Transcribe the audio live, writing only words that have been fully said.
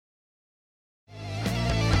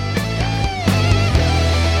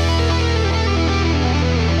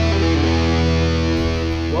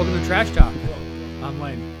Trash Talk. I'm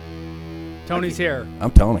Lane. Tony's here. I'm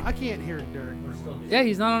Tony. I can't hear Derek. Yeah,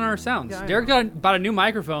 he's not on our sounds. Yeah, Derek bought a new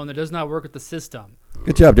microphone that does not work with the system.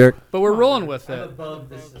 Good job, Derek. But we're rolling with it. above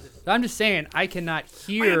this system. I'm just saying, I cannot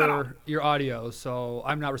hear your audio, so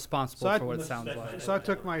I'm not responsible for what it sounds like. So I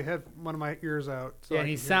took one of my ears out. So Yeah, I and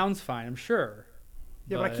he can hear. sounds fine, I'm sure.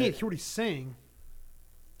 Yeah, but I can't hear what he's saying.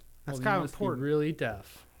 That's Well, kind you of must important. be really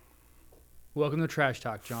deaf. Welcome to Trash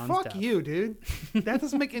Talk, John's Fuck deaf. you, dude. That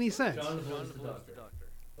doesn't make any sense. John is the doctor.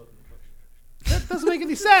 That doesn't make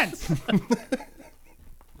any sense. I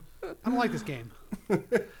don't like this game.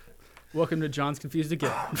 Welcome to John's Confused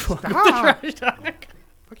Again. Stop. Trash Talk.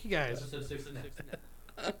 Fuck you guys. Episode 6 and next.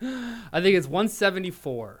 I think it's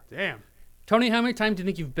 174. Damn. Tony, how many times do you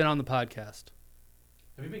think you've been on the podcast?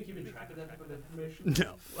 Have you been keeping track of that type of information?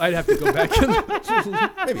 No. I'd have to go back.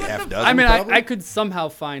 Maybe half dozen. I mean, probably. I could somehow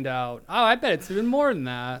find out. Oh, I bet it's even more than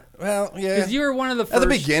that. Well, yeah. Because you were one of the first. At the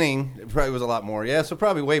beginning, it probably was a lot more. Yeah, so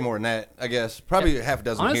probably way more than that, I guess. Probably half a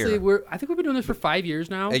dozen Honestly, here. I think we've been doing this for 5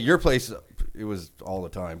 years now. At your place, it was all the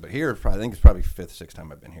time. But here, I think it's probably fifth, sixth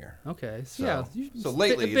time I've been here. Okay. So, Yeah. so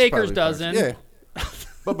lately, the it's Baker's probably dozen. Yeah.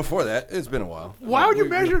 But before that, it's been a while. Why would you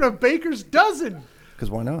measure it a baker's dozen? Because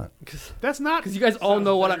why not? That's not. Because you guys all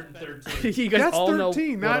know what I'm. 13. You guys That's all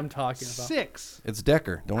 13, know not what I'm talking about. 6. It's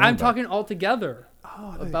Decker. Don't worry I'm about talking all together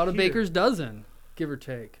Oh, about a baker's dozen, give or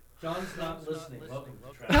take. John's not listening. Welcome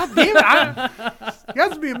to Trash. God damn it! You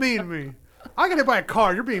guys are being mean to me. I got hit by a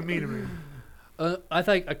car. You're being mean to me. I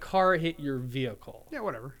think a car hit your vehicle. Yeah,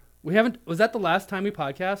 whatever. We haven't. Was that the last time we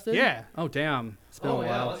podcasted? Yeah. Oh damn! It's been a Oh, yeah.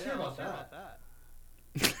 while. Let's hear about that.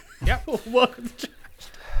 Yep. Welcome to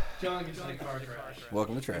John gets in the car crash. it.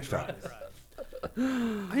 Welcome to Trash Talk.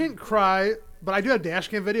 I didn't cry, but I do have a dash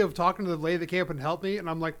cam video of talking to the lady that came up and helped me, and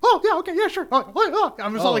I'm like, oh yeah, okay, yeah, sure.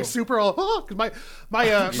 I'm just all like super, because my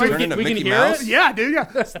You turned into we can Mickey hear Mouse? it? yeah, dude,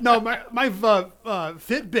 yeah. No, my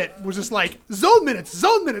Fitbit was just like zone minutes,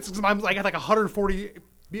 because I'm like at like 140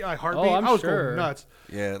 heartbeat. Oh, I'm I was sure. going nuts.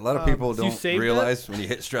 Yeah, a lot of people you don't saved realize when you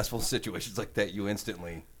hit stressful situations like that, you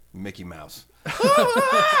instantly Mickey Mouse.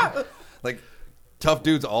 Like, tough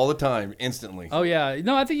dudes all the time, instantly. Oh yeah,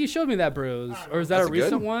 no, I think you showed me that bruise, or is that That's a a good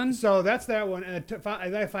recent one. one? So that's that one, and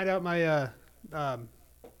then I find out my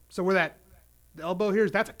so where that the elbow here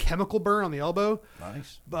is, that's a chemical burn on the elbow.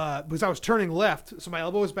 Nice. Because I was turning left, so my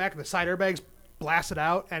elbow was back, and the side airbags blasted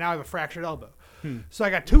out, and now I have a fractured elbow. So I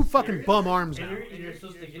got 2 fucking bum arms And now you're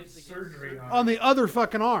supposed to get surgery on the other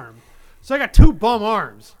fucking arm. So I got 2 bum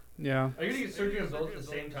arms. Yeah. Are you going to get surgery on both at the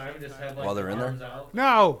same time and just have like While they're in there? arms out?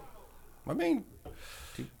 No, I mean,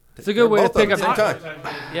 It's a good way to both of pick them up. at the same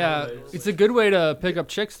time. Yeah, it's a good way to pick up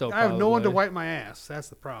chicks though. I have no one to probably. wipe my ass. That's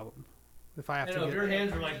the problem. If I have I to know, if get your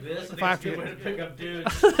hands are like this, I If I think have it's a to good way to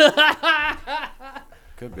pick up dudes.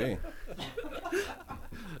 Could be.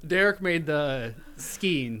 Derek made the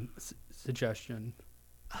skiing suggestion.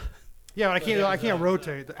 yeah, but I can't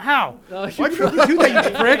rotate. How? Oh, Why'd you do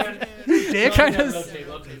that, you prick? You dick. Kind of. Rotate,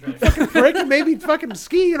 right. Prick, and maybe fucking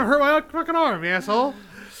ski and hurt my fucking arm, you asshole.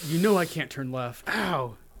 You know I can't turn left.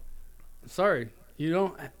 Ow. Sorry, you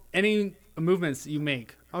don't. Any movements you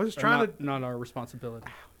make I was just are trying to. not our responsibility.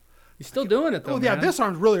 You're still doing it though. Oh yeah, man. this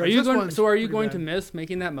arm's really. Are you this going? one's So are you pretty going bad. to miss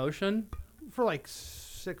making that motion? for like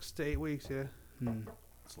 6 to 8 weeks? Yeah.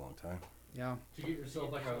 It's a long time. Yeah. Did you get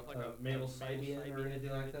yourself like a male Sibian or anything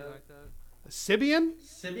like that? Sibian?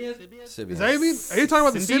 Sibian? Sibian. Is that what you mean? Are you talking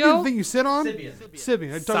about the Symbio? Sibian thing you sit on? Sibian.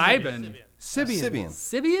 Sibian. Siben. Sibian. Sibian.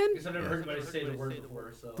 Sibian? Because I've never heard anybody say the word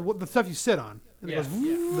before, so. The stuff you sit on. And it Yeah, goes,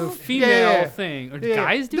 yeah. The female yeah. thing. Or Yeah, yeah.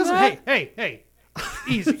 guys do Doesn't- that? Hey.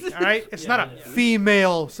 Easy, all right? It's Yeah, not a yeah.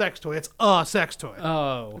 female sex toy. It's a sex toy.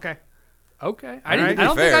 Oh. Okay. Okay. All right. I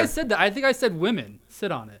don't think Fair. I said that. I think I said women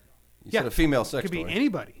sit on it. You Yeah. said a female It sex could be toy.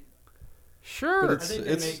 anybody. Sure. But I it's-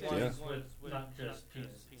 think they make ones with not just penis.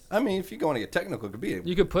 I mean, if you want to get technical, it could be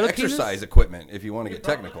You could put a exercise penis? equipment if you want to get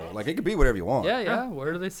technical. Like, it could be whatever you want. Yeah.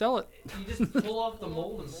 Where do they sell it? You just pull off the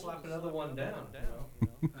mold and slap another one down, you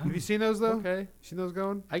know? Have you seen those, though? Okay. Seen those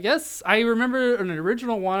going? I guess I remember an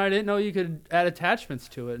original one. I didn't know you could add attachments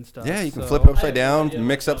to it and stuff. Yeah, you can so- flip it upside I down, have no idea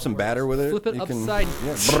mix how up it some works. batter with it. Flip it you can, upside-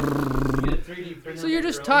 Yeah, brrrr. Get a 3D printer So you're of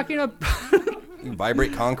just your talking own. about. You can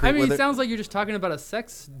vibrate concrete I mean, with it it. sounds like you're just talking about a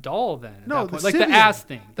sex doll then. at No, that point. the like Sybian. the ass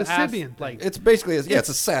thing. The ass, Sybian thing. like. It's basically, it's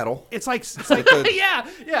a saddle. It's like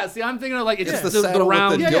yeah. See, I'm thinking of like It's the saddle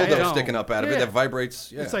round with the Yeah, dildo yeah. sticking up out of Yeah. it that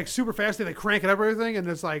vibrates. Yeah. It's like super fast. They crank it up and everything, and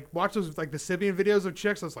it's like watch those like the Sibian videos of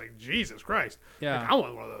chicks. It's like Jesus Christ. Yeah. Like, I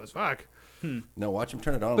want one of those. Fuck. no, watch them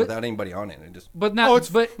turn it on But- without anybody on it. And just But not. Oh, it's-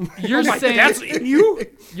 but you're I'm like, saying that's in you?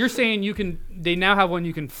 you're saying you can. They now have one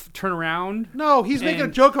you can turn around. No, he's making a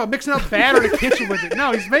And- joke about mixing up batter in the kitchen with it.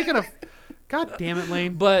 No, he's making a. God damn it,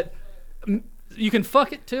 Lane. But You can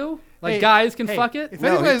fuck it too. Like Hey, guys can hey, fuck it if No,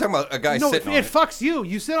 he's anybody's- talking about a guy no, sitting on it it. fucks you.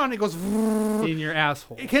 You sit on it, it goes. in your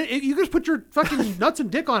asshole. You can just put your fucking nuts and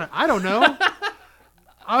dick on it. I don't know.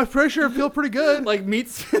 I was pretty sure it feel pretty good. Like meat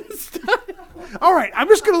style. All right, I'm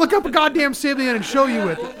just gonna look up a goddamn Sibian and show you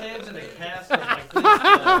it. Both hands in a cast of like this.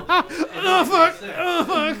 Oh fuck. Oh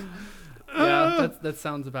fuck. Yeah, that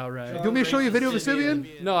sounds about right. Do you want me to show you a video of a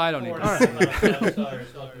Sibian? No, I don't need All to. right.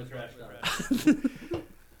 Sorry,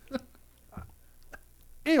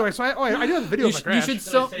 Anyway, so I do have a video of my You crash. should Did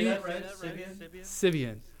I so say that right? Sibian?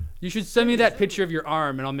 Sibian. You should send me that picture of your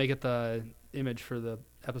arm, and I'll make it the image for the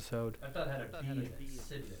episode. I thought it had a B in it.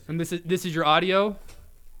 Sibian. And this is your audio,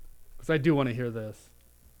 because I do want to hear this.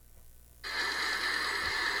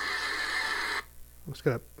 I'm just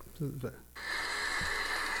gonna.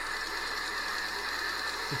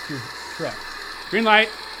 It's your truck. Green light.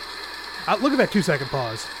 Look at that 2-second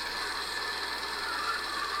pause.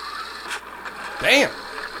 Damn.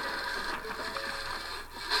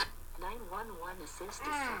 911 assist is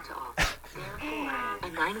set off. Therefore, a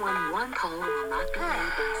 911 call will not be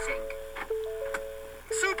made by sync.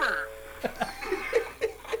 Super!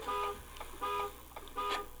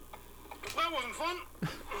 That wasn't fun. Is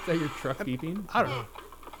that your truck beeping? I don't know.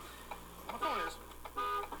 My phone is.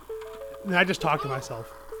 And I just talked to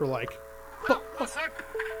myself for like. One sec.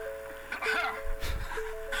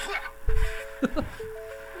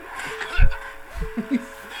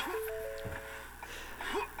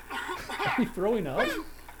 Are you throwing up?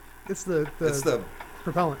 It's the It's the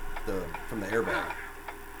propellant. from the airbag.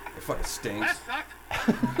 It fucking That stinks. sucked.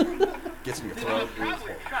 Gets in your throat.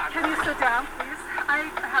 Holy crap. Can you sit down, please? I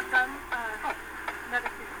have done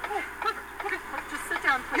medication. Oh, perfect. Okay. Just sit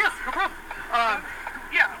down, please. Yes, no problem.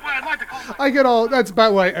 Yeah, well, I'd like to call my... I get all. That's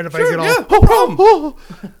about what I end up. I get all. yeah, no problem.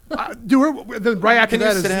 Then right after Can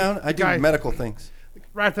that you is sit down? I do guy- medical things.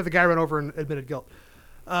 right after the guy ran over and admitted guilt.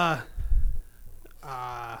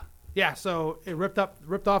 Yeah, so it ripped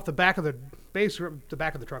off the back of the base, ripped the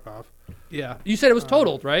back of the truck off. Yeah. You said it was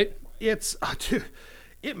totaled, right? It's dude,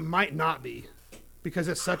 it might not be because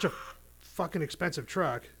it's such a fucking expensive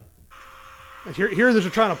truck. And here they're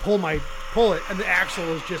trying to pull it, and the axle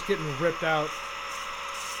is just getting ripped out.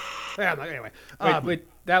 Yeah, anyway. Wait,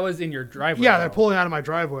 that was in your driveway. Yeah, they're though. pulling out of my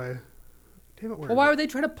driveway. Damn it! Well, why would they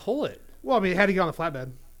try to pull it? Well, I mean, it had to get on the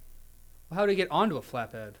flatbed. How did it get onto a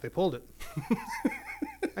flatbed? They pulled it.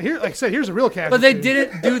 And here, like I said, here's a real casualty. But they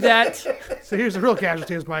didn't do that. So here's the real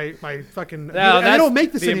casualty: is my fucking. No, and they that's don't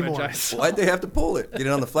make this the image anymore. I saw. Why'd they have to pull it? Get it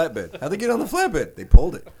on the flatbed. How'd they get it on the flatbed? They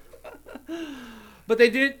pulled it. But they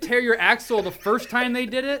didn't tear your axle the first time they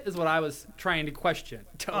did it, is what I was trying to question.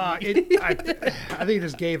 I think it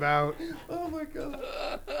just gave out. Oh my god.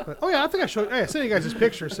 But, oh yeah, I think I showed. I sent you guys this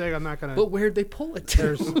picture saying I'm not gonna. But where'd they pull it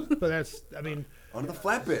to? But that's. I mean, Onto the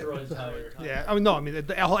flatbed. Roy's tire. yeah. I mean, no. I mean,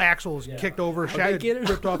 the whole axle is kicked over, they shattered, get it?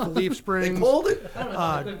 ripped off the leaf They springs. pulled it. I don't know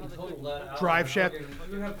how they couldn't total that out. drive shaft.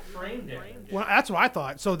 You have frame damage. Well, that's what I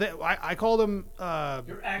thought. So I called them.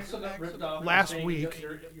 Your axle got ripped off. Last you're saying week.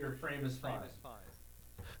 Your frame is fine.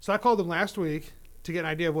 So I called them last week to get an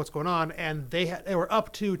idea of what's going on, and they were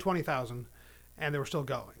up to 20,000, and they were still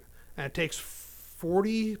going. And it takes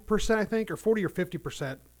 40%, I think, or 40 or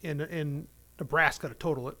 50% in Nebraska to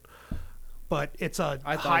total it. But it's a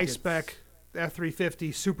I thought high it's- spec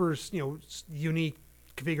F350, super unique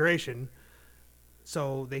configuration.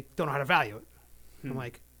 So they don't know how to value it. I'm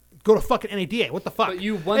like, go to fucking NADA. What the fuck? But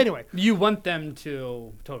you want anyway. you want them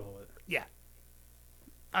to total it. Yeah.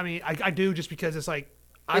 I mean, I do just because it's like.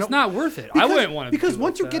 I It's don't- not worth it. I because- wouldn't want to. Because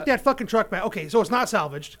once you get that fucking truck back, okay, so it's not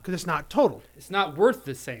salvaged because it's not totaled. it's not worth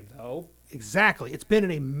the same though. Exactly. It's been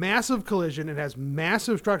in a massive collision. It has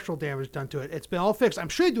massive structural damage done to it. It's been all fixed. I'm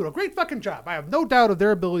sure they do a great fucking job. I have no doubt of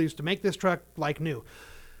their abilities to make this truck like new.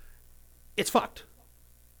 It's fucked.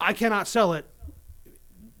 I cannot sell it.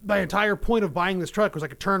 My entire point of buying this truck was I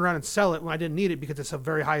could turn around and sell it when I didn't need it because it's a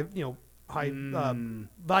very high,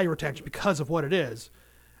 value retention because of what it is.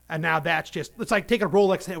 And now that's just, it's like taking a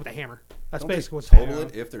Rolex and hit it with a hammer. That's Don't they basically what's total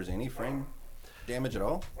it if there's any frame damage at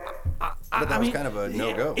all? But that was kind of a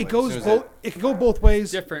no-go. It Like, goes as soon as both. It can go both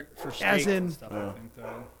ways. Different for state As in- and stuff. I think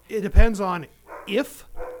though. It depends on if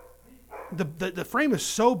the frame is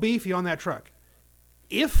so beefy on that truck.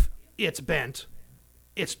 If it's bent,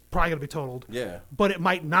 it's probably gonna be totaled. Yeah. But it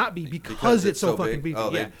might not be because it's so fucking big. beefy.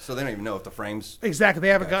 Oh, yeah. so they don't even know if the frame's. Exactly. They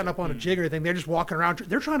haven't Gotcha. gotten up on a jig or anything. They're just walking around.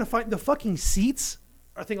 They're trying to find the fucking seats.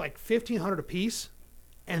 I think like $1,500 a piece,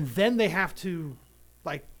 and then they have to,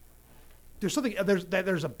 like, there's something. There's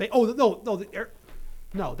a the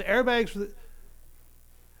airbags for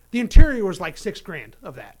the interior was like $6,000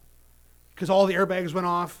 of that because all the airbags went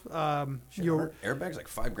off. Airbags like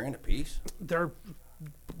 $5,000 a piece. They're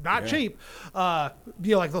not Yeah. cheap.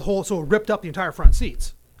 Like the whole, so it ripped up the entire front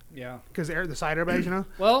seats Yeah. because the side airbags, you know.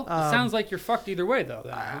 Well, it sounds like you're fucked either way, though.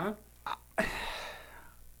 Then, huh?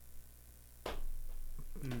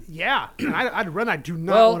 Yeah, and I do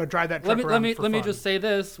not Well, want to drive that truck let me around let me for let me fun. just say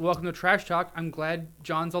this. Welcome to Trash Talk. I'm glad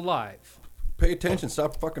John's alive. Pay attention.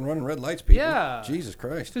 Stop fucking running red lights, people. Yeah. Jesus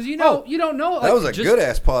Christ. Because you don't know. That like, was a just- good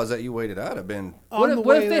ass pause that you waited out. I've been. What On the if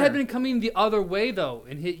way they had there. been coming the other way though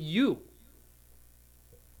and hit you?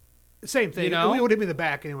 Same thing. You know? It would hit me in the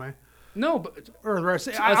back anyway. No, but Or the rest.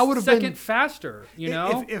 a I would have second been faster. You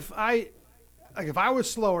know. if I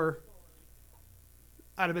was slower,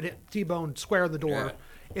 I'd have been hit T-bone square in the door. Yeah.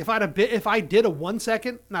 If I did a 1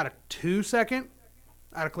 second, not a 2 second,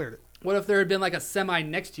 I'd have cleared it. What if there had been like a semi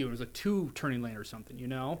next to you and it was a 2 turning lane or something? You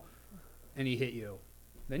know, and he hit you,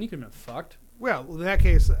 then you could have been fucked. Well, in that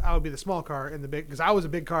case, I would be the small car in the big, because I was a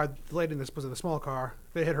big car. The lady in this was in the small car.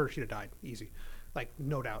 If it hit her, she'd have died easy, like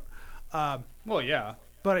no doubt. Well, yeah.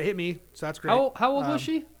 But it hit me, so that's great. How old was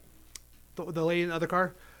she? The lady in the other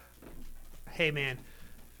car? Hey, man.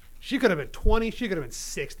 She could have been 20. She could have been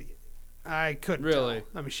 60. I couldn't Really? tell.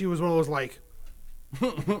 I mean, she was one of those, like,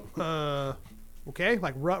 okay,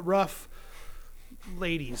 like rough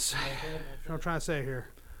ladies. What I'm trying to say here.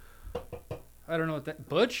 I don't know what that.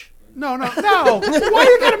 Butch? No. Why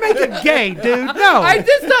you gotta make it gay, dude? No.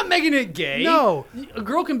 It's not making it gay. No. A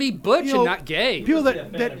girl can be butch You know, and not gay. People Be a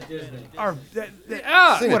that, fan that of Disney. are... That,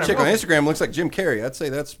 Yeah. Seeing a whatever. chick on Instagram looks like Jim Carrey. I'd say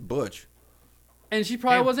that's Butch. And she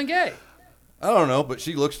probably Damn. wasn't gay. I don't know, but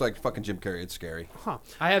she looks like fucking Jim Carrey. It's scary.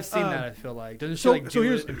 I have seen that, I feel like. Doesn't she so- like so do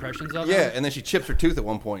here's- impressions of Yeah, him? and then she chips her tooth at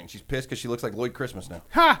one point, and she's pissed because she looks like Lloyd Christmas now.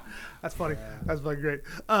 Ha! That's funny. That's fucking great.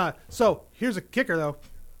 So here's a kicker though.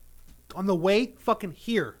 On the way fucking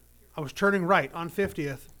here, I was turning right on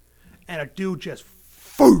 50th, and a dude just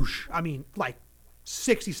foosh. I mean, like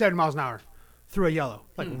 60, 70 miles an hour through a yellow,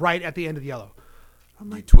 like right at the end of the yellow.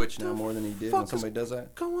 I'm You twitch now the more than you did fuck when is somebody does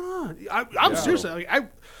that. going on? I'm seriously,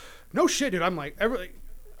 like, no shit, dude. I'm like,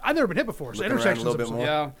 I've never been hit before, so Looking around a intersections little are bit more.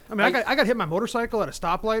 Yeah. I mean, I got hit my motorcycle at a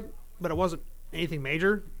stoplight, but it wasn't anything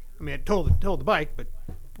major. I mean, it totaled the bike, but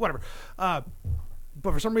whatever. But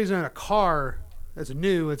for some reason, in a car that's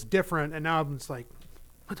new, it's different, and now I'm just like,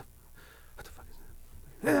 what the fuck is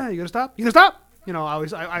that? Yeah, you gonna stop? You gonna stop? You know,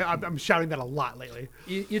 I'm shouting that a lot lately.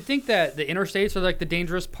 You'd think that the interstates are like the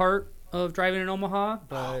dangerous part of driving in Omaha,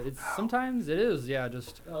 but sometimes it is, yeah,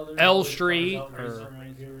 just Oh, there's L always Street cars out there or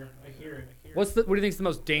somewhere here. I hear it. what do you think is the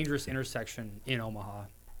most dangerous intersection in Omaha?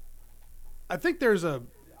 I think there's a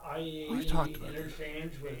I-80 talked about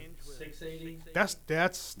interchange with 680. that's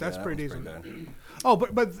Yeah, pretty that was decent. bad. Oh,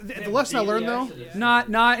 but the lesson I learned though.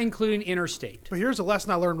 Not including interstate. But here's a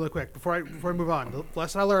lesson I learned really quick before I move on. The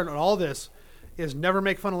lesson I learned on all this is never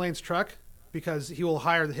make fun of Lane's truck because he will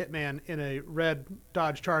hire the hitman in a red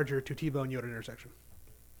Dodge Charger to T-bone you at an intersection.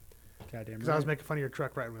 Goddamn Because I was making fun of your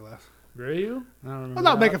truck right when we left. Were you? I don't remember. I'm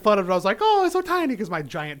not that. making fun of it. I was like, oh, it's so tiny because my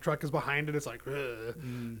giant truck is behind it. It's like,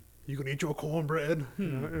 you can eat your cornbread, you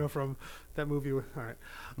know, from that movie. All right.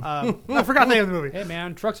 I forgot the name of the movie. Hey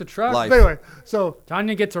man, truck's a truck. Life. But anyway, so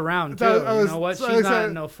Tanya gets around too. So I was- you know what? so She's I not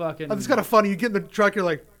said- no fucking. it's kind of funny. You get in the truck, you're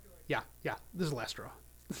like, yeah, this is the last straw.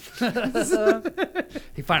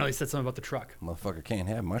 He finally said something about the truck. Motherfucker can't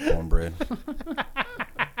have my cornbread.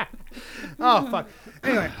 Oh, fuck.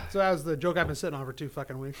 Anyway, so that was the joke I've been sitting on for 2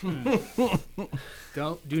 fucking weeks.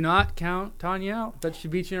 Do not count Tanya out. Bet she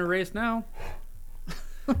beat you in a race now.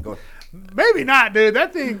 Go. Maybe not, dude.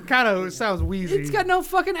 That thing kind of sounds wheezy. It's got no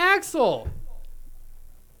fucking axle.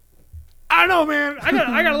 I don't know, man. I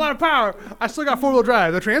got a lot of power. I still got 4-wheel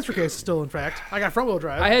drive. The transfer case is still, in fact. I got front-wheel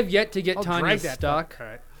drive. I have yet to get I'll Tanya drag that stuck.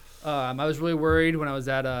 fuck. All right. I was really worried when I was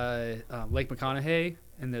at Lake McConaughey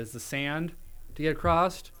and there's the sand to get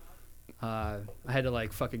across. I had to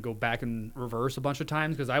like fucking go back and reverse a bunch of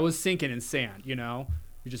times because I was sinking in sand. You know,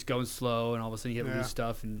 you're just going slow and all of a sudden you hit loose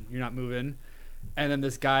stuff and you're not moving. And then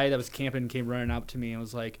this guy that was camping came running up to me and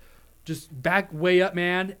was like, "Just back way up,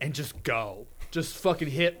 man, and just go. Just fucking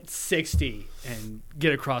hit 60 and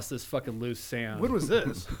get across this fucking loose sand." When was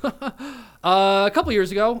this? A couple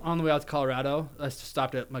years ago, on the way out to Colorado, I just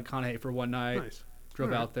stopped at McConaughey for one night. Nice. Drove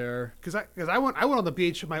All right. out there. Because I went on the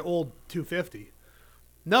beach with my old 250.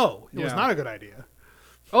 No, it was Yeah. not a good idea.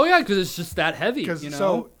 Oh yeah, because it's just that heavy. 'Cause You know,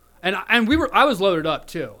 so- and I was loaded up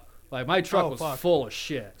too. Like my truck Oh, was fuck. full of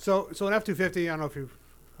shit. So an F-250, I don't know if you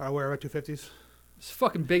are aware of F-250s. It's a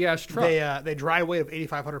fucking big ass truck. They dry weight of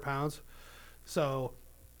 8,500 pounds. So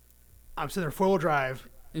I'm sitting there 4-wheel drive.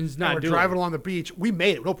 And it's And not we're doing driving it. along the beach. We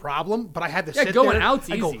made it, no problem. But I had to Yeah, sit going there. out's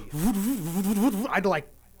I go, easy. I had to like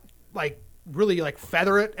really like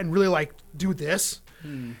feather it and really like do this.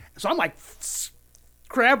 So I'm like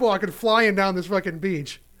crab walking, flying down this fucking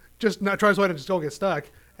beach, just not trying so I didn't still get stuck.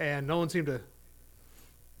 And no one seemed to.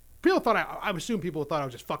 People thought I assume people thought I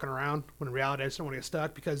was just fucking around when in reality I just don't want to get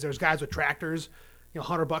stuck because there's guys with tractors,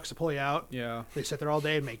 $100 to pull you out. Yeah. They sit there all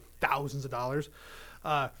day and make thousands of dollars.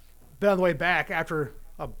 But on the way back, after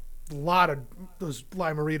a lot of those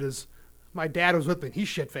Lime Maritas, my dad was with me. He's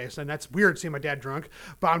shit-faced, and that's weird seeing my dad drunk.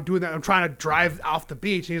 But I'm doing that. I'm trying to drive off the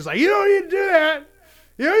beach, and he's like, "You don't need to do that.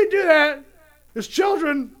 You don't need to do that. There's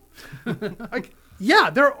children." Like, yeah,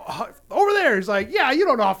 they're over there. He's like, "Yeah, you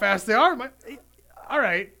don't know how fast they are." I'm like, all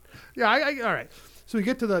right. Yeah, all right. So we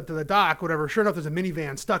get to the dock, whatever. Sure enough, there's a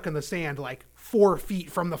minivan stuck in the sand like 4 feet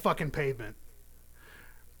from the fucking pavement.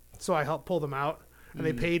 So I helped pull them out, and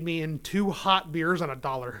they paid me in 2 hot beers and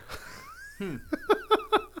 $1.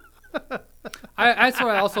 That's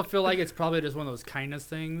why I also feel like it's probably just one of those kindness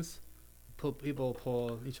things. People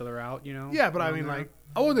pull each other out, Yeah, but I mean, like,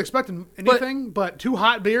 I wasn't expecting anything, but 2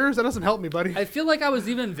 hot beers, that doesn't help me, buddy. I feel like I was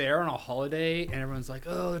even there on a holiday, and everyone's like,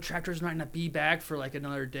 "Oh, the tractors might not be back for like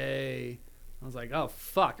another day." I was like, "Oh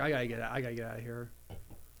fuck, I gotta get out of here." But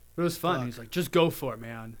it was fun. He's like, "Just go for it,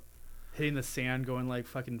 man." Hitting the sand, going like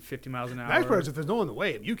fucking 50 miles an hour. The nice part is if there's no one in the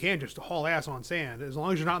way, you can just haul ass on sand. As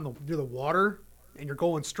long as you're not near the water and you're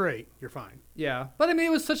going straight, you're fine. Yeah, but I mean, it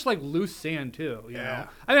was such like loose sand too. You Yeah. know?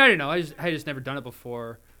 I mean, I don't know. I just never done it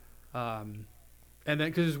before. And then,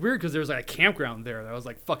 because it's weird, because there was like a campground there that I was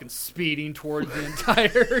like fucking speeding towards the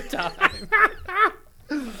entire time.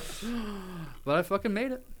 But I fucking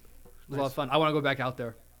made it. It was a lot of fun. I want to go back out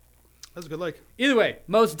there. That's a good lake. Either way,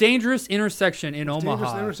 most dangerous intersection in Omaha.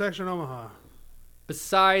 Dangerous intersection in Omaha.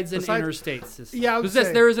 Besides an interstate system. Yeah, I would Because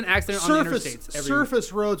say there is an accident on the interstates.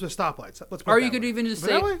 Surface roads with stoplights. Let's put Or it you that could way. even just But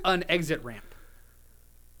say that way? an exit ramp.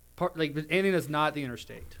 Like anything that's not the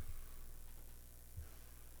interstate.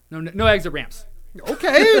 No exit ramps.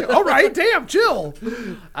 Okay, all right, damn, chill.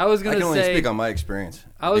 I was I gonna can only say speak on my experience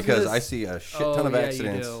was because gonna I s- see a shit Oh, ton of yeah, you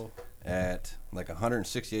accidents do. at like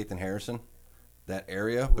 168th and Harrison, that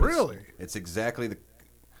area. But Really? It's exactly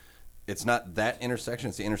it's not that intersection.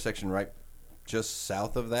 It's the intersection right just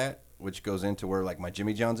south of that, which goes into where like my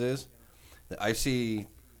Jimmy John's is. I see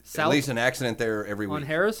South? at least an accident there every week. On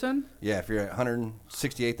Harrison? Yeah, if you're at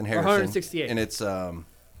 168th and Harrison. 168th. And it's,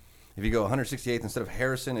 if you go 168th instead of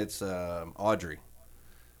Harrison, it's Audrey,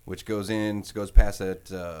 which goes past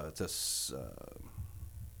that, it's a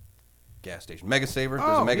gas station. Mega Saver. There's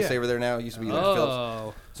Oh, a Mega yeah. Saver there now. It used to be like Phillips.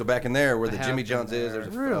 Oh. So back in there where I the have Jimmy been John's is, there.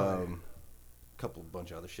 there's Really?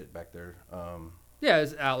 bunch of other shit back there. Yeah,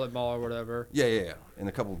 it's Outlet Mall or whatever. Yeah. And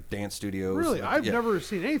a couple dance studios. Really, Like, I've yeah. never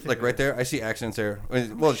seen anything. Like right there, I see accidents there.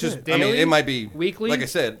 Well, it's just, shit. I mean, Daily? it might be Weekly? Like I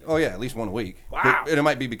said, oh yeah, at least one a week. Wow. And it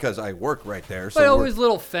might be because I work right there. So But we're- always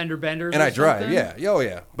little fender benders. and or I drive, something. yeah, oh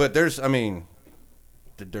yeah. But there's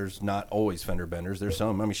there's not always fender benders. There's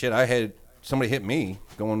some. I mean, shit. I had somebody hit me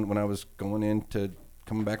when I was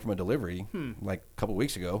coming back from a delivery like a couple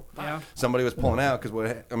weeks ago. Yeah. Somebody was pulling out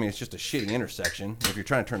because it's just a shitty intersection. If you're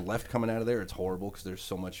trying to turn left coming out of there, it's horrible because there's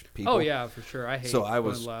so much people. Oh yeah, for sure. I hate So I going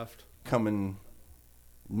was left. coming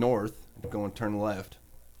north, going turn left.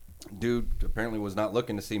 Dude apparently was not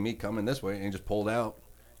looking to see me coming this way, and he just pulled out,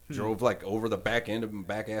 drove like over the back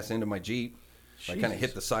ass end of my Jeep, like kind of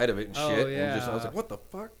hit the side of it and Oh, shit. And I was yeah. like, what the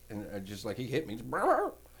fuck? And I just like he hit me.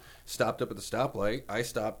 Stopped up at the stoplight. I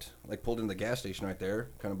stopped, like pulled into the gas station right there,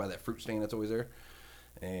 kind of by that fruit stand that's always there.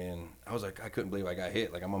 And I was like, I couldn't believe I got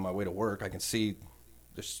hit. Like I'm on my way to work. I can see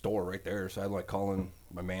the store right there. So I'm like calling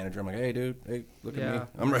my manager. I'm like, hey, dude, hey, look at me. Yeah.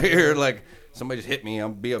 I'm right here. Like somebody just hit me. I'll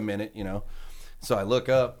be a minute, you know. So I look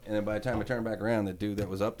up, and then by the time I turn back around, the dude that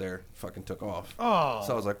was up there fucking took off. Oh.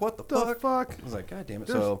 So I was like, what the The fuck? I was like, God damn it.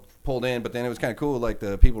 There's- So pulled in, but then it was kind of cool. Like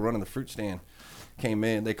the people running the fruit stand came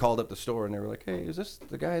in. They called up the store, and they were like, hey, is this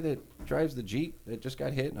the guy that drives the Jeep that just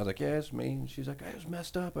got hit? And I was like, yeah, it's me. And she's like, I was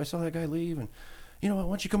messed up. I saw that guy leave, and you know what?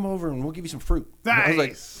 Why don't you come over and we'll give you some fruit? And I was like,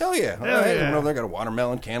 Nice. hell yeah. All Hell right. yeah. I went over there, got a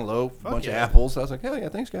watermelon, cantaloupe, a bunch of yeah. apples. I was like, hell yeah,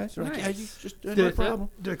 thanks, guys. They're like, yeah, Nice. you just Did no it, problem.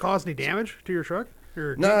 did it cause any damage to your truck?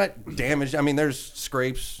 Or Not damaged. I mean, there's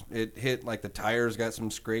scrapes. It hit, like, the tires got some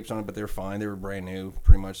scrapes on it, but they're fine. They were brand new,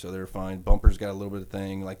 pretty much, so they're fine. Bumpers got a little bit of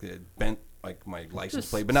thing, like the bent, like my license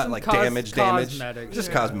Just plate, but not some like damage. cosmetic. Just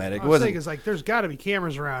Yeah. cosmetic. I It was wasn't. thinking, it's like there's got to be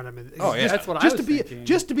cameras around him. And Oh, yeah. That's what I just was to be thinking.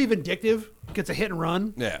 just to be vindictive, gets a hit and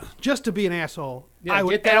run. Yeah. Just to be an asshole. Yeah, I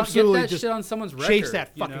would get that absolutely just shit on someone's record. chase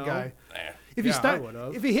that you fucking know? guy. Nah. If Yeah, he I stopped,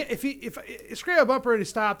 would've. if he scraped a bumper and he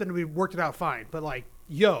stopped, then we worked it out fine. But like,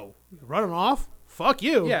 yo, running off, fuck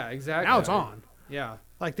you. Yeah, exactly. Now it's on. Yeah.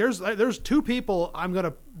 Like there's 2 people I'm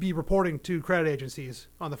gonna be reporting to credit agencies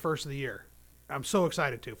on the first of the year. I'm so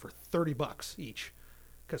excited to, for $30 each.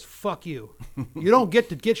 Because fuck you. You don't get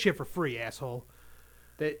to get shit for free, asshole.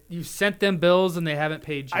 That you sent them bills and they haven't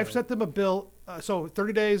paid you. I've sent them a bill. So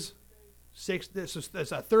 30 days, this is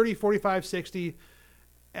 30, 45, 60.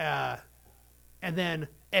 And then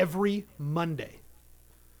every Monday.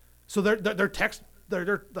 So they're text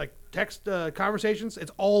conversations.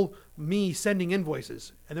 It's all me sending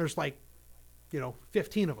invoices. And there's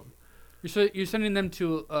 15 of them. You're sending them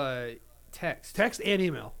to text. Text and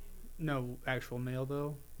email. No actual mail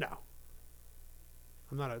though. No.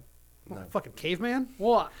 I'm not a fucking caveman.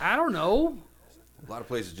 Well, I don't know. A lot of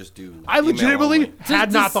places just do. I email legitimately only.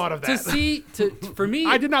 had not thought of that. For me,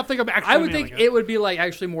 I did not think of actually. I would mailing think it would be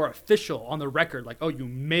actually more official on the record, oh, you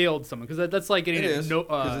mailed someone, because that's like getting It is. no.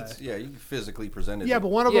 'Cause it's, you physically presented. Yeah, it. but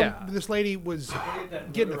one of Yeah. them, this lady was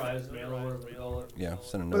That getting. notarized mail or whatever we call it. Yeah,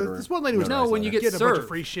 send a But note. this one lady was No, when you get getting a bunch of served.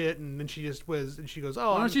 free shit, and then she just was, and she goes,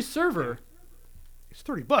 "Oh, Why don't you serve her? it's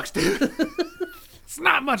 $30, dude. It's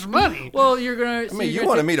not much money." Well, you're gonna. I mean, you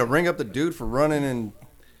wanted me to ring up the dude for running and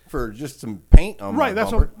for just some paint on Right, my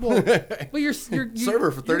that's bumper. what. Well, Well, you're Serve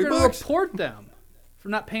her for You're gonna $30. report them for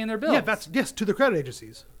not paying their bills. yeah, yes, to the credit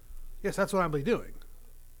agencies. Yes, that's what I'll be doing.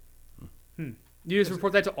 You just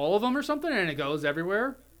report that to all of them or something, and it goes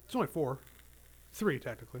everywhere. It's only 3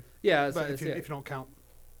 technically, Yeah, but if you don't count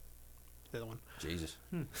the other one. Jesus,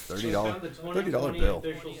 So $30 I found the $30 2020 bill.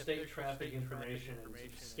 official state traffic information and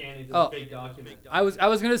scanning this Oh. big document. I was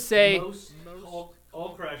gonna say. Most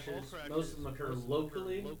all crashes, most of them occur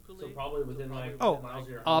locally, so probably within Oh, 10 miles of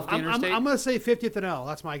your off home. the I'm interstate. going to say 50th and L.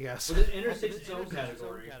 That's my guess. But the interstate's its own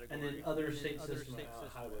category, and then other state system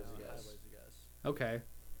highways, I guess. Okay,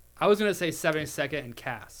 I was gonna say 72nd and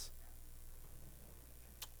Cass.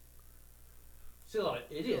 See a lot of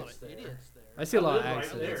idiots there. I see a lot of live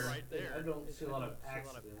accidents Right there. I don't see a lot of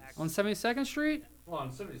accidents. on 72nd Street. Well,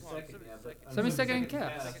 on 72nd, yeah, but on 72nd and 72nd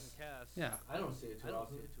Cass. Yeah, I don't see it too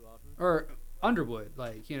often. or Underwood,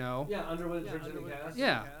 Yeah, Underwood turns into Cass.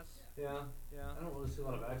 Yeah, Yeah. I don't really see a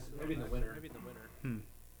lot of accidents. Maybe in the winter.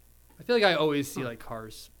 I feel like I always see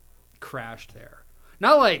cars crashed there.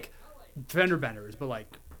 Not like fender benders, but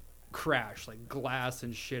crash, glass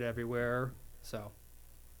and shit everywhere. So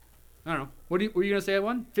I don't know. What were you gonna say?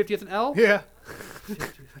 50th and L? Yeah.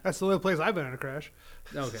 That's the only place I've been in a crash.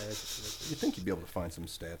 Okay. You think you'd be able to find some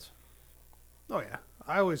stats? Oh yeah,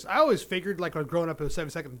 I always figured when growing up it was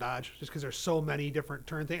 72nd Dodge, just because there's so many different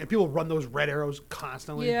turn things, and people run those red arrows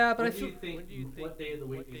constantly. Yeah, but I What do feel. you think? What day of the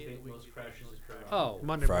week do you think most crashes occur on? Oh,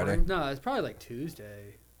 Monday Friday. morning. no, it's probably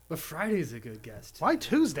Tuesday. But Friday's a good guess. Too. Why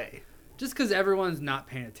Tuesday? Just because everyone's not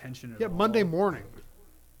paying attention at Yeah, all. Monday morning.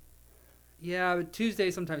 Yeah, but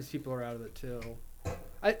Tuesday sometimes people are out of it too.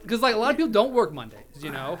 Because a lot of people don't work Mondays.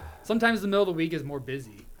 Sometimes the middle of the week is more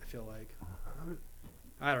busy. I feel like.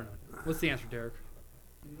 I don't know. What's the answer, Derek?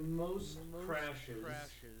 Most crashes,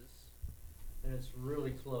 and it's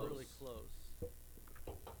really close.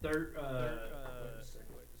 Wait a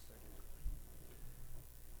second.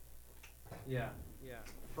 Yeah.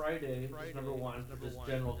 Friday is number one for just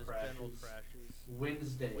general crashes.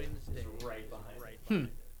 Wednesday is right behind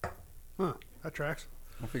it. Huh? That tracks.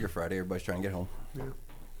 I figure Friday, everybody's trying to get home.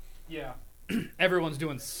 Yeah. Everyone's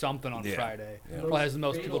doing something on Yeah. Friday. Yeah. Probably has the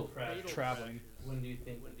most Fatal people crashes. traveling. When do you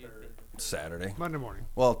think occurred? Saturday. Monday morning.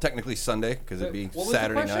 Well, technically Sunday because it'd be What was the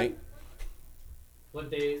Saturday question? night. What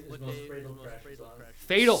day is most fatal crashes on?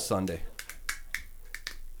 Fatal. Sunday.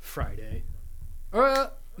 Friday.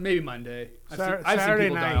 Or maybe Monday. I've seen Saturday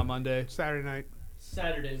people die night. on Monday. Saturday night.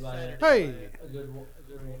 Saturday by Hey. a good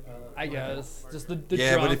I guess. Just the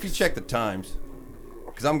Yeah, but if drunks. you check the times,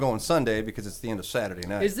 because I'm going Sunday because it's the end of Saturday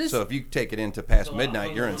night. Is this- So if you take it into past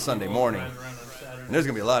midnight, you're in Sunday morning. And there's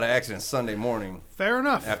going to be a lot of accidents Sunday morning Fair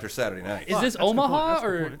enough. after Saturday night. Is this that's a good point. Omaha That's a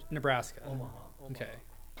good or point. Nebraska? Omaha. Okay.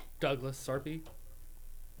 Douglas, Sarpy.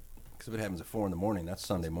 Because if it happens at 4 in the morning, that's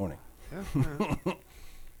Sunday morning. Yeah,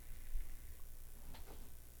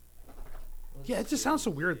 yeah, it just sounds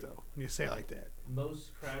so weird though when you say it like that.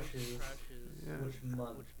 Most crashes. Which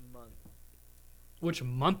month? Which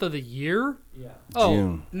month of the year? Yeah. Oh,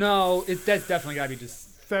 June. no. That's definitely got to be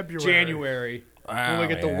just February. January. When we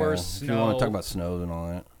get the worst If you want snow. to talk about snows and all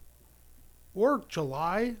that. Or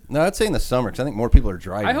July. No, I'd say in the summer because I think more people are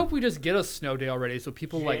driving. I hope we just get a snow day already so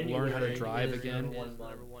people learn how to January drive is again.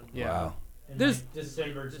 number one. Yeah. Wow. And There's-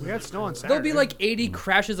 December. We had snow on There'll be Saturday. 80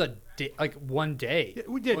 crashes a day, one day. Yeah,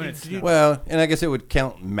 we did. when You- it's you- snow. Well, and I guess it would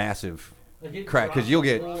count massive Like crack because you'll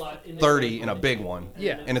get 30 30 in a big one.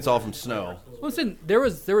 Yeah. And it's all from snow. Well, listen, there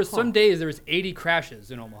was some days there was 80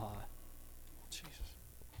 crashes in Omaha.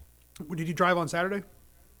 Did you drive on Saturday?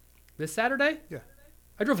 This Saturday? Yeah.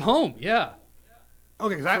 I drove home. Yeah.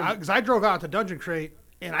 Okay, because I drove out to Dungeon Crate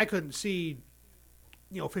and I couldn't see,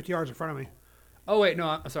 50 yards in front of me. Oh wait, no,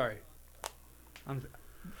 I'm sorry.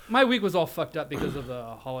 My week was all fucked up because of the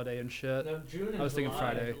holiday and shit. Now, June and I was thinking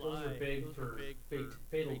July, Friday. Those are big for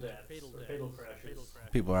fatal deaths or fatal crashes.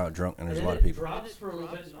 People are out drunk, and there's a And lot then of it people. drops for a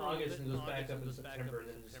little bit in August and goes back up in September, and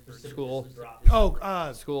then just School. precipitously drops.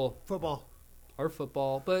 Oh, School football. or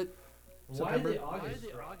football, but Why did August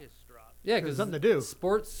drop? yeah, There's because nothing to do.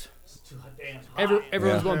 Sports. It's too damn hot.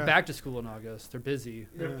 Everyone's Yeah. going Yeah. back to school in August. They're busy.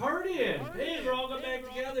 They're partying. Hey, we're all going back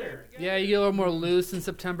together. Yeah, you get a little more loose in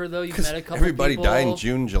September though. You 'Cause met a couple everybody people. died in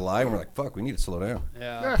June, July, and we're like, fuck, we need to slow down.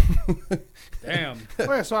 Yeah. Damn. Oh,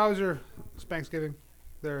 yeah, so how was your Thanksgiving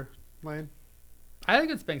there, Lane? I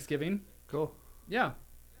think it's Thanksgiving. Cool. Yeah.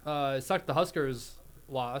 It sucked the Huskers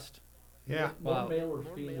lost. Yeah. More Wow. male or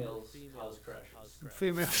females house crashes?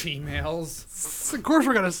 Female. Females. Of course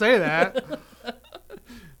we're going to say that.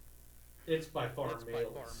 It's by far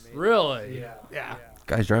males. Really? Yeah. Yeah.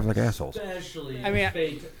 Guys drive like assholes. Especially I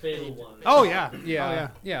mean, fatal ones. Oh, yeah. Yeah. Oh, yeah.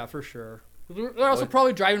 Yeah, for sure. They're also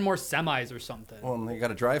probably driving more semis or something. Well, and they got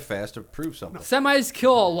to drive fast to prove something. Semis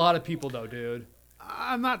kill a lot of people though, dude.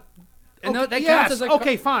 I'm not. And okay, that counts yes, as a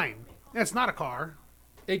okay, fine. That's not a car.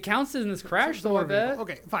 It counts in this crash It's a though, I motor vehicle.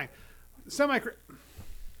 bet. Okay, fine. Semi.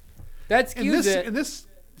 That In skews this it. in this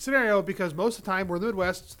scenario, because most of the time we're in the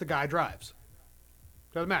Midwest, the guy drives.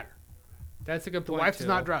 Doesn't matter. That's a good The point. wife too. does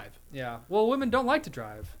not drive. Yeah. Well, women don't like to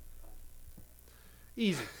drive.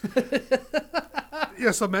 Easy.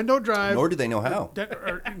 Yeah, so men don't drive. Nor do they know how.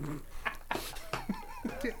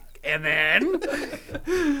 And then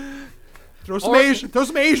throw some Asian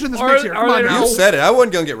in this or- mix here. or Come on they now. You said it. I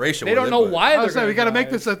wasn't going to get racial They with don't it, know but- why I they're was saying, we got to make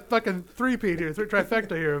this a fucking three-peat here,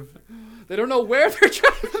 trifecta here. They don't know where they're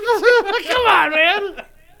driving. Come on, man.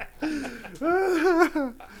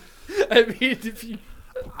 I mean, if you,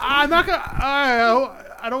 I'm not gonna.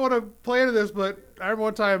 I don't want to play into this, but I remember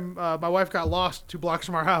one time my wife got lost 2 blocks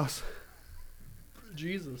from our house.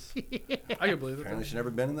 Jesus, I can believe Apparently it. she's never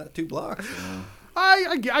been in that 2 blocks.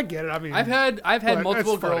 I get it. I mean, I've had But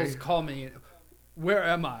multiple that's funny. girls call me. Where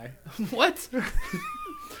am I? What?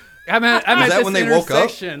 I'm at that this when they woke up?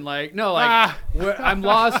 intersection. Like no, like I'm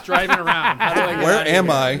lost driving around. How do I get Where out of am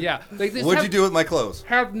here? I? Yeah, like they What'd you do with my clothes?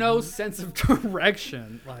 have no sense of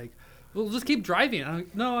direction. Like, we'll just keep driving.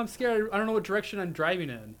 No, I'm scared. I don't know what direction I'm driving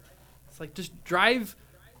in. It's like, just drive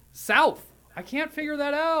south. I can't figure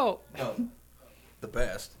that out. No. The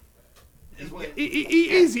best.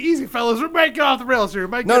 easy, fellas. We're making off the rails here.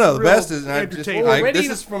 No, the best is, and I just, entertaining. Well, I, we're this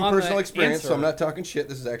waiting is from on personal the experience, so answer. I'm not talking shit.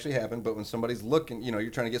 This has actually happened. But when somebody's looking, you're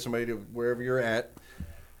trying to get somebody to wherever you're at,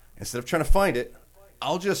 instead of trying to find it,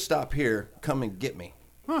 I'll just stop here, come and get me.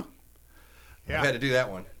 Yeah. I've had to do that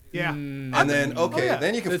one. Yeah. And then, okay, yeah.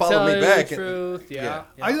 then you can To follow tell me you back. the truth, yeah.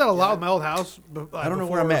 I did that a lot with my old house. I don't know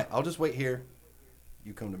where I'm at. I'll just wait here.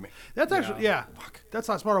 You come to me. That's actually, yeah. That's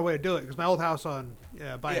not a smarter way to do it, because my old house on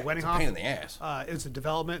by Yeah, it's a Weddinghoff, pain in the ass. it's a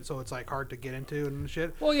development, so it's like hard to get into and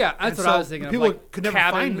shit. Well, yeah, that's And what so I was thinking. people of, like, could never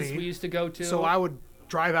find cabins me, we used to go to. So I would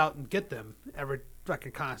drive out and get them every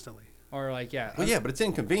fucking constantly. or like, yeah. Well, yeah, but it's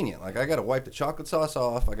inconvenient. Like, I got to wipe the chocolate sauce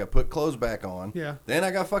off. I got to put clothes back on. Yeah. Then I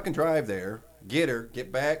got to fucking drive there, get her,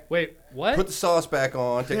 get back, Wait, what? put the sauce back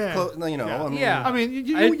on, take Yeah. the clothes. Yeah. I mean,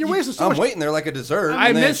 Yeah. I mean, you're wasting so I'm much. waiting there like a dessert, I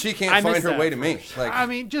and then missed- she I can't find missed her that way to me. Like, I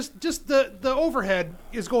mean, just the overhead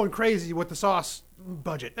is going crazy with the sauce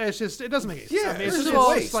budget. It's just, it doesn't make any sense. Yeah, I mean, it's it's, just just,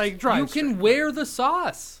 a waste. it's like drive you can wear the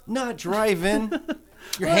sauce. not driving.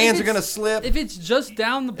 Your Well, hands if are gonna it's- slip. If it's just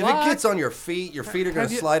down the If block. it gets on your feet are gonna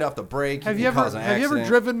Have you- slide off the brake. Have you you can ever cause an have you ever accident.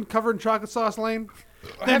 driven covered in chocolate sauce, Lane?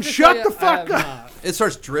 I Then have to shut say, the I fuck have up. not. It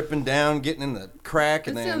starts dripping down, getting in the crack,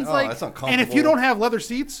 and That then sounds like- that's uncomfortable. And if you don't have leather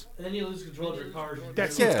seats, And then you lose control of your car.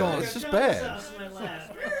 That's yeah, it's gone. it's just bad.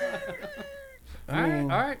 All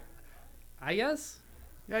right. I guess.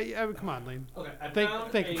 yeah, come on, Lane. Okay, I Think-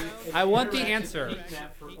 found think. a I want the interactive answer. heat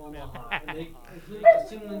map for Omaha, and they include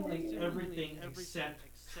assumingly everything except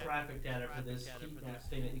traffic data for this heat map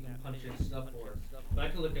thing that you can punch in stuff for. But I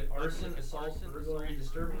can look at arson, assault, burglary,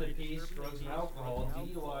 disturbing the peace, drugs and alcohol,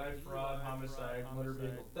 DUI, fraud, homicide, motor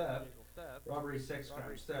vehicle theft, robbery, sex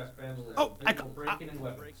crimes, theft, vandalism, Oh, vehicle breaking and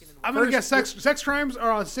weapons. I'm gonna guess First- sex crimes are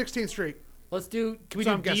on 16th Street. Let's do. Can we So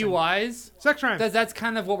do I'm guessing. DUIs? Sex crimes. That's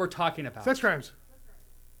kind of what we're talking about. Sex crimes.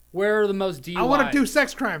 Where are the most DUIs? I want to do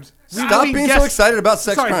sex crimes. Stop being so excited about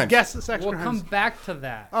sex Sorry, crimes. guess the sex We'll crimes. come back to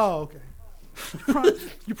that. Oh, okay.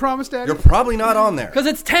 You promised, Daddy? You're probably not on there. Because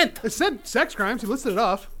it's 10th. It said sex crimes. You listed it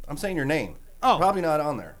off. I'm saying your name. Oh. Probably not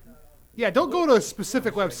on there. Yeah, don't go to a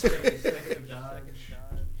specific website.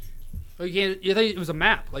 You think it was a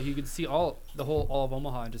map. Like you could see all of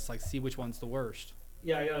Omaha and just like see which one's the worst.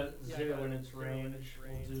 Yeah, I got a 0 in its range.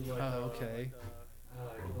 We'll do like Oh, okay.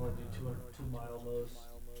 You can only do 2 mile most.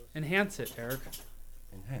 Enhance it, Eric.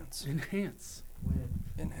 Enhance. Enhance.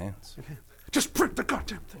 Enhance. Just print the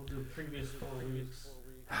goddamn thing. We'll do previous 4 weeks.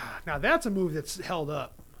 Now that's a movie that's held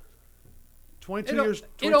up. 22 It- years. it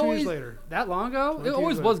 22 always- years later. That long ago? It 22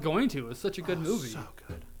 always years was later. going to. It's such a good movie. So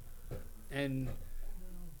good. And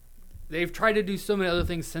they've tried to do so many other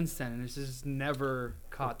things since then, and it's just never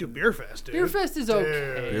caught Dude, them. Beer Fest, dude. Beer Fest is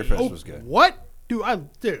okay. Beer Fest was good. What? Dude.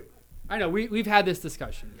 I know, we've had this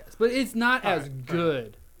discussion, yes. But it's not as Alright,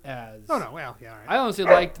 good as... Oh, no. Well, yeah, all right. I honestly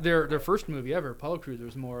liked their first movie ever, Apollo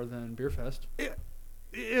Cruisers, more than Beer Fest. It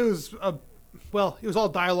was it was all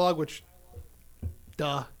dialogue, which,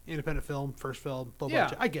 independent film, first film, blah, blah, Yeah,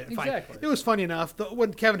 blah. I get it. exactly. Fine. It was funny enough.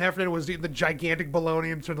 When Kevin Heffernan was eating the gigantic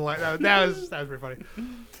bologna and turning the light, that was pretty funny.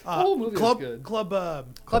 The whole movie was good. Club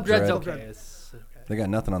Club Dread's Dread. okay. It's okay. They got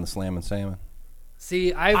nothing on the Slam and Salmon.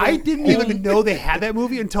 See, I didn't even know they had that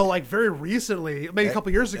movie until like very recently, maybe a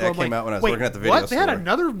couple years ago. that I'm came like, out when I was wait, working at the video what? They had store.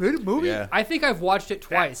 another movie? Yeah. I think I've watched it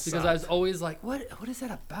twice because I was sucked. always like, what is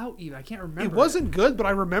that about even? I can't remember. It wasn't good, but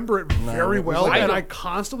I remember it very it was well, like- and I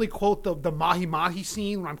constantly quote the mahi mahi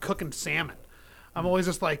scene when I'm cooking salmon. I'm always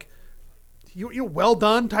just like, you well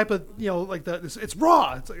done type of, like it's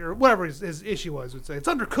raw, it's like, or whatever his issue was. Would say it's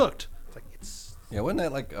undercooked. It's like Yeah, wasn't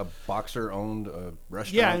that like a boxer owned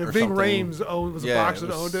restaurant? yeah, and or Ving something? Rhames was a Yeah, boxer it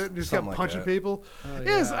that was owned it, and just something kept like punching that. people. Oh,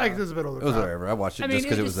 It was yeah. like, it was a bit over It the was top. whatever. I watched it I mean, just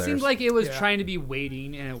because it it was just there. seemed like it was Yeah. trying to be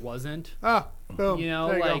waiting, and it wasn't. Ah, boom. You know,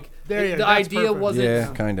 There you go. like There you the go. That's idea perfect. wasn't.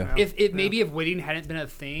 Yeah, kind of. If it maybe if waiting hadn't been a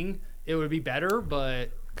thing, it would be better. But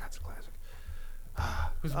God, it's a classic.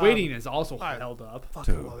 because waiting is also I- held up.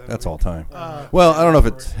 Fucking Dude, love that that's movie. all time. Well, I don't know if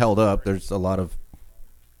it's held up. There's a lot of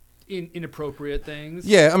Inappropriate things.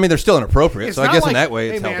 I mean, they're still inappropriate. It's So I not guess like- in that way,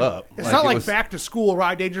 hey, it's man, held up. It's not it like was- Back to School.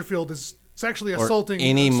 Rodney Dangerfield is sexually Or assaulting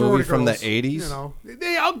any movie sorority from the girls, 80s. You know,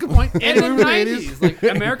 good point. And Any the movie from 90s, like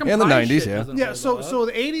American And the Pie 90s, shit yeah. doesn't Yeah, hold so up. so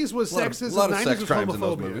the 80s was a lot of, sexism, a lot the of 90s sex was crimes in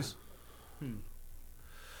those homophobia. movies.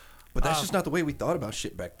 But that's just not the way we thought about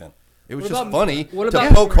shit back then. It was What just about- funny what to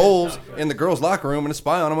about- poke holes in the girls' locker room and to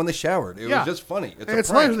spy on them when they showered. It Yeah. was just funny. It's And a it's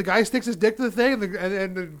hilarious. prank. The guy sticks his dick to the thing,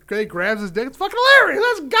 and the guy grabs his dick. It's fucking hilarious.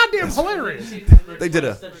 That's goddamn hilarious. They did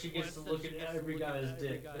a- That she gets to look at every guy's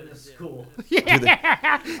dick. That is cool.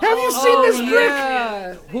 Have you seen this trick?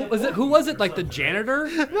 Yeah. Who was it? Like the janitor?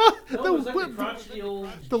 No, No, it was like the, the crotchety old.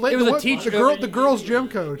 it was a teacher. the girl's gym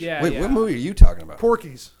coach. Yeah. Wait, yeah. what movie are you talking about?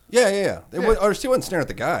 Porky's. Yeah. Or she wasn't staring at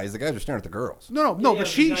the guys. The guys were staring at the girls. No, Yeah, but the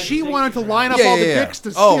she guy she who wanted to takes line up Yeah, all yeah, the yeah. dicks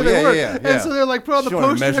to see Oh, how they yeah, work. yeah, And yeah. so they're like, put on the She wanted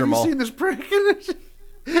to poster. measure Have them you all. seen this prick?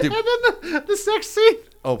 And Dude. then the sex scene.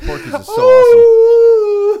 Oh, Porky's is so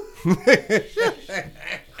awesome. Ooh.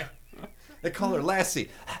 They call her Lassie.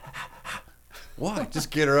 Why?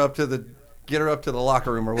 Just get her up to the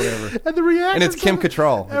locker room or whatever. And the reaction. And it's Kim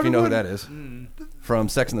Cattrall, if you know who everyone- that is, from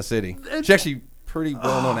Sex and the City. She's actually pretty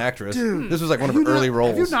well-known actress. dude. This was like one of Have her you early not-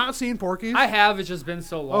 roles. Have you not seen Porky's? I have. It's just been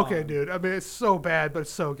so long. Okay, dude. I mean, it's so bad, but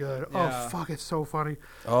it's so good. Yeah. Oh, fuck, it's so funny.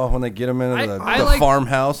 Oh, when they get him into I the like-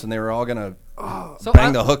 farmhouse and they were all gonna So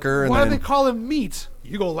bang the hooker, and Why do then they call him meat?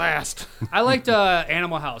 You go last. I liked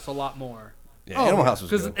Animal House a lot more. yeah, Animal House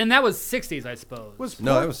was good. And that was 60s, I suppose.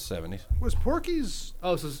 No, that was 70s. Was Porky's?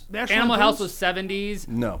 Oh, so National Animal House Lampoon's? was 70s.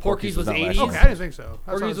 No, Porky's was not last 80s. year. Okay, I didn't think so. That's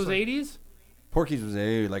what I Porky's was saying. 80s. Porky's was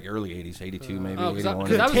like early 80s, 82 maybe, Oh, 'cause I- 81.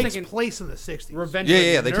 'cause I It was takes thinking- place in the 60s. Revenge yeah,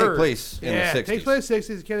 of the they take Nerds. place in Yeah, the it 60s. takes place in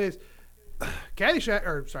the 60s.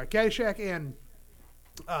 Caddyshack and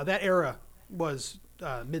that era was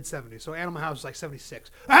mid 70s. So Animal House was like 76.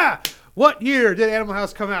 What year did Animal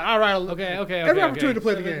House come out? All right, Okay. every opportunity to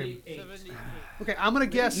play the game. 78. Okay, I'm gonna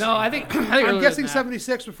guess. No, I think I'm earlier guessing than that.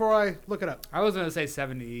 76 before I look it up. I was gonna say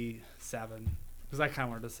 77 because I kind of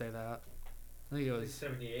wanted to say that. I think it Like was.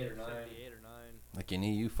 78 or 9. Like any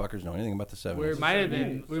of you fuckers know anything about the 70s? We might have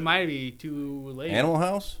been. We might be too late. Animal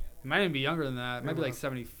House? It might even be younger than that. It might be like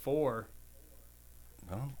 74.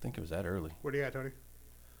 I don't think it was that early. What do you got, Tony?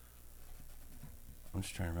 I'm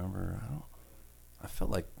just trying to remember. I felt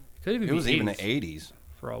like Could even it be was even the 80s, 80s.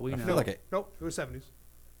 for all we I know. feel like it. Nope, it was 70s.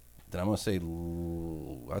 Then I'm gonna say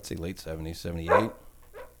I'd say late 70s, 78.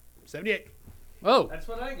 78. Oh, That's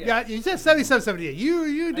what I get. Yeah, you said 77, 78.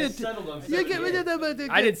 You I did. settled on You get 78.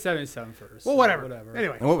 I did 77 first. Well, so whatever.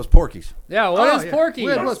 Anyway. And what was Porky's? Yeah, what is yeah. Porky?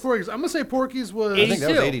 What was Porky's? I'm gonna say Porky's was. I think that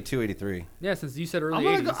was 82. 82, 83. Yeah, since you said early I'm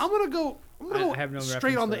gonna 80s. go. I'm gonna go. I'm gonna I have go no straight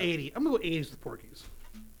reference on to the that. 80. I'm gonna go 80s with Porky's.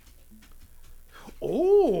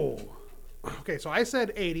 Oh. Okay, so I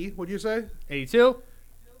said 80. What'd you say? 82.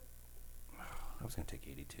 I was gonna take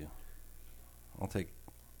 82.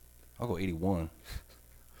 I'll go 81.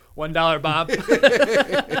 $1, Bob.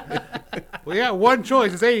 Well, yeah, one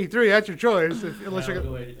choice. It's 83. That's your choice. Unless Yeah, you're I'll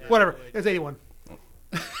go 80. whatever. It's 81.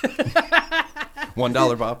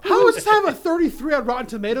 $1, Bob. How does this have a 33 on Rotten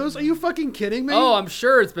Tomatoes? Are you fucking kidding me? Oh, I'm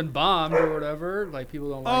sure it's been bombed or whatever. Like people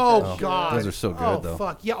don't like Oh, that shit. God! Those are so good, oh, though.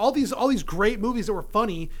 Fuck yeah! All these great movies that were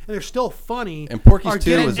funny and they're still funny. And Porky's are 2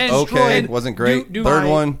 getting was destroyed. okay. Wasn't great. do Third my-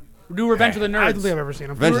 one. Do Revenge of the I Nerds. don't think I've ever seen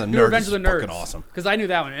them. Revenge of the Do Nerds Revenge is of the Nerds. fucking awesome. Because I knew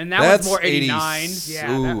that one, and that That's was more 89. 80s.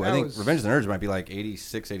 Yeah, Ooh, that I think was- Revenge of the Nerds might be like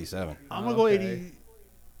 86, 87. I'm gonna go Okay. 80.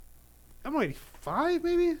 I'm going 85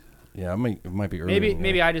 maybe. Yeah, it might be earlier.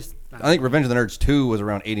 Maybe I just I think Revenge of the Nerds 2 was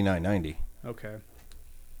around 89, 90. okay.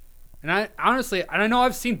 And I honestly, and I know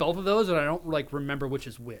I've seen both of those, and I don't like remember which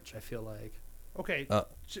is which. I feel like, Okay. Uh,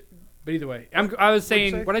 but either way, I was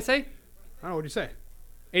saying, say? what did I say? I don't know. What'd you say?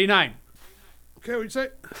 89. Okay. What'd you say?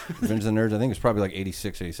 Revenge of the Nerds, I think it's probably like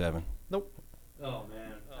 86, 87. Oh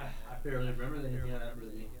man, I barely remember the Indiana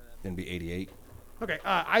movie. Then be 88. Okay.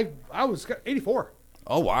 I was 84.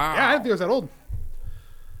 Oh, wow. Yeah, I didn't think I was that old.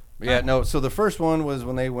 Yeah, no. So the first one was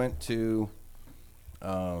when they went to,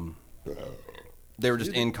 they were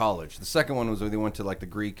just in college. The second one was when they went to like the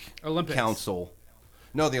Greek Olympics. Council.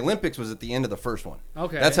 No, the Olympics was at the end of the first one.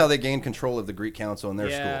 Okay. That's how they gained control of the Greek Council in their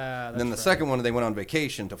Yeah, school. And then the that's second one, they went on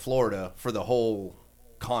vacation to Florida for the whole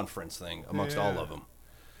conference thing amongst all Yeah. of them.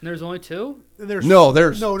 And there's only two, And there's No,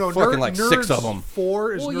 there's no fucking like Nerds 6 of them.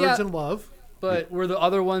 4 is Well, Nerds yeah. in Love. but were the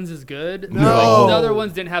other ones as good? No. Like, the other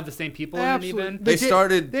ones didn't have the same people in it Absolutely. even. They did-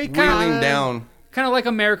 started they whittling kinda- down. Kind of like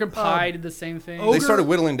American Pie did the same thing. Ogre- They started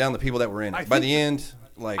whittling down the people that were in I it. By think- the end,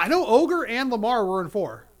 like, I know Ogre and Lamar were in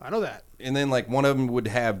 4. I know that. and then like one of them would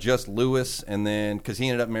have just Lewis, and then because he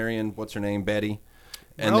ended up marrying what's her name, Betty,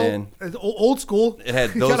 and Well, then it's old school. it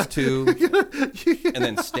had You those gotta- two, and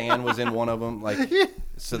then Stan was in one of them. Like,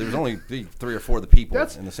 so there was only 3 or 4 of the people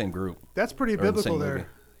That's- in the same group. That's pretty Or the biblical same there. movie.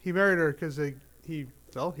 He married her because he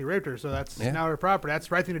raped her, so that's Yeah. now her property. That's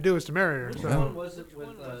the right thing to do is to marry her. Which So one was it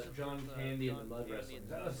with John Candy and the Mud Wrestling?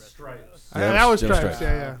 That was Stripes. Yeah, that was that was Stripes. Stripes.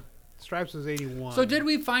 Yeah. Stripes was 81. So did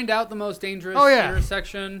we find out the most dangerous Oh, yeah.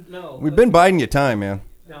 intersection? No, We've been biding your time, man.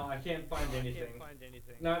 No, I can't find anything.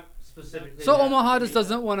 Not specifically. So that. Omaha just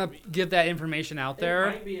doesn't want to give that information out It there.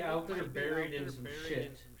 might be out there buried in some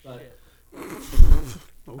shit, but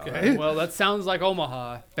okay. Well, that sounds like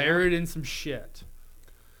Omaha, buried in some shit.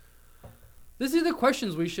 These are the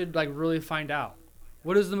questions we should like really find out.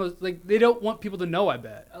 What is the most like? They don't want people to know. I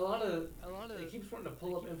bet. a lot of it keeps wanting to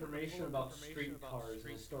pull up information about street cars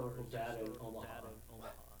and historical data in Omaha.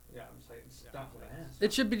 Yeah, I'm saying stop what I asked.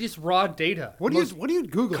 It should be just raw data. What do you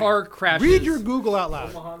Google? Car crashes. Read your Google out loud.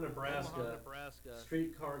 Omaha, Nebraska.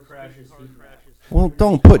 Street car crashes. Heat map. Well,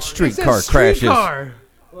 don't put It street says car street crashes. car.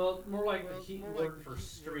 Well, more like the heat word for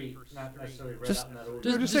street, not necessarily read Just- out in that order. Just,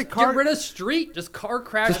 Just just say car- get rid of street. Just car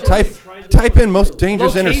crashes. Just type in most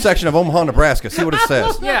dangerous Location. intersection of Omaha, Nebraska. See what it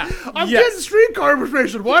says. Yeah. I'm yes. getting street car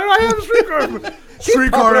information. Why did I have street car?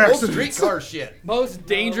 Street car accidents. Street car shit. Most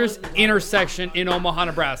dangerous intersection in Omaha,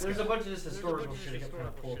 Nebraska. There's a bunch of this historical shit I kept trying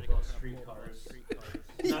to pull up about street cars.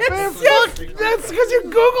 Yes, that's because you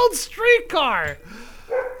Googled street car.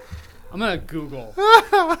 I'm gonna Google.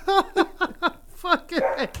 Fuck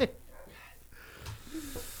it.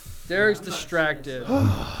 Derek's distracted.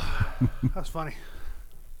 That's funny.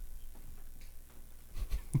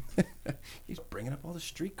 He's bringing up all the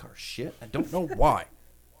street car shit. I don't know why.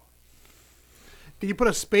 Did you put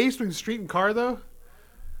a space between street and car though?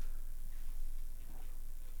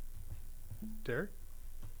 Derek?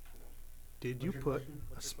 Did you put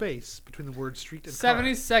a space between the word street and car?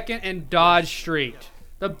 72nd and Dodge Street,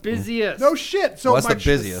 the busiest. No shit. So Well, that's my the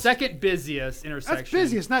busiest. Second busiest intersection. That's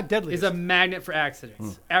busiest, not deadliest. Is a magnet for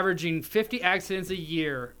accidents, averaging 50 accidents a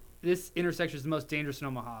year. This intersection is the most dangerous in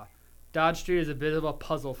Omaha. Dodge Street is a bit of a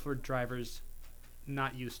puzzle for drivers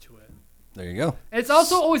not used to it. There you go. It's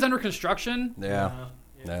also always under construction. Yeah.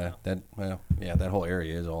 That whole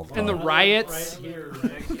area is all. And the riots. Right here,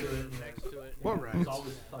 next to it. What It's riots?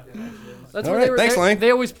 always fucking accidents. That's All where right, they were. thanks, they, Lane.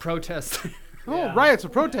 they always protest. Oh, Yeah. riots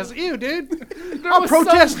and protests. Ew, dude. There I'll was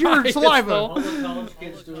protest some your riots, saliva. though. All the college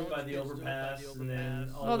kids do it by the overpass, and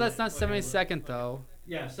then. all Oh, that's the not fucking- 72nd though.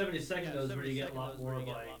 Yeah, 72nd though is where you get a lot more of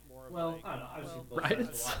like. Well, I don't know. I've seen both sides of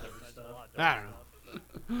Riots? a lot of different stuff. I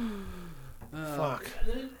don't know. Fuck.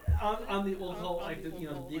 On the we'll call it like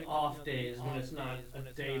the off days when it's not a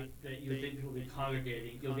day that you think people will be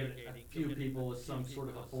congregating, you'll get a few people with some sort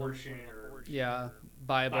of abortion or Yeah,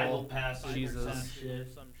 Bible Bible. passage or Jesus. some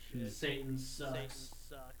shit. Satan sucks.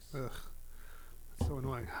 Ugh. That's so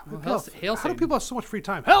annoying. Well, How Hail do Satan. people have so much free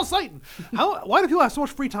time? Hell, Satan! Why do people have so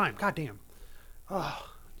much free time? God damn. Oh,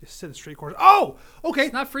 just sit in street corners. Oh, okay.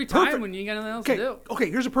 It's not free time Perfect. when you got nothing else Okay, to do. okay.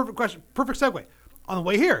 Here's a perfect question. Perfect segue. On the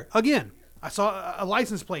way here, again, I saw a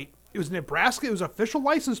license plate. It was Nebraska. It was an official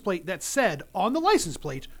license plate that said on the license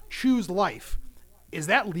plate, "Choose life." Is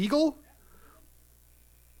that legal?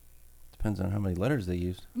 Depends on how many letters they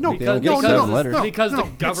used. No, They only get no, 7 no, letters. no. Because the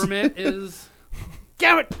government is.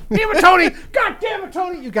 Damn it, Tony! God damn it,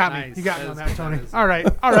 Tony! You got me. Nice. You got me on That that, Tony. is- All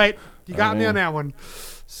right. You got me man. on that one.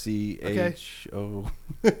 CHO.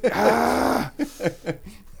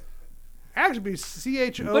 Actually,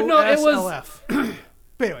 CHOSLF. But no, it was-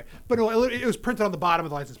 But anyway, no, it was printed on the bottom of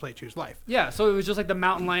the license plate. Choose life. Yeah, so it was just like the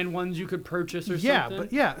mountain lion ones you could purchase or Yeah, something.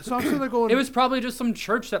 but yeah. So I'm sitting there going. It was probably just some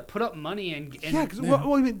church that put up money and Yeah, because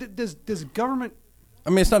well, I mean, does government? I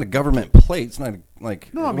mean, it's not a government plate. It's not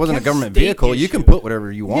like No, I it mean, wasn't a can't government state vehicle. You can issue. put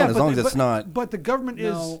whatever you want Yeah, as but long as the- it's not. But the government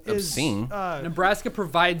No. is Obscene. Nebraska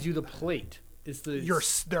provides you the plate. It's the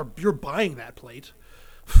You're buying that plate.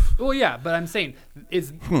 well, yeah, but I'm saying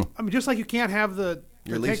it's I mean, just like you can't have the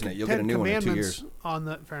You're the leasing it. You'll get a new one in 2 years. on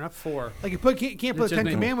the fair enough. for. Like you can't put It's the just- Ten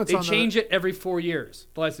Commandments They on change it every 4 years.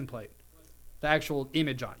 The license plate, the actual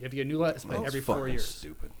image on. It. You have to get a new license plate That's every 4 fucking years.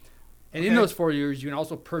 Stupid. And in Okay. those 4 years, you can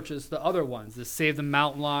also purchase the other ones, the Save the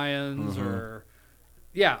Mountain Lions, or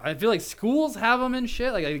yeah, I feel like schools have them and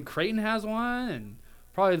shit. Like I think Creighton has one, and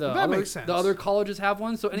probably That other, makes sense. the other colleges have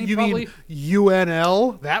one. So any You probably mean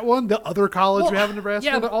UNL? That one, the other college we have in Nebraska?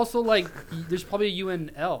 yeah, but also like there's probably a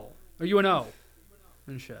UNL or UNO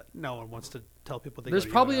and shit. no one wants to tell people they There's go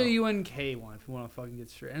to probably UNL. a UNK one if you want to fucking get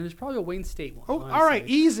straight, and there's probably a Wayne State one. Oh, honestly. all right,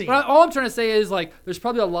 easy. But all I'm trying to say is like there's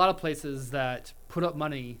probably a lot of places that put up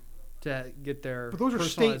money to get their. But those are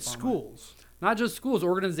state personalized online. schools. Not just schools,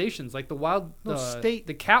 organizations like the wild. No, state-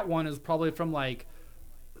 The cat one is probably from like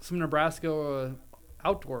some Nebraska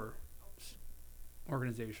outdoor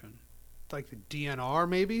organization. Like the DNR,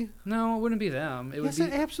 maybe? No, it wouldn't be them. It Yes, would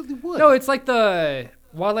it be. absolutely would. No, it's like the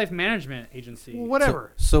Wildlife Management Agency. Well,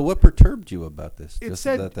 whatever. So what perturbed you about this? It Just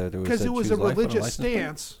said that because said it was choose a life on religious license plate?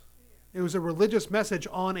 stance. It was a religious message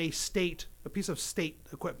on a piece of state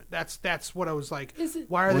equipment. That's what I was like. Is it-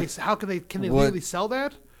 Why are they? How can they What- legally sell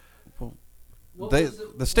that?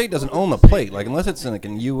 The state doesn't own the plate. Like unless it's like a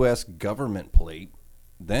U.S. government plate,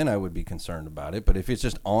 then I would be concerned about it. But if it's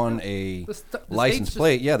just on a The state's license just-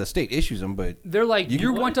 plate, yeah, the state issues them. But They're like, You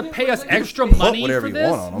you, can- want to pay us extra put money whatever for you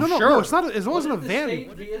this? want on 'em. No, sure. no, it's not. It wasn't a What if van. the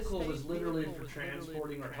state vehicle was literally for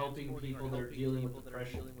transporting or helping people that are dealing with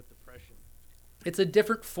depression. It's a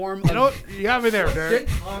different form. You know, Of, what? You got me there, Derek.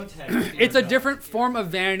 Context. it's a different form of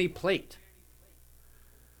vanity plate.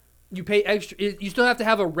 You pay extra. You still have to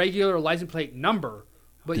have a regular license plate number,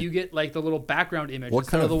 but you get like the little background image. What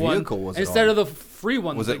instead kind of the one, vehicle was it instead on? of the free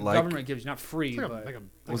one Was that it the like- government gives you? Not free, It's like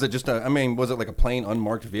but was it just a? I mean, was it like a plain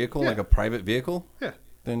unmarked vehicle, Yeah. like a private vehicle? Yeah.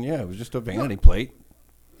 Then yeah, it was just a vanity plate.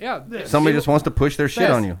 yeah. Somebody they just wants to push their shit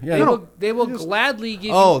yes, on you. Yeah. They will Just- gladly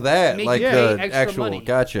give. Oh, you, that make like you the pay extra actual. money.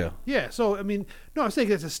 Gotcha. Yeah. So I mean, no, I'm saying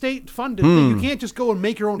it's a state-funded thing. You can't just go and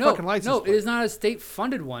make your own No, fucking license. no, plate. it is not a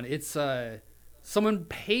state-funded one. It's someone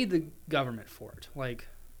paid the government for it. Like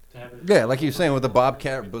To have it- Yeah, like you were saying with the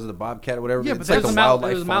Bobcat, was it the Bobcat or whatever? Yeah, but it's like that's the a mount- it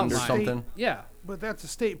wildlife was a fund or mountain lion. something. yeah. But that's a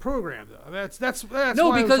state program, though. That's No,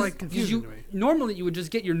 why it because was, like, confusing you to me. normally you would just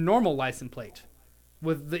get your normal license plate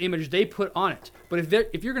with the image they put on it. But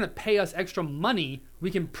if you're going to pay us extra money, we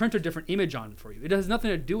can print a different image on it for you. It has nothing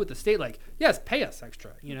to do with the state. Like, yes, pay us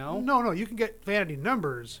extra. You know. No, you can get vanity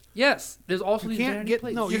numbers. Yes, there's also You these can't vanity get-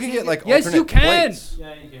 plates. no, You can can't get like Yes, you alternate can. plates.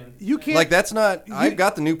 Yeah, you can. You can't. Like that's not. I've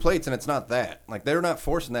got the new plates and it's not that. Like they're not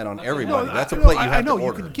forcing that on everybody. No, That's a I- plate you I have know to you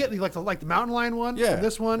order. can get like the mountain lion one. Yeah, and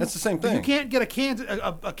this one. that's the same but You thing. can't get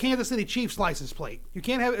a Kansas City Chiefs license plate. You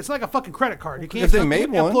can't have. It's like a fucking credit card. You can't. If they made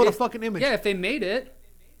upload one- a fucking image. Yeah, if they made it,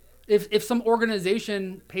 if some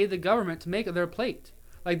organization paid the government to make their plate,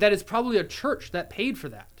 like that is probably a church that paid for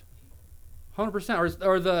that, 100%,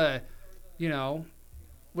 or the, you know,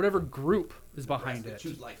 whatever group is behind it.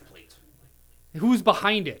 Choose life plate. Who's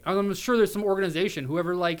behind it? I'm sure there's some organization.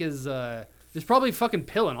 Whoever like is probably fucking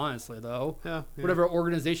Pillin, honestly though. Yeah. Whatever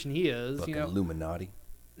organization he is, Fucking you know. Illuminati.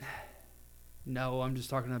 No, I'm just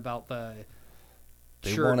talking about the.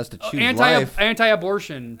 They church- want us to choose anti life.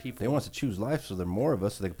 anti-abortion people. They want us to choose life, so there are more of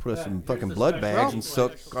us, so they can put us Yeah, in here's fucking the blood special bags and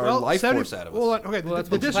suck effects. our life 70 force out of us. well, okay, well, that's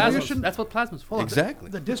the what distribution. That's what plasma's for. hold on, Exactly.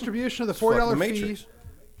 The distribution of the It's fucking $40 Matrix. fee.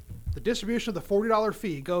 The distribution of the $40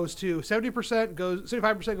 fee goes to 75% goes to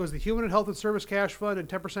the Human and Health and Service Cash Fund, and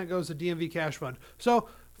 10% goes to DMV Cash Fund. So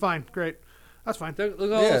fine, great, that's fine. Look at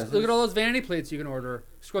all Yeah, those, look at all those vanity plates you can order.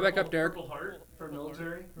 Scroll back up, Derek. Purple Heart for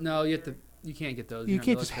military. No, you have to. You can't get those. You You're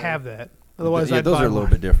can't just military. have that. Otherwise, yeah, I'd those buy are a little one.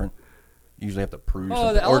 bit different. You usually have to prove Oh,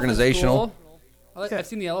 something. the elephant's Organizational. cool. Yeah. I've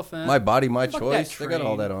seen the elephant. My body, my Fuck choice. that They got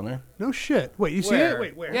all train. that on there. No shit. Wait, you see Where? it?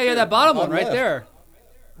 Wait, where? Yeah, that bottom one Bottom right left. there.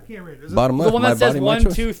 I can't read it. Is it Bottom left, The one my that says body, my 1,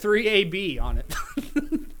 choice. 2, 3 AB on it.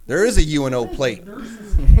 There is a UNO plate.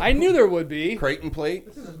 I knew there would be. Creighton plate.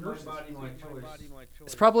 This is My nurses. body, my choice.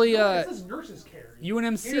 It's probably This is nurses care.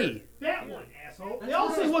 UNMC. That one, asshole. They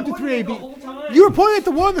all say 1, 2, 3 The AB. whole time. You were pointing at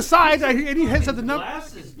the one on the side, and he had said the number.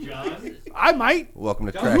 Glasses, John. I might. Welcome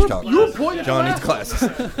to John, Trash You were, Talk. you were pointing at John the needs glasses.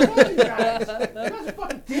 Fuck you guys. You guys are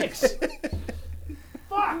fucking dicks.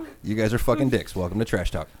 Fuck. You guys are fucking dicks. Welcome to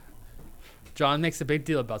Trash Talk. John makes a big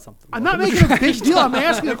deal about something. I'm not making a big deal. I'm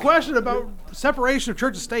asking a question about separation of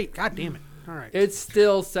church and state. God damn it. All right. It's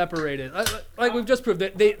still separated. Like we've just proved,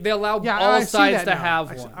 they allow Yeah, I all see sides that to now.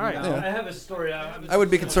 have I see- one. all right. you know? I have a story. I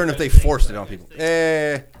would be concerned if they forced it on people.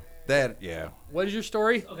 Yeah. What is your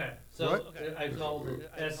story? Okay, so I called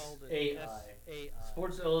it SAI.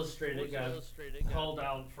 Sports Illustrated got called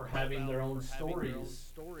out for having their own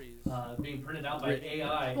stories being printed out by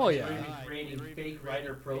AI. Oh, yeah. and creating fake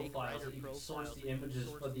writer profiles that you can source the images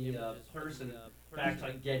for the person back to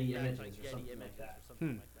like Getty Images or something like that.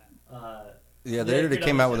 Yeah, they already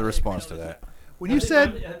came out with a response to that. When you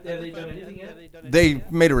said Have they done anything yet? They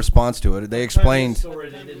made a response to it. They explained. Story,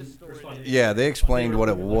 they didn't respond to it. Yeah, they explained what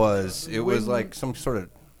it was. It was like some sort of,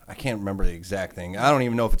 I can't remember the exact thing. I don't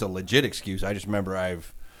even know if it's a legit excuse. I just remember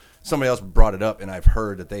somebody else brought it up, and I've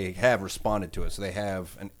heard that they have responded to it, so they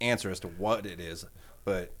have an answer as to what it is.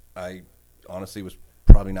 But I honestly was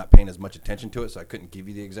probably not paying as much attention to it, so I couldn't give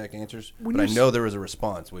you the exact answers. When But I you know there was a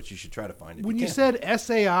response, which you should try to find. If when you you can. said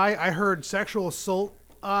SAI, I heard sexual assault.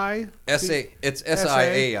 It's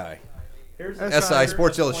SIAI. Here's SI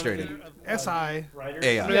Sports Illustrated. SI. writers.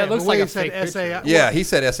 AI. Yeah, it looks the way like you a said fake SAI. picture. Yeah, he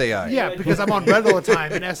said SAI. Yeah, because I'm on Reddit all the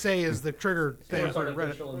time, and SA is the trigger thing Sports for Reddit.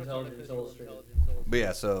 Artificial Intelligence Illustrated. But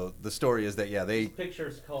yeah, so the story is that they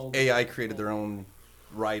Pictures called AI created their own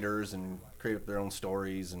writers and created their own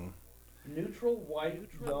stories and neutral white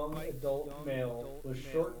young adult male with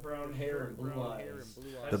short brown hair and blue eyes.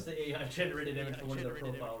 That's the AI generated image for one of their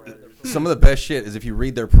profile writers. some of the best shit is if you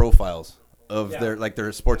read their profiles of Yeah.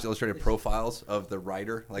 their Sports Illustrated profiles of the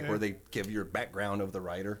writer, like where they give your background of the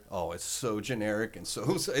writer. Oh, it's so generic and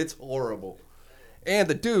so it's horrible. And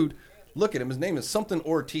the dude, look at him. His name is something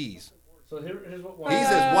Ortiz. So here's what He's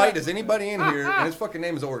as white as anybody in here, and his fucking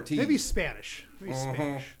name is Ortiz. Maybe Spanish. Maybe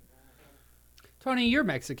Spanish. Tony, you're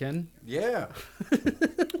Mexican. Yeah,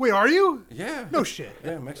 Wait, are you? yeah. No shit.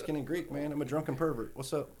 Yeah, Mexican and Greek, man. I'm a drunken pervert.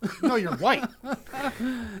 What's up? No, you're white.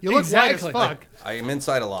 You look Exactly. white as fuck. I am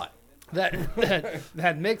inside a lot.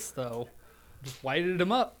 That mix though, just whited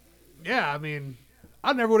him up. Yeah, I mean,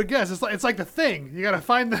 I never would have guessed. It's like the thing. You gotta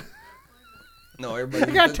find the. No,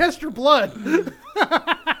 everybody. You gotta test your blood.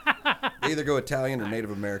 They either go Italian or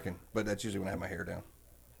Native American, but that's usually when I have my hair down.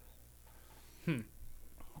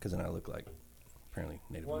 Because then I look like apparently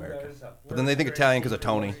Native One American. guy's But then they think Italian because of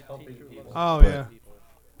Tony. helping people. Oh But- yeah,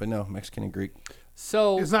 But no, Mexican and Greek.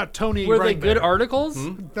 So it's not Tony. were they running good bear. articles?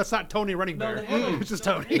 That's not Tony running No, bear. they haven't. It's just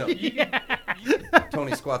Tony. No.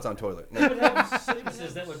 Tony squats on toilet. They No. would have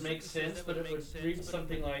sentences that would make sense, but it would read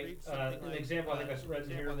something like an example I think I read in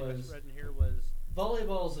here was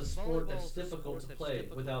volleyball is a sport that's difficult to play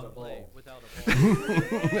without a ball.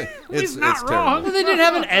 It's not wrong. Well, they didn't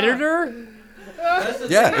have an editor. That's the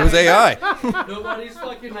Yeah, thing. it was AI. Nobody's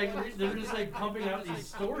fucking like they're just like pumping out these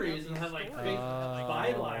stories and have like fake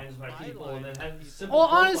bylines by people and then have these simple Well,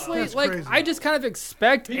 profiles. honestly, That's like crazy. I just kind of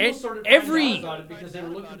expect People started finding out every. about it because they were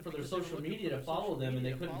looking for their social media to follow them and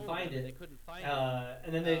they couldn't find it.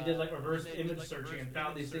 And then they did like reverse image searching and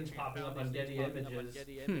found these things popping up on Getty Images.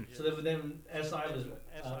 So then SI was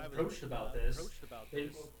approached about this.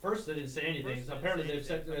 First they didn't say anything. So apparently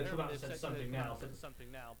they've come out and said something now.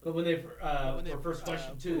 But when they were first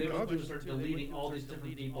questioned too, they went through and started deleting all these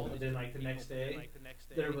different people. And then like the next day,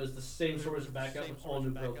 there was the same stories back up with all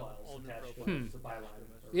new profiles attached to it. The byline.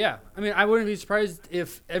 Yeah, I mean, I wouldn't be surprised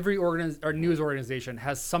if every news organization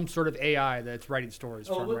has some sort of AI that's writing stories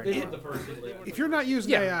Oh, from look, right they now. were the first to do it. If you're not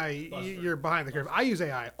using Yeah. AI, you're behind the curve. I use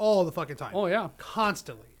AI all the fucking time. Oh yeah.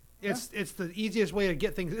 Constantly. It's the easiest way to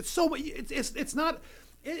get things. It's so it's not.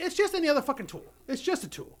 It's just any other fucking tool. It's just a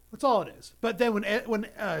tool. That's all it is. But then when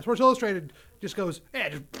Sports Illustrated just goes,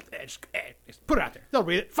 just put it out there. They'll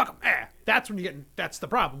read it. Fuck them. That's when you get. That's the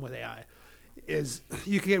problem with AI, is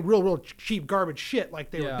you can get real cheap garbage shit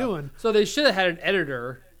like they were doing. So they should have had an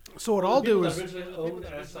editor. So what I'll do People is that originally owned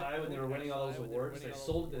SI when they were winning all those awards, they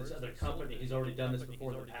sold it to this other company. He's already done this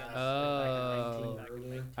before in the past. Oh. Back in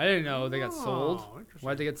 19 I didn't know they got sold. interesting.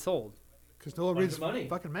 Why'd they get sold? because no one Bunch reads of money.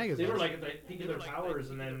 fucking They magazines. were like at the peak of their powers,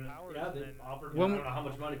 and then they offered. When- I don't know how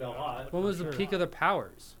much money, but a lot. When was the peak of their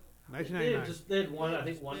powers? They had 1999. they had won, I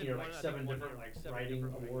think, 1 year like 7 different like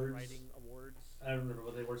writing awards. I don't remember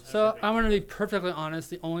what they were. So I'm gonna be perfectly honest.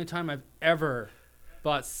 The only time I've ever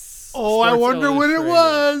bought. Oh, I Sports wonder when it Illustrated-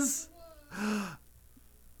 was.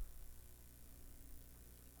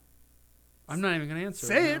 I'm not even gonna answer.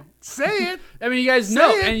 Say it. now. Say it. I mean, you guys Say know,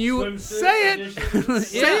 it. and you. Swimsuit Say it. edition.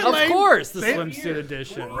 Say Yeah, it, of Lane. course, the Say it. swimsuit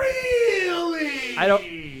edition. Really? I don't.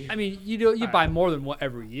 I mean, you buy more than one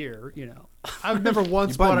every year, you know. I've never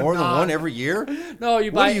once You buy bought more a than non- one every year? No,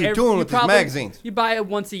 you What buy. are you every- doing with these probably- magazines? You buy it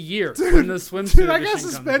once a year when the swimsuit. Dude, I got edition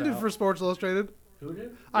comes suspended out. for Sports Illustrated. Who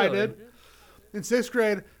did? I Really? did. In 6th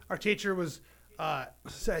grade, our teacher was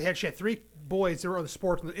she had 3 boys that were on the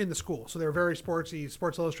sports in the school, so they were very sportsy,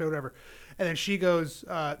 Sports Illustrated, whatever. And then she goes,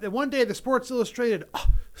 then one day the Sports Illustrated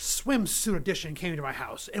swimsuit edition came to my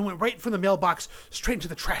house and went right from the mailbox straight into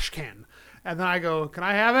the trash can. And then I go, "Can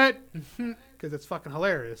I have it?" Because it's fucking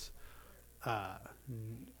hilarious.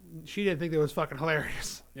 She didn't think it was fucking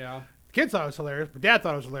hilarious. Yeah. The kids thought it was hilarious, but Dad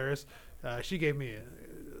thought it was hilarious. She gave me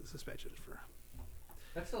a suspension for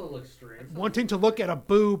That's a little extreme. wanting to look at a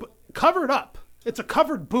boob covered up. It's a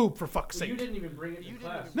covered boob, for fuck's Well, you sake. didn't even bring it to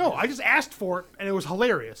class. No, I just asked for it, and it was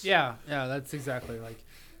hilarious. Yeah, that's exactly like.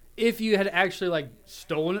 If you had actually like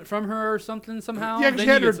stolen it from her or something somehow, Yeah, 'cause then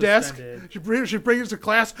she had you her get desk. suspended. She brings it to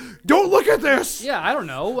class. Don't look at this. Yeah, I don't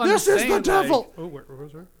know. I'm This just is the saying, devil. like, Oh, where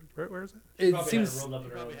is it? it Probably seems. had it rolled up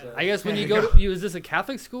in her own set. I guess when There you you go, to, is this a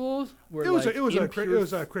Catholic school? Where, It was like, it was impure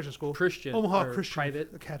a Christian school, Christian Omaha or Christian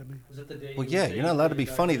private. Academy. Was it the day Well, you yeah, saved you're not allowed to the be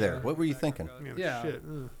funny Dr. there. What were you thinking? Yeah. Shit.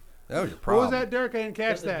 That was your What problem. was that, Derek? I didn't catch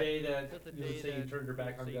That's the that. day that you would say you turned your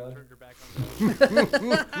back on God.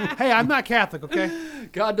 Hey, I'm not Catholic, okay?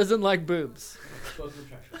 God doesn't like boobs. Go through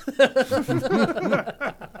trash.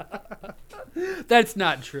 That's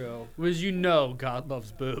not true. Was you know God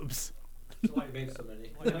loves boobs. That's why you made so many.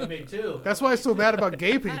 Why you made 2. That's why I'm so mad about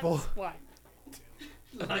gay people. Why?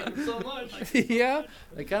 I like him so much. Yeah,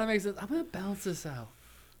 that kind of makes sense. I'm gonna balance this out,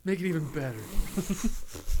 make it even better.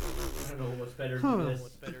 I don't know what's better than this.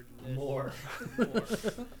 More.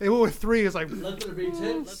 They went with 3. It's like, Let there be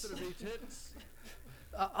tits.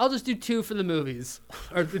 I'll just do 2 for the movies,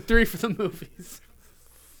 or 3 for the movies.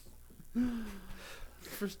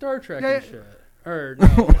 For Star Trek and Yeah. shit. Or no,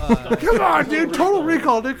 come on, dude. Total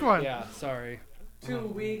Recall, dude. Come on. yeah, sorry. 2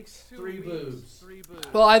 weeks, 3 boobs.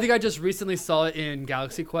 Well, I think I just recently saw it in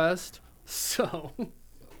Galaxy Quest, so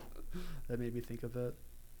that made me think of it.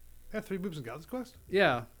 They have 3 boobs in Galaxy Quest?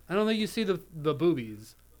 Yeah, I don't think you see the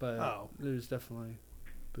boobies, but Oh. there's definitely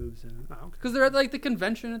boobs in it. Oh, okay. Because they're at like the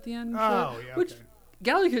convention at the end. and Oh, shit, yeah, Which okay.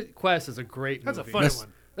 Galaxy Quest is a great That's a movie. funny That's-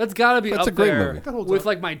 one. That's got to be That's up a great there movie. That holds with up.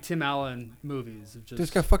 like my Tim Allen movies. Of just It's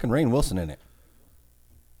got fucking Rainn Wilson in it.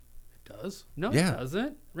 Does? no, Yeah. it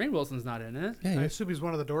doesn't. Rainn Wilson's not in it. Yeah, I he is. assume he's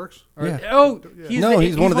one of the dorks. Or, Yeah. Oh, Yeah. No,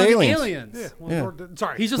 he's one of the aliens. Yeah. Well, Yeah.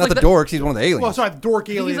 Sorry. He's just Not like the dorks. He's one of the aliens. well, sorry, the dork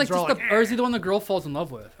aliens He's like are all just like, or is he the one the girl falls in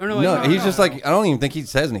love with? Or no, like, he's just like I don't even think he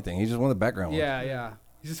says anything. He's just one of the background ones. yeah.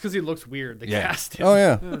 Just because he looks weird, they Yeah. cast him. Oh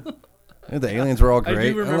yeah. Yeah, the aliens were all I do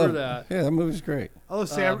great. remember love- that. Yeah, that movie's great. oh,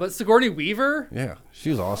 Sam, But Sigourney Weaver. Yeah,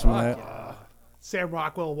 she was awesome in that. Sam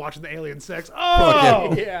Rockwell watching the alien sex. Fuck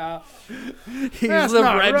Oh! Yeah, he's That's the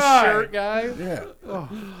not red right. shirt guy. Yeah.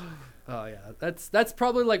 Oh yeah, that's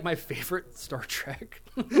probably like my favorite Star Trek.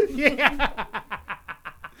 Yeah.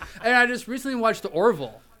 And I just recently watched The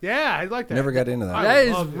Orville. Yeah, I like that. Never got into that. I That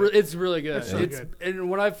is loved it. it's really good. It's really good. And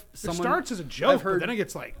when I've It someone starts as a I've joke, heard- but then it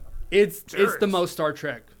gets like, it's the serious. most Star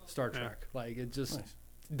Trek. Like it just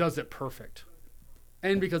does it perfect.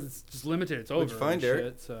 And because it's just limited, it's over. What'd you find, and Derek?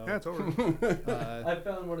 shit, so yeah, it's over. I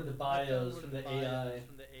found one of the bios from the AI.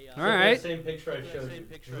 all right. Same picture I showed you.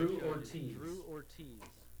 Drew Ortiz.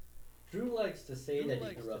 Drew likes to say that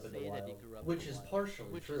he grew up in the wild, which is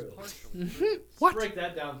partially true. What? Break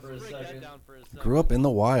that down for a second. Grew up in the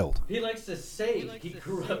wild. He likes to say he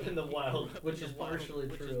grew up in the wild, which is partially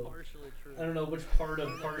true. I don't know which part of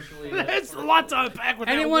partially. It's a lot to unpack with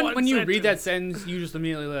that Anyone one when you read that sentence. sentence, you just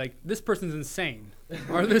immediately like this person's insane,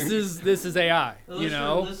 or this is AI. You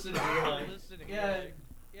know? Listen, you're like, yeah.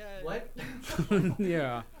 What?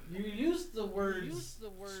 Yeah. You use the words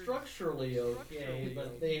structurally okay,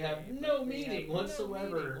 but they have no meaning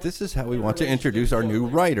whatsoever. This is how we want to introduce our new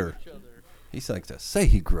writer. He likes to say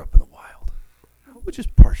he grew up in the wild, which is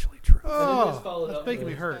partially true. And then just Oh, followed that's up making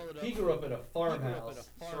me with, hurt. He grew up in a farmhouse,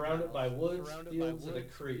 surrounded by woods, fields, and a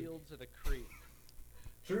creek.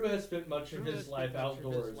 Drew has spent much of his life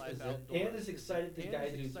outdoors and is excited to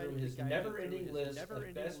guide you through his never-ending list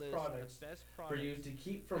of best products for you to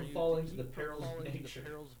keep from falling to the perils of nature.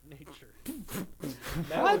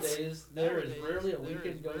 Nowadays, there is rarely a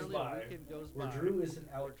weekend goes by where Drew isn't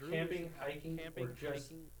out camping, hiking,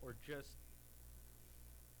 or just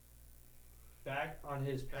back on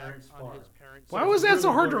his parents' farm. Why it's was that really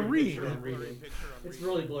so hard to blurry read? picture I'm reading. It's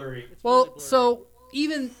really blurry. Well, so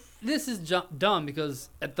even this is dumb because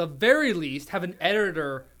at the very least, have an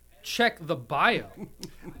editor check the bio.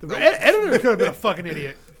 The editor could have been a fucking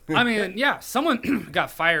idiot. I mean, yeah, someone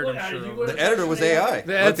got fired. Look, I'm if you sure. go to The editor was search AI.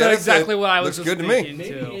 That's Looked at it, exactly said, what I was Looks just good to me. thinking.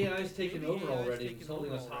 Maybe too. AI's taken over already. It's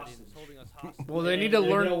holding us hostage. Well, they need And to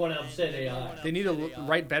learn. No one upset AI. They need to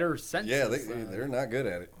write better sentences. Yeah, they're not good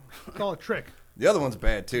at it. Call it a trick. The other one's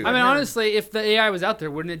bad too. I mean, honestly, if the AI was out there,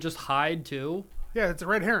 wouldn't it just hide too? Yeah, it's a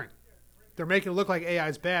red herring. They're making it look like AI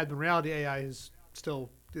is bad, but in reality, AI is still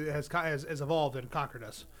has evolved and conquered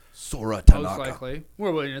us. Sora Most Tanaka. likely.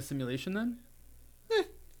 We're in a simulation then?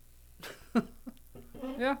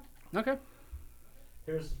 Yeah. Okay.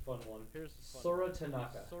 Here's a fun one. Sora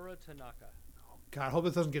Tanaka. God, I hope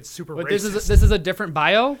this doesn't get super But racist. this is a different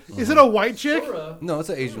bio? Is it a white chick? Sora, No, it's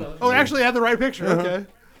an Asian. Oh, actually, I had the right picture. Okay.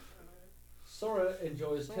 Sora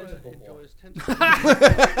enjoys tentacle ball. No,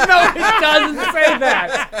 it doesn't say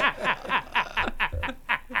that.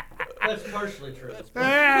 That's partially true.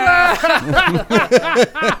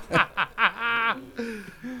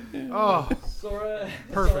 Oh, Sora has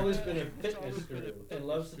Perfect. always been a fitness guru and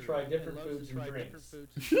loves to try different foods and drinks.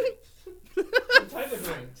 What type of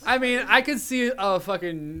drinks? I mean, I could see a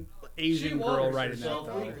fucking She Asian girl waters writing that herself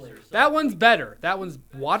though. weekly. That one's better. That one's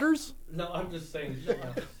Waters? No, I'm just saying.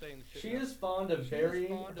 She is fond of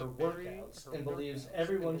varying her workouts and believes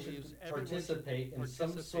everyone should participate in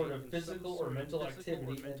some sort of physical or mental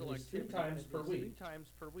activity at least 3 times per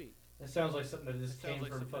week. It sounds like something that just came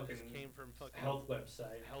from fucking health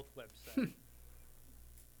website.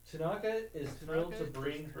 Tanaka is thrilled to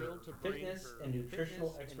bring her fitness and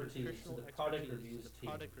nutritional expertise to the product reviews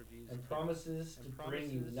team and promises to bring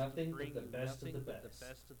you nothing but the best of the best.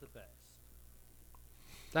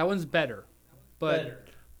 That one's better. Better.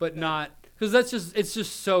 But not because it's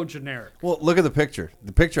just so generic. Well, look at the picture.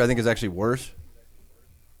 The picture I think is actually worse.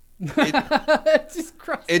 It's just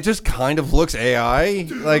gross. It just kind of looks AI.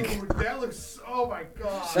 Like, that looks. Oh my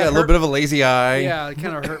god. yeah, a little bit of a lazy eye. Yeah, it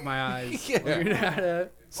kind of hurt my eyes. Yeah. Looking at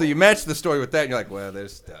it. So you match the story with that, and you're like, well,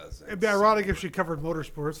 this does. It'd be ironic if she covered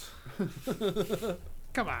motorsports.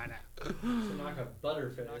 Come on now. Tanaka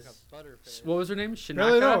Butterface. What was her name?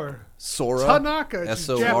 Barely know Shinaka? her. Sora. Tanaka. She's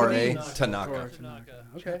Sora Japanese. Tanaka.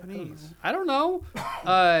 Okay. Japanese. I don't know.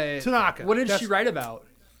 Tanaka. What did That's- she write about?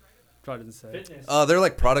 Probably didn't say. Fitness. They're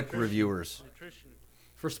like product reviewers.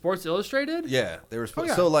 For Sports Illustrated? Yeah, they were supposed.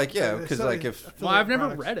 Oh, yeah. So like, yeah, So because they're like selling- if Well, I've never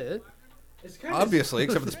products. read it. It's kind obviously,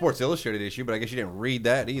 except for the Sports Illustrated issue, but I guess you didn't read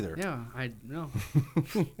that either. Yeah, I know.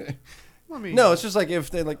 I mean, No, it's just like if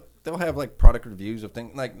they like they'll have like product reviews of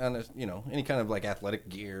things like any kind of like athletic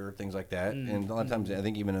gear, things like that, and a lot of times I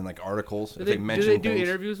think even in like articles Do if they, they do mention they do things,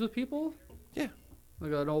 interviews with people? Yeah.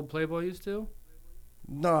 Like an old Playboy used to?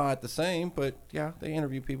 not the same, but yeah, they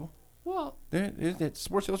interview people. Well,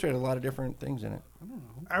 Sports Illustrated has a lot of different things in it.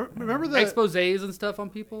 I remember the exposés and stuff on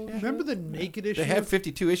people? Remember the naked issue? They have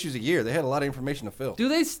 52 issues a year. They had a lot of information to fill. Do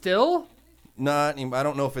they still? Not, I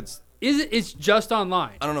don't know if it's. It's just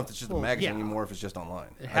online? I don't know if it's just a magazine yeah. anymore. If it's just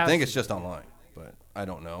online, It I has think to it's just online, but I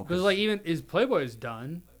don't know. Because like even is Playboy's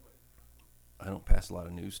done? I don't pass a lot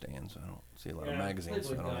of newsstands. I don't see a lot of Yeah, magazines.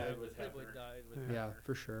 So I Playboy don't know. died with Hefner. Yeah,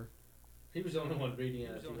 for sure. He was the only one reading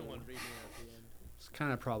it. It's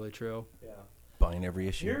kind of probably true. Yeah. Buying every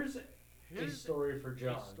issue. Here's a story for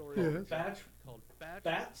John. Yes.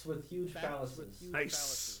 Bats with huge phalluses.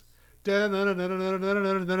 Nice.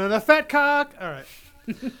 Da-na-na-na-na-na-na-na-na-na, fat cock. All right.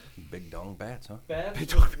 Big dong bats, huh?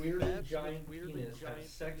 Bats with weirdly giant penis have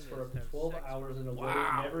sex for up to 12 hours in a way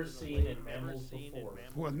never seen in mammals before.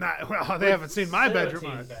 Well, they haven't seen my bedroom. Ceratine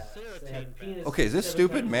All right. bats. They have penis Okay, is this 7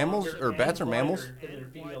 stupid? times Mammals longer or and bats are wider mammals? than their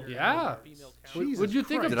female Yeah. Jesus What'd you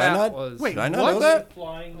think Christ. of Did I that not- was? Wait, Did I not what? know that?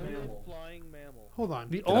 Flying mammal. Hold on.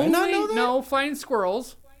 The I only not know that? no flying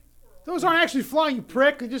squirrels. Those aren't actually flying, you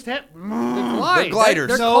prick. They just have. Glide. gliders.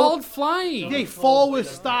 They're No. called flying. They fall with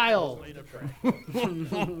style.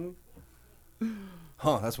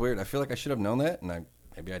 Huh? That's weird. I feel like I should have known that, and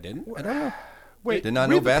maybe I didn't. I don't know. Wait, Did not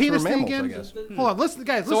know read the bats were penis thing mammals, I again? guess. Hold on, listen,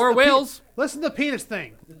 guys. So listen are to the whales. Listen to the penis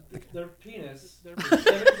thing. Their penis is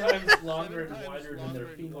 7 times longer and wider than their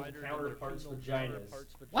female counterparts' vaginas.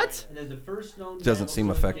 What? And then the first known Doesn't mammals seem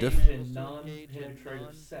to effective. engage in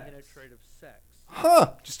non-penetrative sex.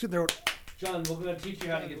 Huh? Just there. John, we're going to teach you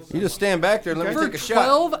how to get You just stand back there and let me For take a shot.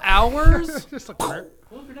 12 hours? Just like, Well,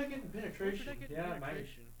 if you're not getting penetration, yeah, it might.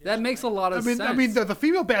 That makes a lot of sense. I mean, the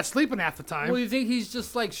female bat's sleeping half the time. Well, you think he's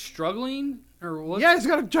just like struggling, or what? Yeah, he's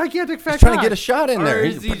got a gigantic fat He's trying to cock. get a shot in Or there.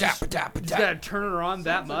 is he He's just he's got to turn her on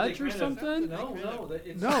that Sounds like much they or kind of- something? No,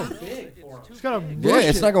 it's No. too big for him. He's got a yeah,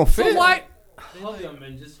 it's not gonna fit. So hug them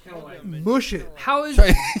and just kind of like. Mush it. How is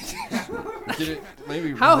Did it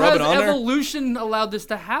maybe how rub has it on there? evolution allowed this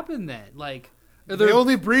to happen then? Like, are They there,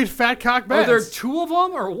 only breed fat cock are bats. there two of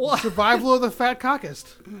them or what? Survival of the fat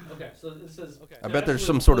cockist. Okay, so it says. I bet there's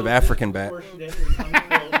some sort of African bat.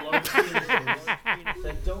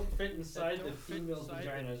 That don't fit inside the female's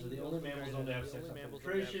vaginas are the only mammals known to have sex on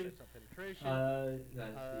penetration. That they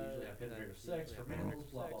usually have penetrative sex for mammals,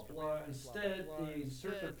 blah blah blah. Instead, they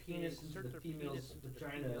insert their penis into the female's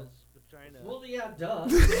vagina. Well, yeah, duh.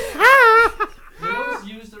 Males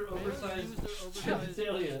use their oversized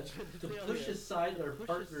genitalia to push aside their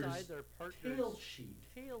partner's tail sheet.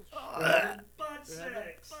 Butt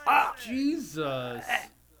sex. Jesus.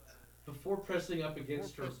 Before pressing up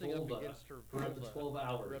against her vulva for up to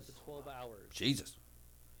 12 hours. Jesus.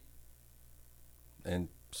 And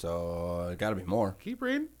so it got to be more. Keep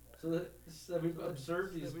reading. So we've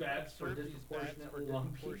observed these bats for disproportionately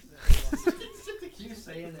long penises. Keep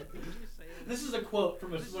saying it. This is a quote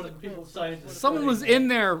from one of the people scientists. Someone was in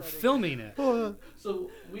there filming it.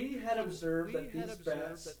 So we had observed that these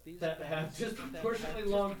bats that have disproportionately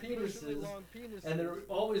long penises, and they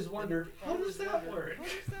always wondered, how does that work?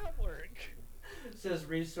 Says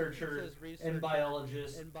researcher and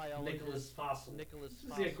biologist Nicholas Fossil.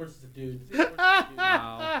 See, of course, it's a dude.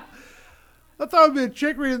 Wow. I thought it'd be a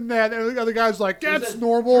chick reading that, and the other guy's like, He that's says,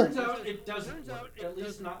 normal. Turns out it doesn't work. At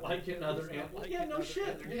least not like in other animals. Yeah, no shit.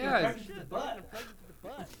 They're getting Yeah. attracted to the butt.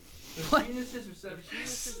 Their penises are 7.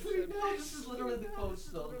 No, this is literally the quote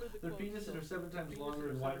still. Their penises are 7 times longer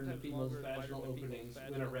and wider than females' vaginal openings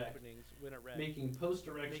when erect, making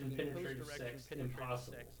post-erection penetrative sex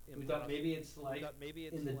impossible. We thought maybe it's like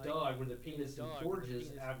in the dog where the penis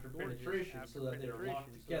engorges after penetration so that they are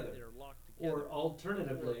locked together. Or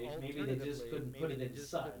alternatively, maybe they just couldn't put it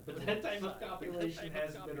inside. But that type of copulation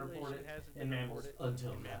hasn't been reported in mammals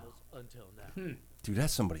until now. Dude,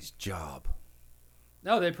 that's somebody's job.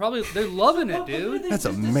 No, they're loving it, What did dude. they That's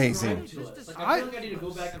just amazing. describe to us? Like, I feel like I need to go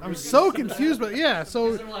back and I'm read so this. confused, but yeah,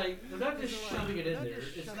 so They're like, they're not just shoving it in there.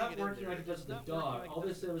 It's not working like it does with the dog. All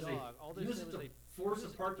they said was they use it to force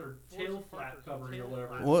apart their tail flap covering or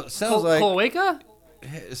whatever. Well, it sounds like Cloaca?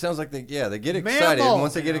 it sounds like they get excited. Mammal. And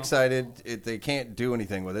once they get excited, they can't do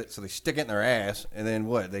anything with it, so they stick it in their ass, and then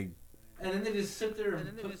what? And then they just sit there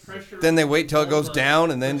and put pressure. Then they wait till it goes on down,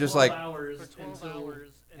 and then for just 12 like hours until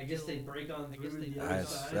I guess they break on through the other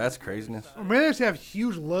side. that's craziness. or maybe they just have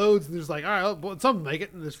huge loads, and there's like, all right, well, something make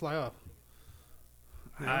it, and just fly off.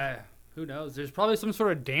 Who knows? There's probably some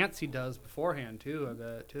sort of dance he does beforehand too. I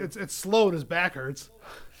bet too. It's slow, and his back hurts.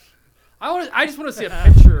 I just want to see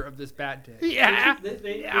a picture of this bat dick. Yeah.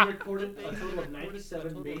 They recorded a total of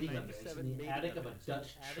 97 mating events in the attic of a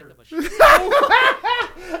Dutch church.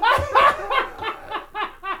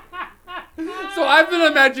 So I've been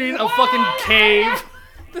imagining a fucking cave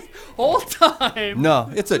this whole time. No,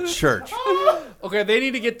 it's a church. Okay, they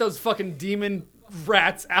need to get those fucking demon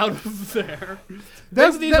rats out of there.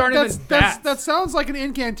 These aren't even bats. That sounds like an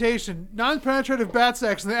incantation. Non-penetrative bat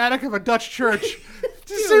sex in the attic of a Dutch church.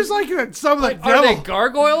 Just seems like some of the Like, are they devil.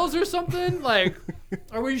 gargoyles or something? Like,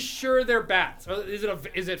 are we sure they're bats?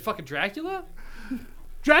 Is it fucking Dracula?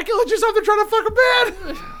 Dracula just out there trying to fuck a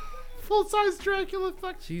bat. Full-size Dracula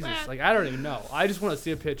fuck Jesus, bat. like I don't even know. I just want to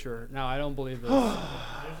see a picture. No, I don't believe this. There's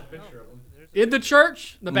a picture of them. In the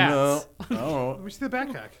church, the bats. No, I don't know. Let me see the bat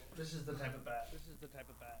cock. This is the type of bat.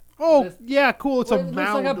 Oh, This- yeah, cool. It's Well, a it looks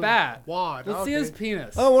mound like a of bat. wad. Let's see Okay. his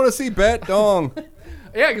penis. I want to see Bat Dong.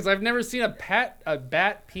 Yeah, because I've never seen a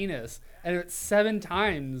bat penis, and it's 7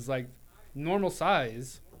 times like normal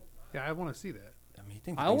size. Yeah, I want to see that. I mean, you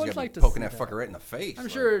think I he's always gotta be like to poking see that that. fucker right in the face. I'm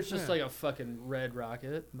like- sure it's just Yeah. like a fucking red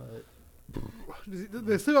rocket, but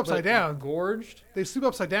They sleep upside down. gorged. They sleep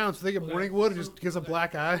upside down, so they get morning wood and just gives a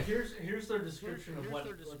black eye. Here's their description of what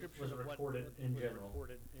was recorded in general.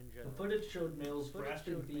 The footage showed males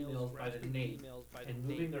grasping females by the nape and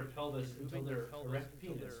moving their pelvis until their erect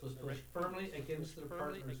penis was pushed firmly against their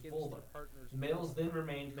partner's vulva. Males then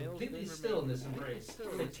remained completely still in this embrace,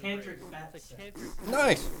 a tantric bat sex.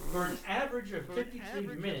 Nice. For an average of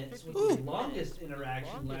 53 minutes, with the longest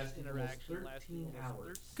interaction lasting almost 13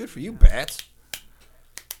 hours. Good for you, bats.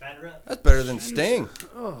 Batter up. That's better than Sting.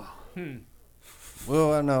 Oh.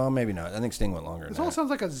 Well, no, maybe not. I think Sting went longer This than all that.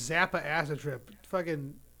 sounds like a Zappa acid trip.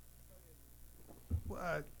 Fucking.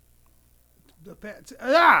 The bats.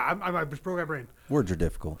 I just broke my brain. Words are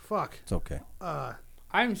difficult. Fuck. It's okay.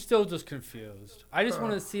 I'm still just confused. I just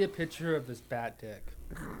want to see a picture of this bat dick.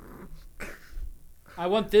 I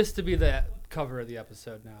want this to be the cover of the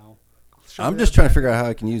episode now. I'm just trying to figure out how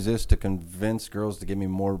I can use this to convince girls to give me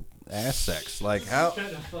more ass sex. Like how? Kind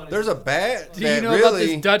of funny. There's a bat. Do you that know about really,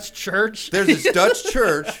 this Dutch church? There's this Dutch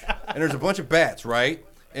church, and there's a bunch of bats, right?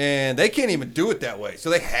 And they can't even do it that way, so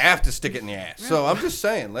they have to stick it in the ass. So I'm just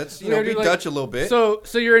saying, let's We're be like- Dutch a little bit, So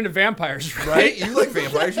you're into vampires, right? right? You like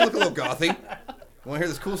vampires. You look a little gothy. Want to hear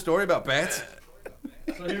this cool story about bats?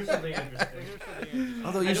 So here's something interesting.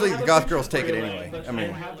 Although I usually don't the have a goth picture girls for take it you, anyway. but I mean,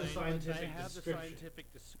 I have the scientific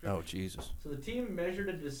description. oh Jesus. So the team measured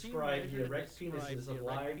and described the erect penises of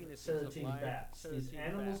live ceratine bats. These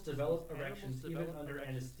animals develop erections even under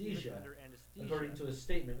anesthesia, according to a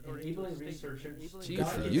statement, enabling researchers to Good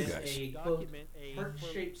for you document guys. a, quote,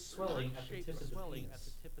 heart-shaped swelling at the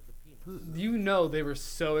tip of the penis. You know they were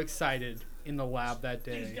so excited in the lab that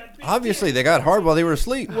day Obviously, they got hard while they were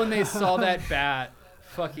asleep. when they saw that bat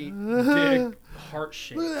fucking dick heart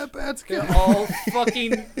shaped. Look at that bat's They're good. all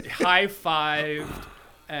fucking high-fived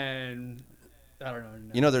and I don't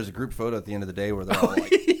know. You know, there's a group photo at the end of the day where they're all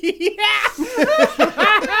like,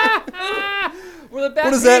 We're the bat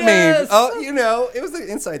 "What does that mean?" penis! Oh, you know, it was the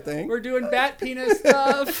inside thing. We're doing bat penis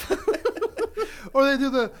stuff. Or they do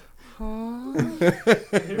the.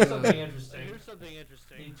 Here's something interesting.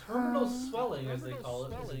 The terminal swelling, as they call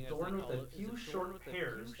it, is adorned with a few short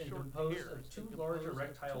hairs and composed of two large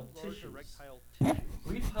erectile tissues.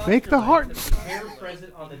 We Make the heart- postulate that the hair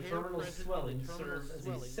present on the terminal swelling serves as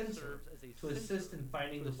a sensor to assist in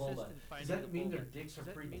finding the vulva. Does that mean their dicks are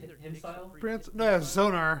prehensile? No, yeah,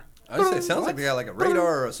 sonar. I would say it sounds like they got like a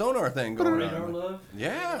radar or a sonar thing going Radar on. love?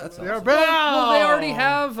 Yeah, that's They are awesome. Well, they already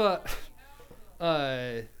bow. have.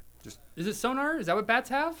 Is it sonar? Is that what bats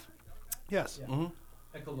have? Yes. Yeah.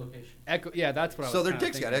 Echolocation. Echo. Yeah, that's what I was. So their kinda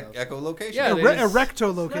dicks got thinking of. echolocation. Yeah, they just-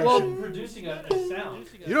 Erectolocation. Well, producing a sound.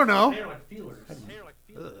 You don't know. They're like feelers.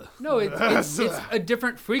 No, it's a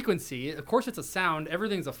different frequency. Of course, it's a sound.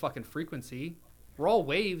 Everything's a fucking frequency. We're all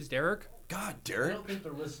waves, Derek. God, I Derek, don't think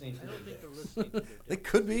they're listening to their dicks. they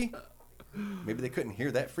could be. Maybe they couldn't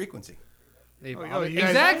hear that frequency. They oh, you guys-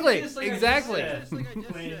 exactly, Just like I exactly. just said,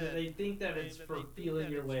 claim that they think that it's for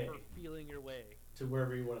feeling your way to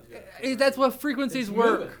wherever you want to go. That's what frequencies It's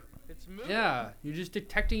work. moving. Yeah, you're just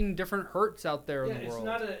detecting different hertz out there Yeah, in the it's world.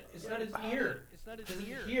 not an ear. It doesn't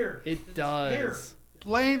hear. It does. Here.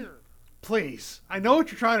 Blaine, please. I know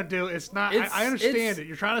what you're trying to do. It's not. It's- I understand it's- it.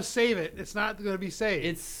 You're trying to save it. It's not going to be saved.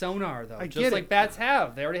 It's sonar though, I just get like it. bats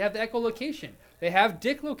have. They already have the echolocation. They have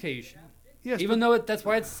dick location. yes, Even though that's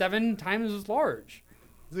why it's 7 times as large.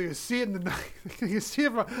 but you can see it in the night. You can see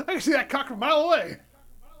it from. I can see that cock from a mile away.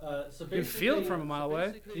 So You can feel it basically, from a mile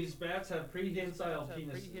away. These bats have prehensile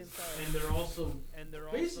penises, and they're also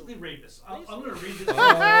basically rapists. I'm going to read this.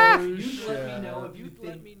 You let me know if you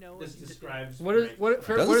think this describes. What is rape. what?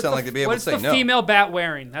 Doesn't what is sound the, like they'd be able what's to say the no. female bat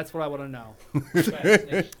wearing? That's what I want to know.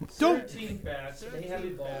 Don't- Ceratine bats, they have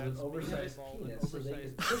evolved an oversized penis so they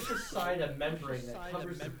can push aside a membrane that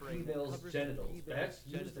covers the female's genitals. Bats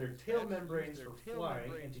use their tail membranes for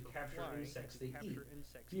flying and to capture insects they eat.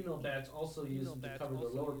 Female bats also use them to cover their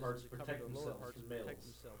lower parts to protect themselves from males.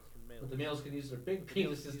 But the males can use their big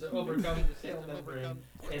penises to overcome the tail membrane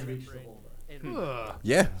and reach the vulva. Ugh.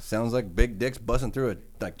 Yeah, sounds like big dicks busting through a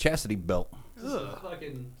like chastity belt. This is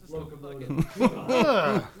fucking locomotive.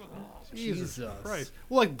 Ugh. Jesus Christ.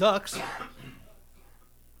 Well, like ducks.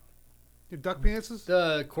 Your duck penises?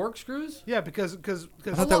 The corkscrews? Yeah, because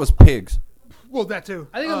I thought that was pigs. well, that too.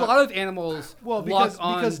 I think a lot of animals well, because lock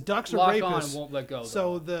on, because ducks are lock rapists, on and won't let go.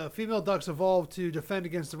 so the female ducks evolved to defend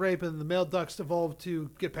against the rape, and the male ducks evolved to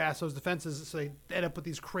get past those defenses. So they end up with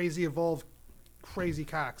these crazy evolved, crazy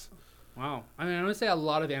cocks. Wow. I mean, I would say a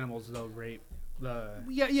lot of animals though rape the.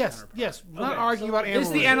 Yeah, yes, yes. We're not Okay, arguing so about it's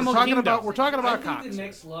animals. the animal we're talking kingdom. about we're talking about I think cocks. the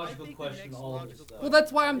next logical question in all of this stuff Well,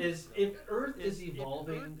 that's why I'm is if Earth is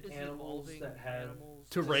evolving animals that have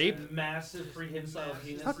to rape. massive prehensile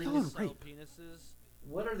Stop calling penises, rape.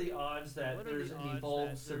 what are the odds that there's an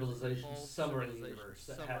evolved civilization somewhere in the universe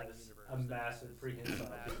that has a massive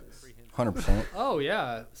prehensile penis? 100%. Oh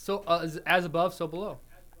yeah. So as above, so below.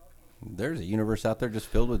 There's a universe out there just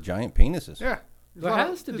filled with giant penises. Yeah, There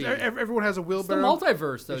has to be. Everyone has a It's the wheelbarrow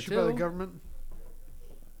multiverse though issued by the too. government.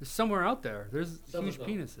 There's somewhere out there. There's Some huge of them.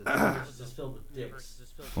 penises. It's just filled with dicks.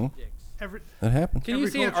 Every, That happens. Can you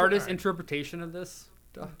Every see an culture- artist's interpretation of this?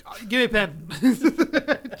 give me a pen.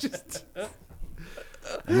 Just,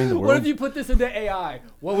 I mean, the What if world, you put this into AI?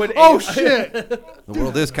 What would oh AI shit! the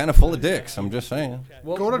world is kind of full of dicks. I'm just saying.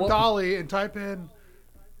 What, Go to what, Dolly and type in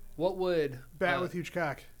What would bat with huge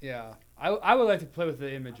cock. Yeah, I would like to play with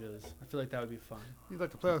the images. I feel like that would be fun. You'd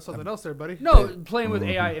like to play with something else there, buddy? No, playing with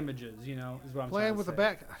AI images. You know, is what I'm Playing trying with to the say.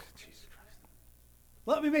 back. Jesus Christ!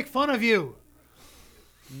 Let me make fun of you.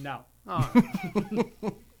 No. Oh.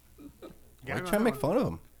 Why try to make fun of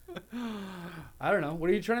him? I don't know. What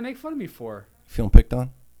are you trying to make fun of me for? Feeling picked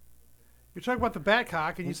on? You're talking about the bat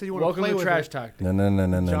cock, and you said you want Welcome to play to with Trash it. Talk. No, no, no,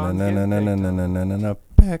 no, no, no, John's no, no, getting no, picked no, on. no, no, no, no,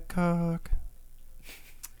 Petcock.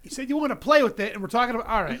 You said you want to play with it, and we're talking about.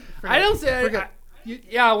 All right. I don't say. Forget.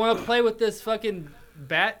 Yeah, I want to play with this fucking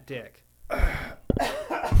bat dick. All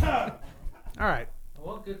right.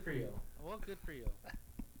 Well, good for you.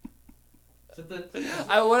 So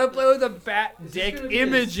I want to play with a bat Is this dick gonna be a-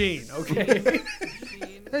 imaging. Okay.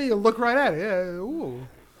 Hey, you look right at it. Yeah. Ooh.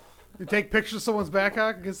 You take pictures of someone's back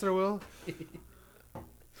cock against their will.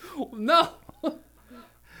 No.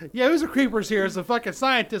 Yeah, who's the creepers here? It's a fucking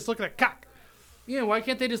scientist looking at cock. Yeah. Why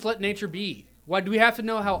can't they just let nature be? Why do we have to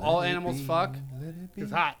know how all animals fuck?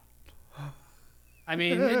 It's hot. I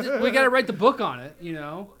mean, we got to write the book on it. You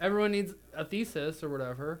know, everyone needs a thesis or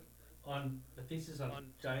whatever. on a thesis on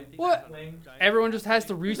giant What? Batwing. Everyone just has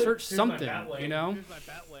to research Here's my something. Batwing. You know.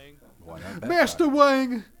 Why not Master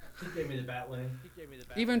Wang. He gave me the Batwing.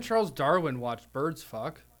 Even Charles Darwin watched birds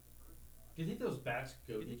fuck. Do you think those bats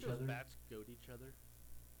goad each other?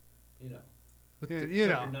 You know. Yeah, you Shove your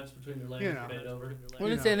know. nuts between your legs You and know. bend over. We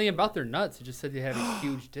didn't say anything about their nuts. He just said they had a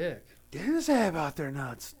huge dick. Didn't say about their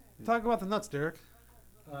nuts. Talk about the nuts, Derek.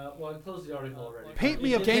 Well, I closed the article already. Paint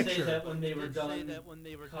me It a did picture. Say that when they were done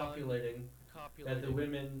copulating, that the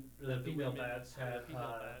women, the female bats had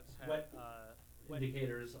wet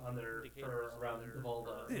indicators on their fur around the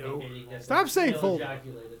vulva. Ew. indicating that Stop the saying male vulva.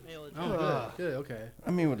 ejaculated. Oh, Ugh. good. Good. Okay.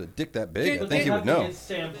 I mean, with a dick that big, I Can- think he They would have to know. get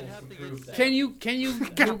samples to prove that. Can you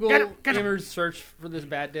Google get him. image search for this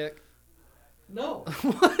bat dick? No.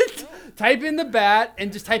 What? Type in the bat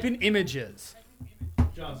and just type in images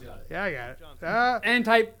John's got it. Yeah, I got it. and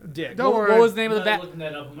type dick. Don't what, worry. what was the name I'm of the not bat? looking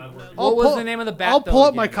that up on my work. What was the name of the bat? I'll pull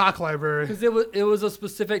up my cock library. Because it was a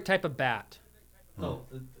specific type of bat. Oh,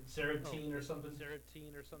 the Serotonin or something?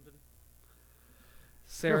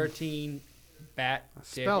 Serotine bat dick.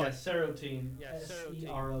 Spell Yeah, it. Serotonin.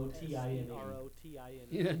 Serotine.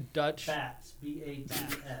 In a Dutch Bats.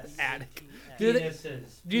 B-A-T-S. attic. Do they-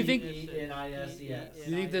 Penises. do you think- P-E-N-I-S-E-S.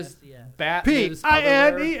 Do you think this bat P lives I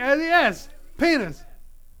N otherwhere? E N E S. Penis.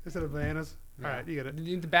 Instead of bananas. All right, you get it. Do you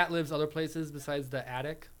think the bat lives other places besides the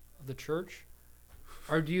attic of the church?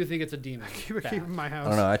 Or do you think it's a demon? Keep it bat? in my house. I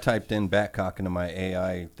don't know. I typed in Batcock into my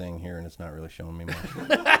AI thing here, and it's not really showing me much.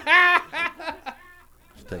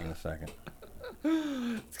 It's taking a second.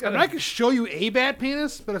 It's I got mean, a- I could show you a bat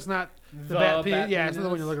penis, but it's not the The bat penis. bat Yeah, it's not the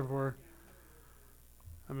one penis. you're looking for.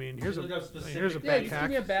 I mean, here's a Look up specific- here's a yeah, bat just cock. give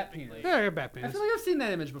me a bat penis. Yeah, a bat I penis. feel like I've seen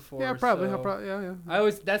that image before. Yeah, probably. so- Yeah. I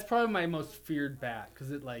always that's probably my most feared bat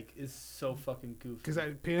because it like is so fucking goofy. Because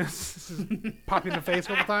that penis is popping in the face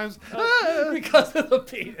a couple times. because of the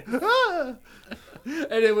penis, Ah!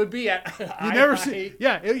 and it would be at You never see.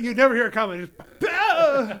 Yeah, you never hear it coming. Just,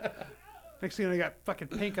 ah! Next thing you know, you got fucking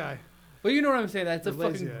pink eye. Well, you know what I'm saying. That's a The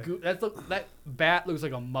lazy fucking eye. that bat looks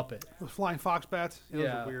like a muppet. Those flying fox bats. Yeah, those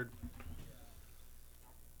Yeah. are weird.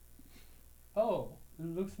 Oh, it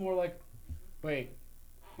looks more like. Wait,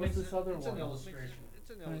 what's this other It's one? an illustration.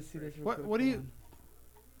 Let me see this real What- quick. what do you-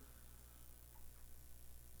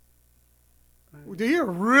 Hold Dude, you're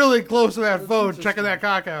really close to that That's phone, interesting. checking that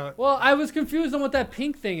cock out. on. Well, I was confused on what that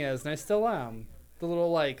pink thing is, and I still am. The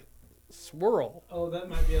little like swirl. Oh, that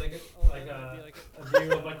might be like a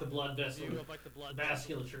view of like the blood vessel,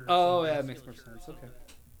 vasculature. or Oh, something. yeah, it makes more sense. Okay.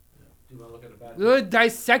 Do you want to look at a bat? Look,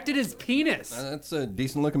 dissected his penis. That's a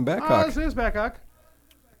decent looking Oh, Batcock. this is back cock.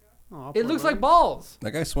 Oh, I'll It pull looks up. like balls.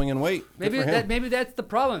 That guy's swinging weight. Good Maybe for him. maybe that's the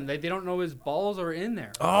problem. They don't know his balls are in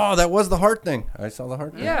there. Oh, that was the heart thing. I saw the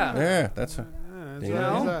heart thing. Yeah. Yeah, that's Yeah, it's, You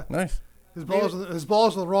know? nice. his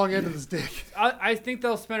balls are the wrong end of his dick. I think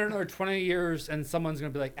they'll spend another 20 years, and someone's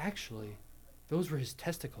gonna be like, actually, those were his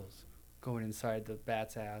testicles going inside the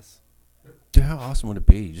bat's ass. Dude, how awesome would it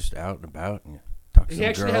be? Just out and about and you talk to He some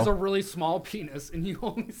actually girl. has a really small penis, and you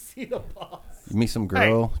only see the balls. You meet some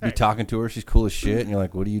girl, Hey. be talking to her, she's cool as shit, and you're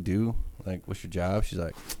like, what do you do? Like, what's your job? She's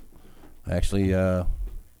like, I actually,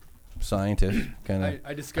 scientist, kind of.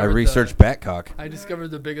 I I discovered researched Batcock. I discovered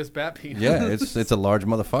the biggest bat penis. Yeah, it's a large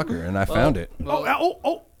motherfucker, and I found it. Well,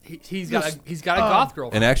 Oh! he's got Yes. a goth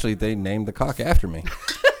girlfriend. And actually, they named the cock after me.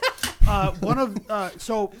 One of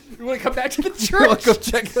so You want to come back to the You want church? to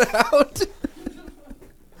go check it out?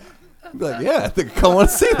 Be like, yeah, I think I want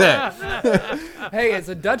to see that. Hey, it's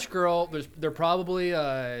a Dutch girl. They're probably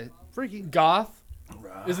freaky. goth.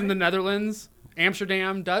 Is in the Netherlands,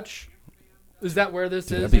 Amsterdam, Dutch. Is that where this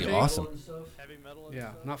Dude, is? that'd be I think? awesome.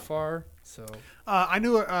 Yeah, not far. So I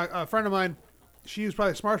knew a friend of mine. She was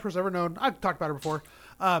probably the smartest person I've ever known. I've talked about her before.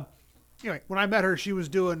 Anyway, when I met her, she was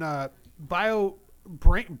doing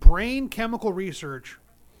brain chemical research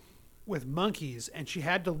with monkeys, and she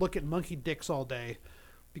had to look at monkey dicks all day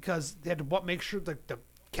because they had to make sure to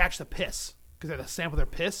catch the piss because they had to sample their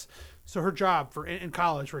piss. So her job in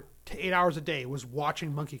college for 8 hours a day was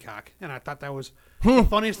watching monkey cock, and I thought that was the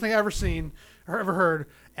funniest thing I ever seen or ever heard.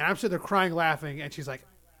 And I'm sitting there crying, laughing, and she's like,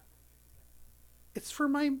 "It's for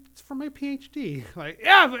my PhD." Like,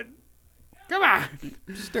 yeah, but come on.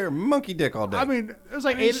 Stare at monkey dick all day. I mean, it was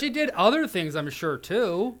like I mean, 8. she did other things, I'm sure,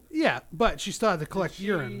 too. Yeah, but she still had to collect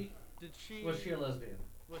urine. Was she a lesbian?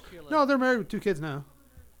 No, they're married with 2 kids now.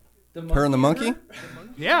 Her and the monkey?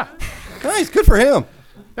 Yeah, Nice, good for him.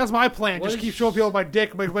 that's my plan. Just Was keep showing people my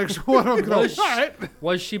dick, make sure one of them goes. All right.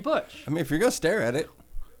 Was she butch? I mean, if you're gonna stare at it,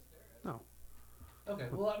 No. Okay,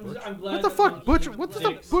 well, I'm glad. What the that fuck, monkey Butch? What's the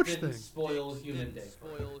dicks Butch didn't thing? Spoil human dick.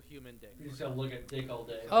 You just gotta look at dick all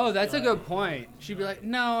day. Oh, that's a good point. She'd be like,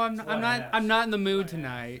 "No, I'm not in the mood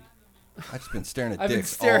tonight. I've just been staring at I've been dicks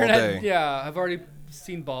staring all day. at yeah. I've already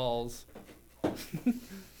seen balls." I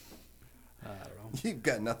don't know. You've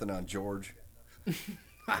got nothing on George.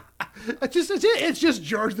 It's just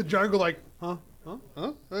George the Jungle, like, huh?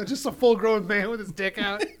 Just a full-grown man with his dick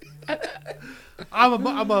out.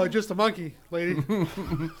 I'm just a monkey, lady.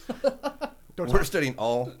 We're studying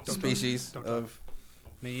all species of.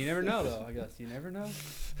 I mean, you never know, though. I guess you never know.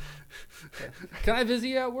 Can I visit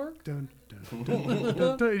you at work? Dun, dun, dun,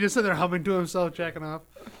 dun, dun. He just sitting there humming to himself, jacking off.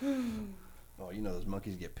 Oh, you know those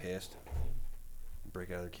monkeys get pissed, break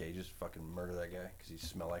out of their cages, fucking murder that guy because he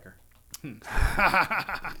smell like her.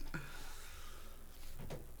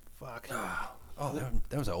 Fuck. Oh,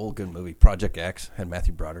 that was an old good movie. Project X had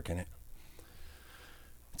Matthew Broderick in it.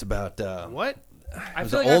 It's about What? I it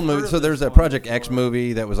was feel an like old I've movie. heard So of there's this a one Project X before.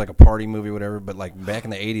 movie that was like a party movie, whatever. But like back in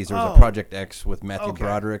the '80s, there was Oh. a Project X with Matthew Okay.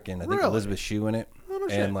 Broderick and I think Really? Elizabeth Shue in it. Oh, no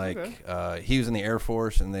shit. And like Okay. he was in the Air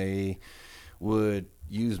Force, and they would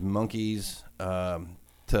use monkeys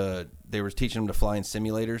they were teaching them to fly in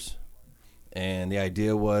simulators. And the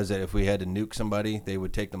idea was that if we had to nuke somebody, they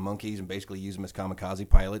would take the monkeys and basically use them as kamikaze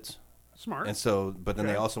pilots. Smart. And so, but then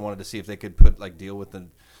Okay. they also wanted to see if they could deal with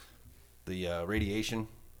the radiation.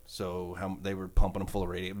 So how they were pumping them full of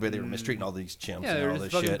radiation, but they were mistreating all these chimps Yeah, they and were all just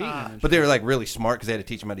this fucking shit. beating them and But they were like really smart because they had to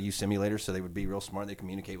teach them how to use simulators, so they would be real smart. They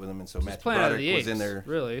communicate with them, and so Just Matthew Planet of Broderick the was Apes, in there.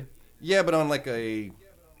 really Yeah, but on like a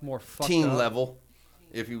more fucked teen up. level,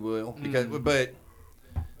 if you will, because but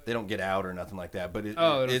they don't get out or nothing like that. But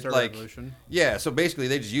Oh, it'll it's start a like revolution. yeah. So basically,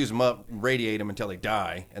 they just use them up, radiate them until they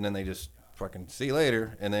die, and then they just fucking see you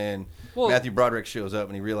later. And then Well- Matthew Broderick shows up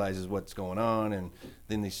and he realizes what's going on, and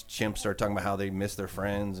then these chimps start talking about how they miss their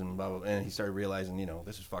friends and blah blah. blah. And he started realizing,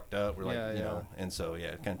 this is fucked up. We're like, Yeah, yeah. and so yeah,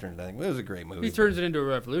 it kind of turned into that thing. It was a great movie. He turns it into a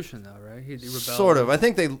revolution, though, right? He rebels. Sort of. I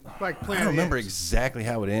think they. Like I Planet don't of the remember Apes. exactly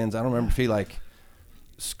how it ends. I don't remember if he like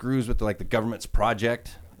screws with the government's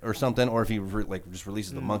project or something, or if he just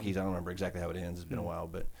releases the monkeys. I don't remember exactly how it ends. It's been a while,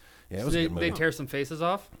 but yeah, it was a They, good movie. they tear some faces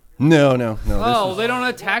off. No. This Oh, is- they don't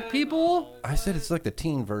attack people. I said it's like the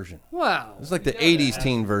teen version. Wow. It's like the '80s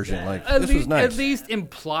teen version. Like At, this least, was nice. at least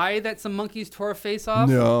imply that some monkeys tore a face off.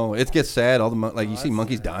 No, it gets sad. All the you see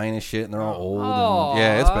monkeys dying and shit, and they're all old. Aw. And,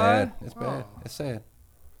 yeah, it's bad. It's bad. Oh. It's sad.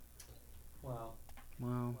 Wow.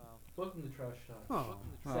 Wow. Welcome to Trash Talk.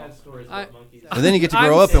 Oh. Sad stories I- about monkeys. And then you get to I'm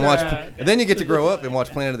grow up and watch. sad. And then you get to grow up and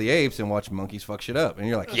watch Planet of the Apes and watch monkeys fuck shit up, and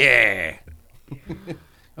you're like, yeah,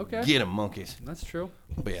 Okay. get 'em monkeys. That's true.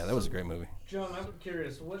 But yeah, that was a great movie. John, I'm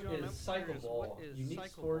curious. What is Cycle Ball? Unique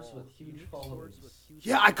sports with huge followers.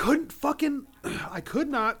 Yeah, I could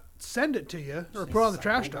not send it to you or put it on the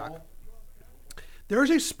trash talk. There's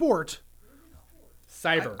a sport.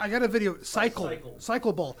 Cyber. I got a video. Cycle.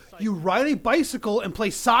 Cycle ball. You ride a bicycle and play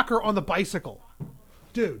soccer on the bicycle.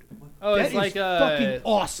 Dude. oh, that it's is like fucking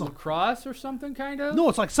awesome. lacrosse or something, kind of. No,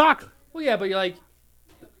 it's like soccer. Well, yeah, but you're like.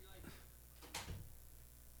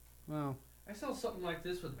 Wow. I saw something like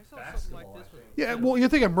this with basketball. I think. Yeah, well, you're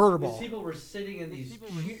thinking murder These ball. people were sitting in these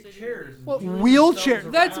chairs. and Well, moving wheelchair-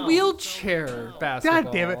 themselves That's around. wheelchair basketball.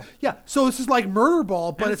 God damn it. Yeah, so this is like murder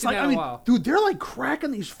ball, but Haven't it's seen like, that I in a mean, while. dude, they're like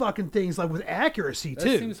cracking these fucking things like with accuracy, That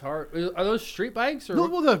too. seems hard. Are those street bikes or? No,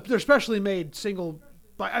 well, they're specially made single.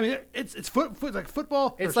 I mean, it's like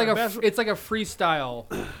football. It's or like a basketball. it's like a freestyle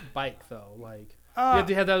bike though. Like you have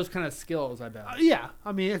to have those kind of skills, I bet. Yeah,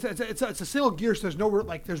 I mean it's a single gear, so there's no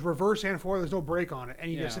there's reverse and forward. There's no brake on it,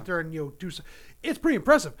 and you Yeah. just sit there and do. It's pretty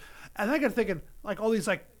impressive. And I got thinking like all these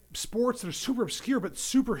like sports that are super obscure but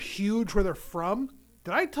super huge where they're from.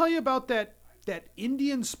 Did I tell you about that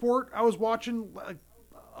Indian sport I was watching like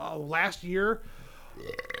last year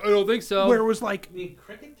I don't think so. where it was like You mean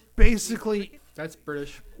cricket? basically That's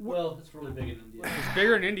British. Well, it's really big in India. It's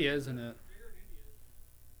bigger in India, isn't it?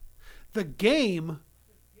 the game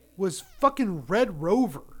was fucking Red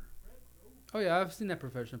Rover. Oh yeah, I've seen that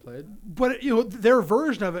profession played. But their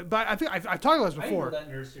version of it. But I think I've talked about this I know before. that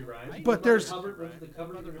nursery rhyme. But there's- Hubbard went to the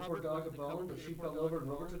cupboard to report dog a bone, but she fell over and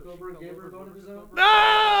Robert took over and gave her a bone of his own.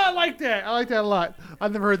 Ah, I like that. I like that a lot.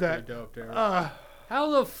 I've never heard that. Dope, Derek. Uh, How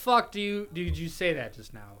the fuck did you say that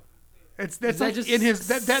just now? that's that like just in his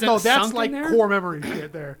that sunk no, that's in like there? core memory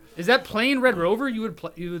shit there. Is that playing Red Rover? You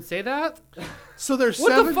would say that? So there's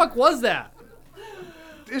What 7. the fuck was that?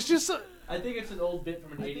 It's just I think it's an old bit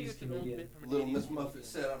from an 80s comedian. Little Miss Muffet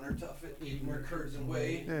sat on her tuffet, eating her curds and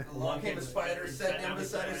whey. Yeah. Along came a spider, sat down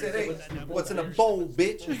beside her, said, "Hey, what's in a bowl,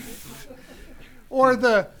 bitch?" or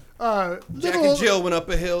the Jack little and Jill went up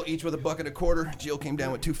a hill, each with a bucket of quarter. Jill came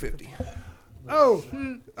down with $2.50.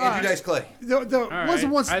 Andrew Dice Clay. The right. was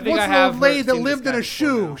once I think I an have old lady that seen this lived in guy a before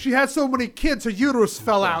shoe. now. She had so many kids, her uterus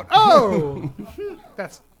fell out. Oh,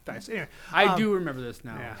 that's nice. Anyway, I do remember this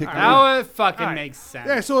now. yeah. Now it fucking All right. makes sense.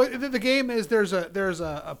 yeah. So the game is it's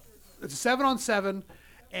a 7-on-7,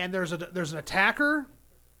 and there's an attacker,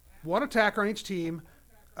 one attacker on each team,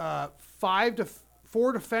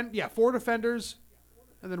 4 defenders,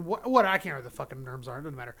 and then what I can't remember the fucking terms are. It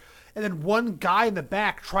doesn't matter. And then one guy in the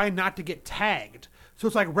back trying not to get tagged. So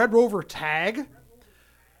it's like Red Rover tag,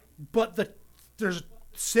 but there's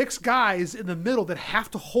 6 guys in the middle that have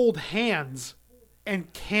to hold hands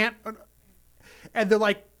and can't, and they're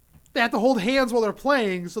like they have to hold hands while they're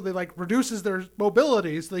playing, so they like reduces their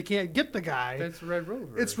mobility, so they can't get the guy. That's Red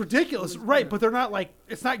Rover. It's ridiculous, right? But they're not like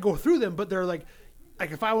it's not go through them, but they're like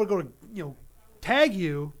if I would go to tag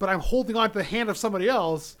you, but I'm holding on to the hand of somebody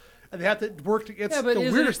else, and they have to work to. It's yeah, but the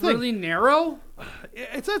is weirdest it thing. really narrow?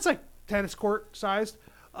 It's like tennis court sized,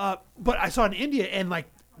 but I saw in India, and like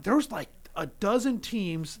there was like a dozen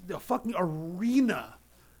teams, the fucking arena.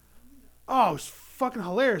 Oh, it was fucking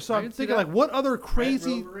hilarious. So I I'm can see thinking that. like, what other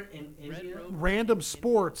crazy Red Rover in India? random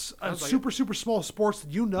sports, Sounds like super small sports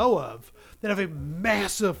that you know of that have a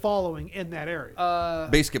massive following in that area?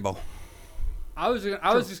 Basketball. I was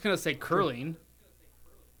just gonna say curling.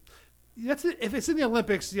 That's it. If it's in the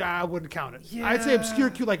Olympics, yeah, I wouldn't count it. I'd say obscure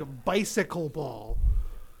cute like a bicycle ball.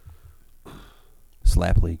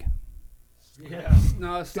 Slap League. Yeah.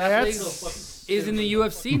 No, Slap League That's is in the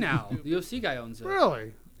UFC now. The UFC guy owns it.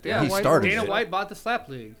 really. Yeah, He started Dana it. White bought the Slap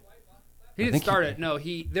League. He didn't think start he- it. No,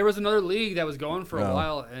 there was another league that was going for a Oh.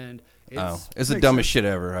 while, and It's the dumbest shit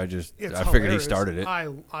ever. I It's figured he hilarious. started it.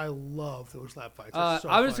 I love those lap fights. I It's so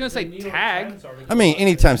was just funny. gonna say The New York tag. Times article I mean,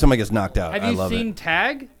 anytime somebody gets knocked out, Have I you love seen it.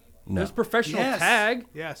 tag? No. There's professional Yes. tag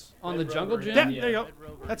Yes. on the Red Jungle Rover. Gym. Yeah, Yeah. there you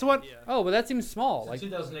go. That's what. Oh, but that seems small. It's a Like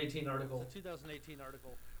 2018 article.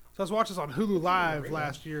 So I was watching this on Hulu Live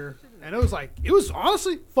last year, and it was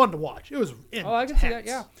honestly fun to watch. It was intense. oh, I can see that.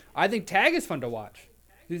 Yeah, I think tag is fun to watch.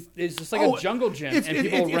 It's just like a jungle gym, and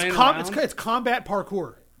people running around. It's combat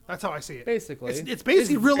parkour. That's how I see it. Basically, It's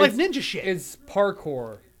basically real life ninja shit. It's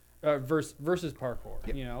parkour versus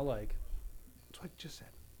parkour. You know, like That's what I just said.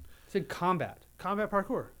 it's in combat Combat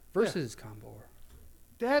parkour. versus combo.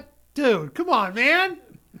 That dude, come on, man.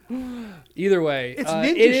 Either way, It's ninja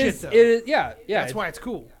it shit, is- though. It is, yeah. That's why it's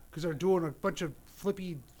cool because they're doing a bunch of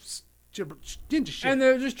flippy ninja shit. And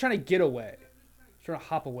they're just trying to get away, trying to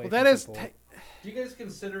hop away. well, that from is. people. Do you guys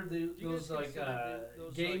consider those like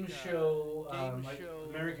game show like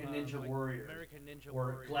American Ninja Warrior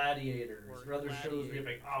or Gladiators or other shows where you have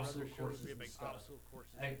like obstacle courses and stuff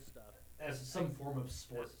like, as some form of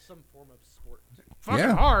sport? fucking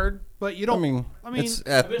Yeah. hard, but you I don't. mean, I mean, it's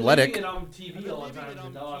I've been athletic. looking it on TV all the time.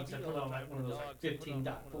 The dogs. I put on like one of those like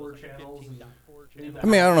 15.4 channels. And I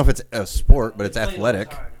mean, I don't know if it's a sport, but it's They play it all the athletic.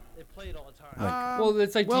 time. Well,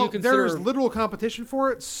 it's like, do you consider there's literal competition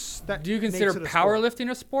for it. That do you makes consider it a sport.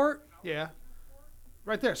 powerlifting a sport? Yeah,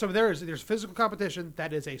 right there. So there's physical competition.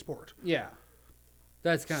 That is a sport. Yeah,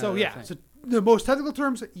 that's kind So of yeah, so the most technical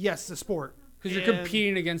terms, yes, it's a sport because you're And-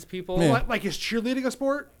 competing against people. Yeah. Like is cheerleading a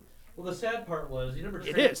sport? Well, the sad part was you never.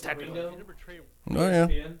 It trained is, technically. Ringo, Oh yeah.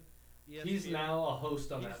 ESPN. He's now a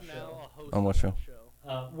host on that show. On what show?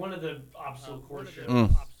 One of the obstacle course shows.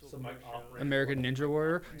 Mm. Some like off-road. American Ninja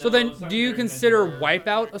Warrior. No, So then, it's not do you American consider Ninja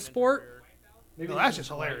Wipeout a sport? Maybe No, it's that's just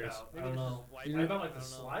hilarious. Wipeout. I don't know. Wipeout like the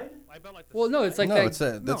slide? Well, no, it's like No,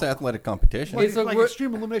 that. that's athletic competition. Like, It's a like re-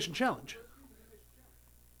 Extreme Elimination Challenge.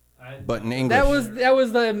 But in English, That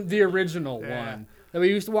was the original Yeah. one that we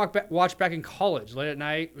used to watch back in college late at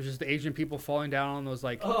night. It was just the Asian people falling down on those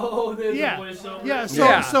like. Oh, there's Yeah. a voiceover. Yeah. So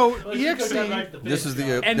Yeah. so Well, she took that EXE. right to the this is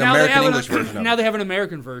picture. the And now they American have English version of now it. they have an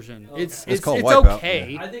American version. Okay. It's called it's Wipeout,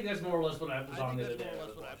 okay. I think that's more or less what I was on the other day. I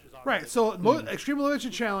was watching. Right. So Extreme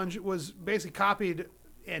Elimination Challenge was basically copied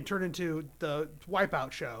and turned into the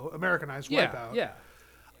Wipeout show, Americanized Yeah, Wipeout. yeah.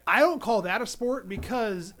 I don't call that a sport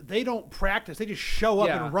because they don't practice. They just show up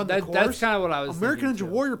Yeah, and run the course. that's kind of what I was American thinking, Ninja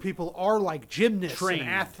too. Warrior people are like gymnasts Trained. and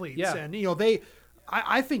athletes, Yeah. and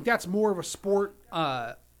I think that's more of a sport.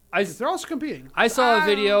 They're also competing. I saw a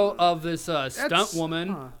video of this stunt that's-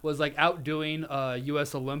 woman was like outdoing a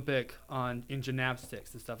U.S. Olympic in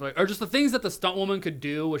gymnastics and stuff, like, or just the things that the stunt woman could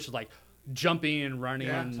do, which is like jumping and running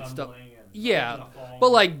and stuff. Tumbling and Yeah, taking a fall.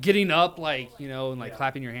 but like getting up, like and like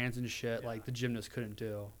clapping your hands and shit, like the gymnast couldn't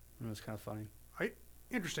do. It was kind of funny.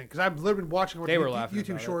 Interesting, because I've literally been watching They were laughing YouTube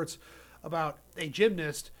about it. shorts about a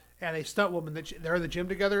gymnast and a stunt woman that they're in the gym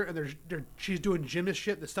together, and she's doing gymnast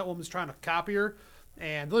shit. The stunt woman's trying to copy her,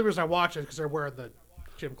 and the only reason I watch it is because they're wearing the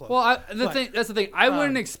gym clothes. Well, But- that's the thing. I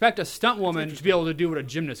wouldn't expect a stunt woman to be able to do what a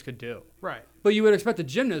gymnast could do, right? but you would expect a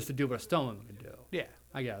gymnast to do what a stunt woman could do. Yeah.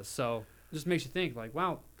 I guess so. It just makes you think, like,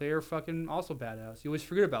 wow, they're fucking also badass. You always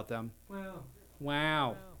forget about them. Well,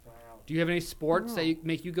 Wow. Do you have any sports that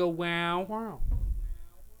make you go wow? Wow.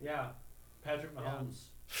 yeah. Patrick Mahomes.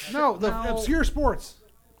 No, the No. obscure sports.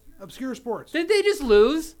 Obscure sports. Did they just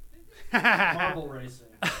lose? Marble racing.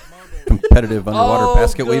 Competitive underwater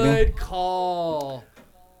basket good weaving. call.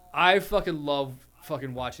 I fucking love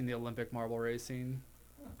fucking watching the Olympic marble racing.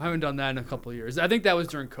 I haven't done that in a couple of years. I think that was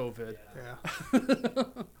during COVID.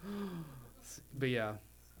 Yeah. But yeah,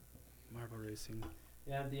 marble racing.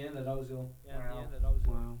 Yeah, at the end, I'd always go.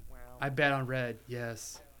 Wow. I bet on red.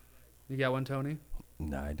 Yes. You got one, Tony?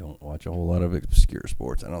 Nah, I don't watch a whole lot of obscure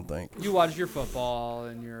sports. I don't think. You watch your football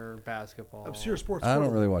and your basketball. Obscure sports. I don't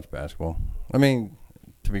really watch basketball. I mean,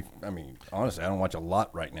 honestly, I don't watch a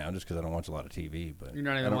lot right now just because I don't watch a lot of TV. But You're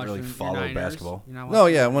not even I don't watching really your follow Niners? basketball. You're not No,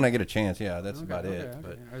 watching- yeah, when I get a chance, yeah, that's Okay, about okay, it.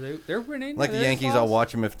 okay. But They're winning? like Are the they Yankees, close? I'll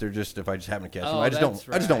watch them if I just happen to catch them. Oh, I just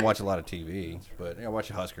that's don't right. watch a lot of TV. But I watch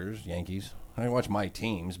the Huskers, Yankees. I watch my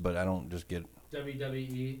teams, but I don't just get.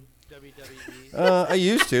 WWE. I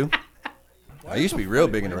used to. I used to be real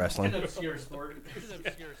big into wrestling. An obscure sport.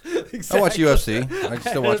 I watch UFC. I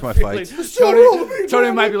still watch my fights.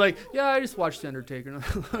 Tony might be like, yeah, I just watched The Undertaker.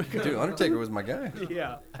 Dude, Undertaker was my guy.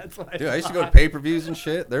 Yeah, that's why. Dude, I used to go to pay-per-views and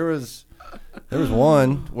shit. There was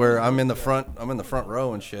one where I'm in the front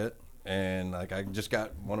row and shit, and like I just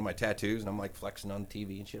got one of my tattoos and I'm like flexing on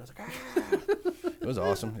TV and shit. I was like, ah. It was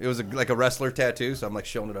awesome. It was like a wrestler tattoo, so I'm like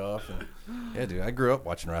showing it off. And yeah, dude, I grew up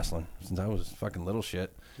watching wrestling since I was fucking little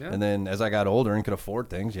shit. Yeah. And then as I got older and could afford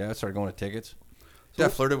things, I started going to tickets. I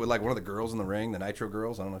flirted with like one of the girls in the ring, the Nitro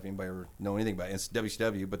girls. I don't know if anybody ever know anything about it. It's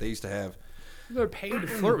WCW, but they used to have They're paid to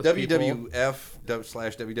flirt with people.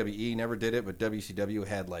 WWF/WWE never did it, but WCW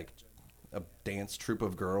had like a dance troupe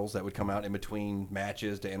of girls that would come out in between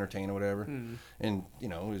matches to entertain or whatever. And it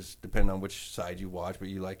was depending on which side you watch, but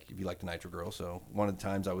if you like the Nitro Girl. So one of the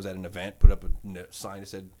times I was at an event, put up a sign that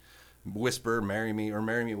said "Whisper, marry me," or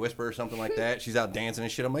 "Marry me, Whisper," or something like that. She's out dancing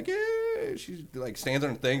and shit. I'm like, yeah. She's like stands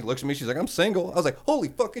on her thing, looks at me. She's like, I'm single. I was like, holy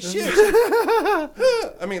fucking shit.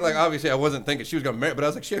 I mean, like obviously I wasn't thinking she was gonna marry, but I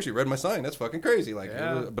was like, she actually read my sign. That's fucking crazy. Like,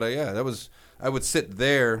 Yeah. that was. I would sit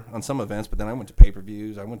there on some events, but then I went to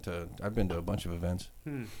pay-per-views. I've been to a bunch of events.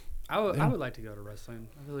 I would like to go to wrestling.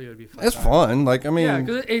 I really would be fun. It's fun. Like, I mean, Yeah,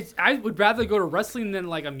 because I would rather go to wrestling than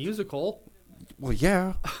like a musical. well,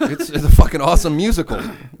 yeah, it's a fucking awesome musical,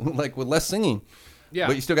 like with less singing. Yeah,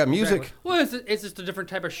 But you still got music. exactly. Well, it's just a different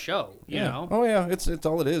type of show. You know. Oh yeah, it's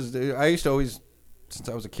all it is. I used to always, since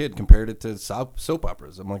I was a kid, compared it to soap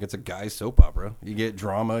operas. I'm like, it's a guy's soap opera. You get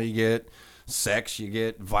drama, you get sex, you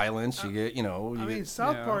get violence, you get I mean,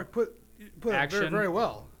 South Yeah. Park put it very, Action. very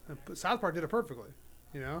well. South Park did it perfectly.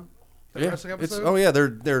 The yeah. wrestling It's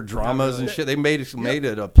episode. they're dramas really. and shit. They made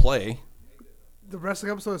it a play. The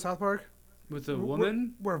wrestling episode of South Park. With the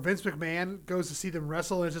woman. Where Vince McMahon goes to see them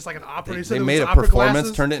wrestle, and it's just like an opera. They, He said they it was made a opera performance,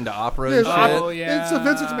 glasses. turned it into opera Yeah, and it's shit. Oh, yeah. It's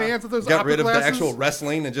Vince McMahon with those Got opera rid of glasses. the actual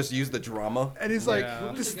wrestling and just used the drama. And he's like,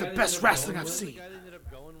 Yeah. "This is The the guy best that wrestling ended I've up seen."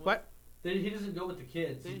 going- What? He doesn't go with the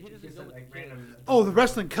kids. He gets like random. Oh, the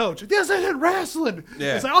wrestling coach. This isn't wrestling.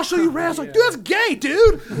 Yeah. He's like, I'll show you wrestling. Dude, that's gay,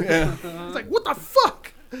 dude. Yeah, It's like, what the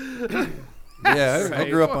fuck? yeah. I Right.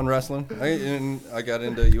 grew up on wrestling. I got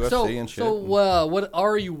into UFC So, and shit. what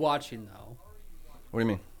are you watching though? What do you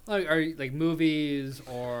mean? Like, are you like movies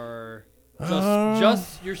or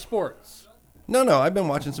just your sports? No. I've been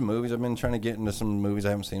watching some movies. I've been trying to get into some movies I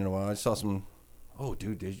haven't seen in a while. I saw some. Oh,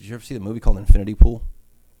 dude, did you ever see the movie called Infinity Pool?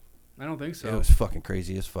 I don't think so. It was fucking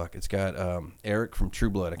crazy as fuck. It's got Eric from True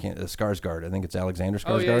Blood. Skarsgård. I think it's Alexander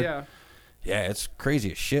Oh Skarsgård. yeah. Yeah, it's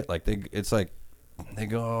crazy as shit. Like they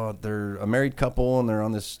go, they're a married couple and they're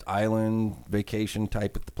on this island vacation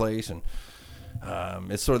type at the place, and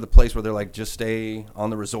It's sort of the place where they're like, just stay on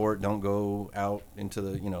the resort, don't go out into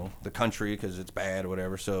the the country because it's bad or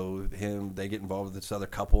whatever. So they get involved with this other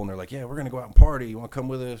couple, and they're like, yeah, we're gonna go out and party. You want to come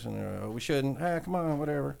with us? And they're, we shouldn't. Come on,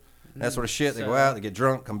 whatever. That sort of shit. They go out, they get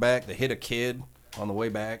drunk, come back, they hit a kid on the way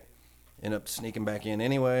back, end up sneaking back in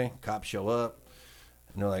anyway. Cops show up,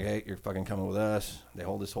 and they're like, hey, you're fucking coming with us. They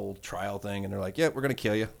hold this whole trial thing, and they're like, yeah, we're gonna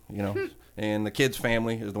kill you, And the kid's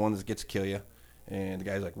family is the one that gets to kill you. And the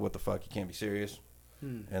guy's like, what the fuck? You can't be serious.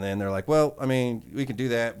 And then they're like, well, I mean, we can do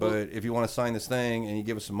that, but if you want to sign this thing and you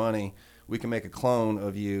give us some money, we can make a clone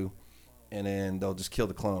of you, and then they'll just kill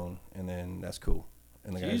the clone, and then that's cool.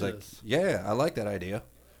 And the guy's like, yeah, I like that idea. And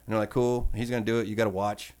they're like, cool, he's going to do it. You got to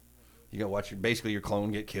watch. You got to watch basically your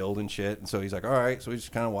clone get killed and shit. And so he's like, all right. So he's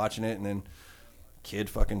just kind of watching it, and then kid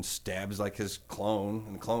fucking stabs like his clone,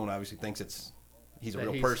 and the clone obviously thinks he's a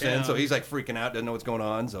real person, so he's like freaking out, doesn't know what's going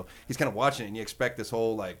on. So he's kind of watching it, and you expect this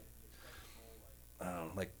whole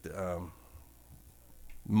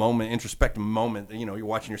introspective moment. You're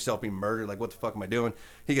watching yourself being murdered. Like, what the fuck am I doing?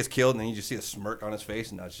 He gets killed, and then you just see the smirk on his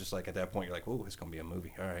face, and it's just like at that point you're like, "Oh, it's gonna be a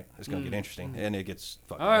movie. All right, it's gonna get interesting." And it gets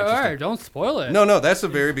fucking interesting. All right, don't spoil it. No, that's the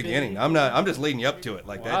very beginning. I'm just leading you up to it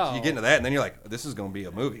like that. You get into that, and then you're like, "This is gonna be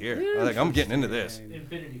a movie here." I'm getting into this.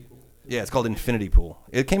 Infinity Pool. Yeah, it's called Infinity Pool.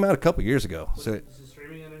 It came out a couple years ago. So Is it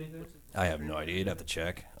streaming on anything? I have no idea. You'd have to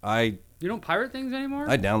check. You don't pirate things anymore?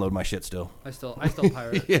 I download my shit still. I still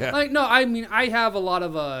pirate. Yeah. I mean, I have a lot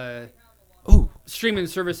of Ooh. streaming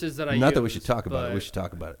services that I use. Not that we should talk about it. We should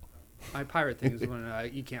talk about it. I pirate things when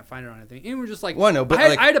you can't find it on anything. Even just like, well, I know, but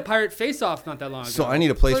I had to pirate Face Off not that long ago. So I need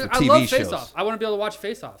a place for TV I love shows. Face Off. I want to be able to watch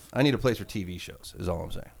Face Off. I need a place for TV shows. Is all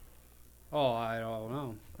I'm saying. Oh, I don't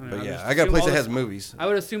know. But yeah, I got a place that has movies. I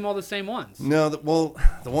would assume all the same ones. No, the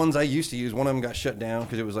ones I used to use, one of them got shut down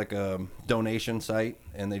because it was like a donation site,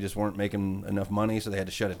 and they just weren't making enough money, so they had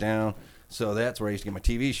to shut it down. So that's where I used to get my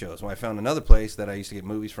TV shows. Well, I found another place that I used to get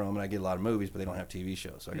movies from, and I get a lot of movies, but they don't have TV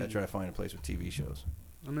shows. So I got to try to find a place with TV shows.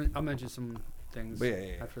 I'll mention some things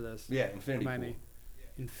after this. Yeah, Infinity Pool.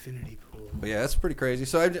 Infinity Pool. But yeah, that's pretty crazy.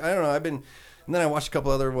 So I don't know. And then I watched a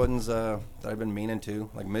couple other ones that I've been meaning to,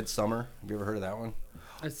 like Midsummer. Have you ever heard of that one?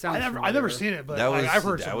 It sounds I've never seen it, but I've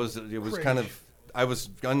heard it was kind of. I was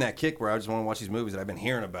on that kick where I just want to watch these movies that I've been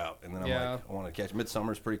hearing about, and then I'm like, I want to catch.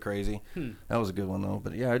 Midsummer's pretty crazy. That was a good one though.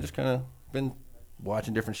 But yeah, I just kind of been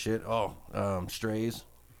watching different shit. Strays,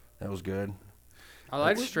 that was good. I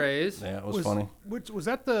like Strays. Yeah, it was funny. Which was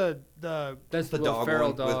that the That's the Will dog Ferrell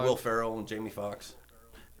one dog. with Will Ferrell and Jamie Foxx.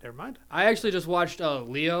 Never mind. I actually just watched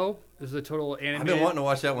Leo. This is a total animated. I've been wanting to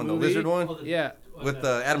watch that one, the movie. lizard one. Yeah. With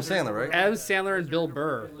Adam Sandler, right? Adam Sandler and Bill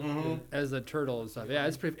Burr as the turtle and stuff. Yeah,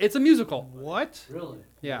 it's a musical. What? Really?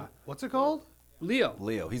 Yeah. What's it called?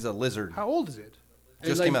 Leo. He's a lizard. How old is it?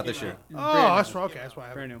 Just came out this year. Oh, that's okay. That's why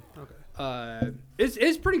I Brand new. Okay.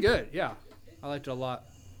 It's pretty good. Yeah, I liked it a lot.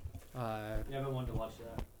 Yeah, I've been wanting to watch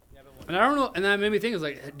that. And I don't know. And that made me think, is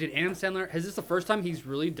like, did Adam Sandler? Is this the first time he's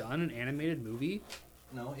really done an animated movie?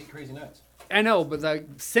 No, 8 Crazy Nights. I know, but like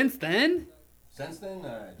since then. Since then,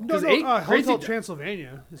 No, Hotel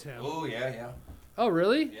Transylvania is him. Oh yeah. Oh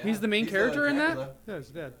really? Yeah. He's the main character in that. Yeah, he's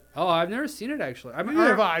dead. Oh, I've never seen it actually.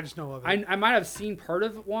 I just know of it. I might have seen part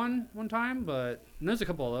of one time, but there's a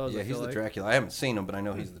couple of those. Yeah, he's the Dracula. I haven't seen him, but I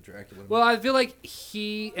know he's the Dracula. Well, I feel like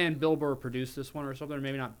he and Bill Burr produced this one or something, or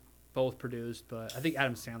maybe not both produced, but I think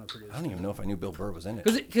Adam Sandler produced. I don't even know if I knew Bill Burr was in it.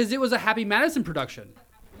 Because it was a Happy Madison production.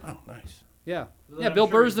 Oh, nice. Yeah, Well, yeah. I'm Bill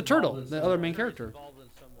sure Burr he's is the turtle, involved in the some other way. main character.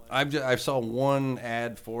 I saw one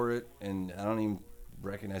ad for it, and I don't even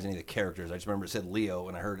recognize any of the characters. I just remember it said Leo,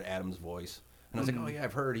 and I heard Adam's voice, and I was like, oh yeah,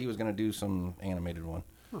 I've heard he was going to do some animated one.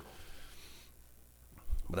 But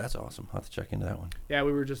that's awesome. I'll have to check into that one. Yeah,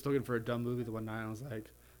 we were just looking for a dumb movie the one night. And I was like,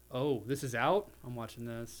 oh, this is out. I'm watching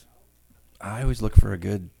this. I always look for a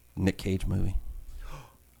good Nick Cage movie.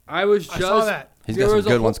 I saw that. He's got some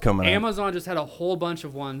good ones coming out. Amazon just had a whole bunch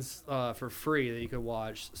of ones for free that you could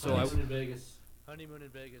watch. So Honeymoon in Vegas. Honeymoon in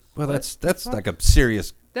Vegas. Well, that's like a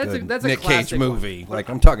serious That's a good that's a Nick Cage classic movie. one. Like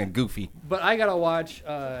I'm talking Goofy. But I gotta watch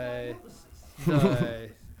the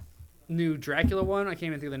new Dracula one. I can't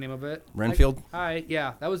even think of the name of it. Renfield?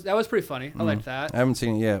 Yeah, that was pretty funny. I liked that. I haven't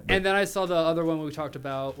seen it yet. But And then I saw the other one we talked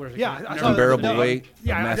about. What is it Yeah, called? I Never saw mind. Unbearable Weight.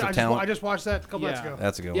 Yeah, of Massive Talent. I just watched that a couple nights Yeah. ago.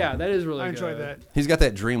 That's a good one. Yeah, that is really I good. enjoyed that. He's got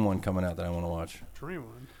that Dream one coming out that I want to watch. Dream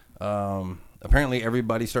one. Apparently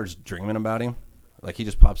everybody starts dreaming about him. Like he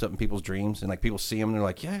just pops up in people's dreams, and like people see him and they're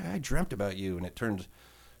like, "Yeah, I dreamt about you," and it turns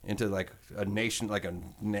into like a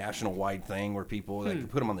national wide thing where people like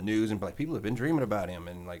put him on the news and be like, people have been dreaming about him,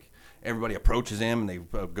 and like everybody approaches him and they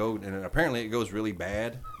go, and apparently it goes really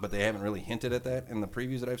bad, but they haven't really hinted at that in the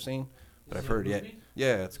previews that I've seen. But I've heard,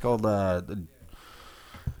 yeah, it's called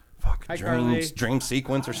Hi, Carly. dream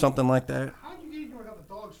sequence or something like that. How did you get ignored without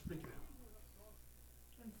the dogs freaking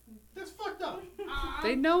out? That's fucked up.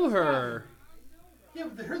 They know her. Yeah,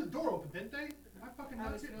 but they heard the door open, didn't they? Am I fucking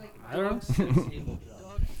nuts? I don't know. Stable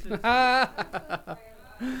job.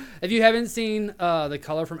 If you haven't seen The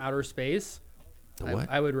Color from Outer Space, The what?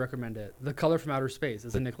 I would recommend it. The Color from Outer Space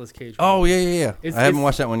is a Nicolas Cage movie. Oh yeah. It's- I haven't it's-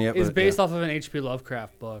 watched that one yet. It's but, based yeah. off of an H.P.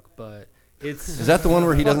 Lovecraft book, but it's Is that the one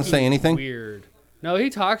where he doesn't say fucking anything? Weird. No,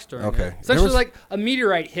 he talks during Okay. it. There Essentially, was- like a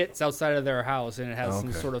meteorite hits outside of their house, and it has some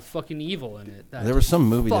Okay. sort of fucking evil in it. that There was some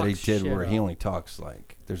movie that he fucks did shit where he up. only talks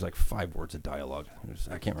like there's like 5 words of dialogue.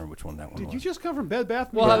 I can't remember which one that one Did was. you just come from Bed Bath?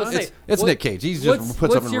 Well, I Beyond? would say, It's what- Nick Cage. He's just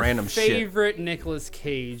puts up in your random shit. favorite Nicolas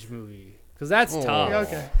Cage movie? Because that's tough. Yeah,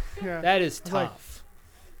 okay. Yeah. That is like- tough.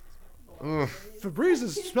 Febreze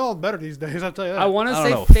is smelling better these days. I'll tell you that. I want to I say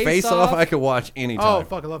don't know. Face Off Off. I could watch anytime. Oh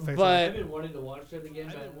fuck, I love Face Off. I've but been wanting to watch that again,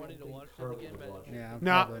 but I wanted to watch it. yeah,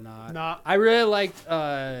 Nah, probably not. nah. I really liked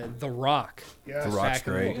The Rock. Yes. The Rock's back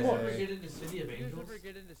in the great. Did you ever day. get into City of Angels?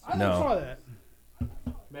 I No. never saw that.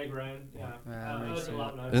 Meg Ryan, yeah. Yeah, That was a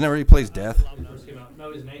lot when I Isn't that where he plays death? first came out.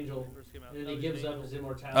 No, he's an angel. And then he gives up his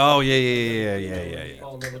immortality. Oh yeah.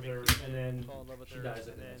 Fall in love with her, and then she dies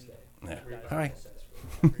at the next day. Yeah. Everybody Hi. has sex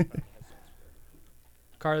with her.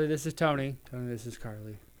 Carly, this is Tony. Tony, this is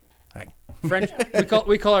Carly. Hi. French.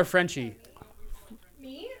 we call her Frenchie.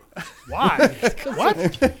 Me? Why? What?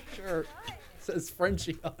 Sure. It says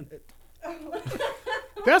Frenchie on it.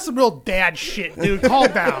 That's some real dad shit, dude.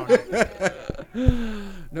 Calm down.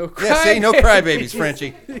 No cry. Yeah, see, no crybabies,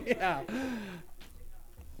 Frenchie. Yeah.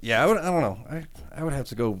 Yeah, I don't know. I would have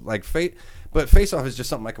to go like Fate, but Face Off is just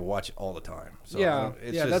something I could watch all the time. So Yeah.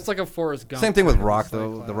 it's Yeah. just- That's like a Forrest Gump. same thing with kind of Rock just though.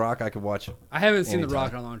 like- The Rock I could watch. I haven't seen The anytime.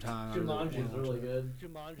 Rock in a long time. I really Jumanji's wanna really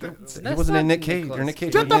watch good. It That's wasn't not in Nick Cage. Nicolas Or Nick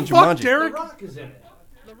Cage. Shut wasn't the in fuck, Jumanji. The Derek. Rock is in it.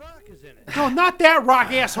 No, not that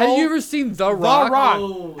rock asshole. Have you ever seen The Rock? Rock.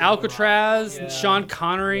 Oh, Alcatraz, Yeah. Sean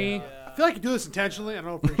Connery. I feel like you do this intentionally. I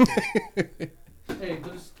don't appreciate it. Hey,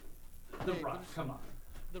 there's The Rock. Come on.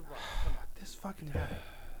 This fucking guy.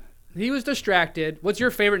 He was distracted. What's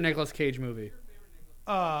your favorite Nicolas Cage movie?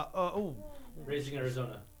 Oh. Raising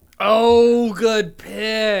Arizona. Oh, good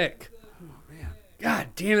pick. God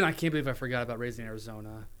damn it! I can't believe I forgot about Raising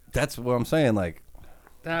Arizona. That's what I'm saying. Like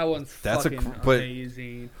That one's That's a fucking but-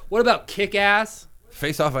 amazing. What about Kick Ass?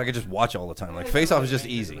 Face Off, I could just watch all the time. Like Face Off is just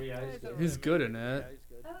easy. Yeah, he's good. He's good in it.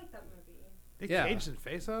 I like that movie. Nick Yeah. Cage in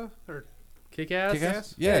Face Off? Or Kick Ass.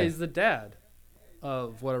 Kick-Ass? Yeah, Yeah. he's the dad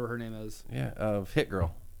of whatever her name is. Yeah, Hit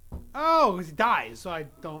Girl. oh, he dies. So I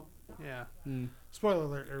don't. Yeah. Hmm. Spoiler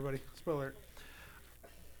alert, everybody. Spoiler alert.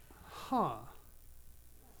 Huh.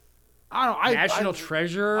 I don't. National I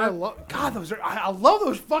Treasure. I love. God, those are. I love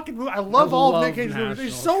those fucking movies. I love all of Nick Cage movies. They're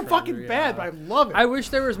National so Treasure, fucking bad, yeah. but I love it. I wish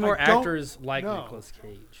there was more I don't actors like know. Nicolas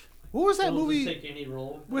Cage. What was that He'll just movie take any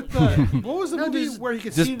role. with the? What was the No, movie just- where he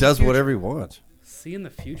could see Just in does the future? whatever he wants. See in the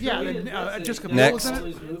future. Yeah, He and, does it. Jessica He Biel Next. was in all it.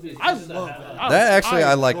 these movies. I He doesn't love have that. that. That actually,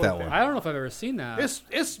 I like love that one. I don't know if I've ever seen that.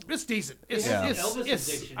 It's decent. It's Yeah. Elvis it's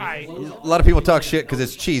addiction. I, A lot of people talk shit because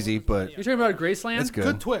it's cheesy, but You're talking about Graceland? it's good.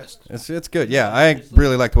 good twist. It's good. Yeah, I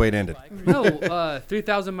really like the way it ended. No,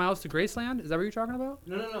 3,000 Miles to Graceland. Is that what you're talking about?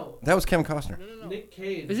 No. That was Kevin Costner. Nick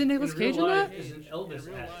Cage. Isn't Nicolas in real Cage in life that? Is an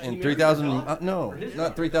Elvis actor. In 3,000, no,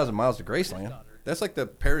 not 3,000 Miles to Graceland. That's like the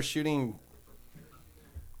parachuting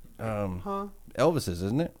Huh? Elvis's,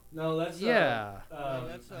 isn't it? No, that's Yeah.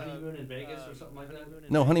 Honeymoon in Vegas or something like that.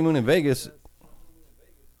 No, Honeymoon in Vegas.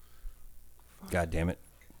 God damn it.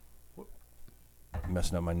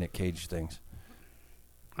 Messing up my Nick Cage things.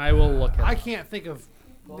 I will look at I it. can't think of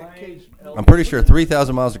Nick Blind Cage. Elvis. I'm pretty sure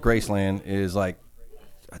 3,000 Miles to Graceland is like,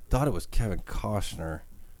 I thought it was Kevin Costner,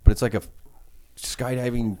 but it's like a skydiving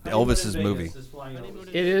Honeymoon Elvis's in movie. Vegas is Flying Elvis.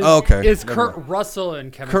 It is. Oh, okay. It's Never Kurt mind. Russell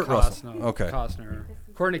and Kevin Kurt Costner. Russell. Okay. Costner.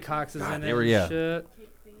 Courtney Cox is God, in they it. were- and yeah. Shit.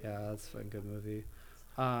 Yeah, that's a good movie.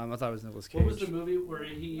 I thought it was Nicolas Cage. What was the movie where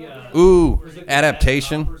he? Ooh, was it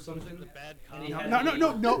Adaptation. The Bad Cop or something? And he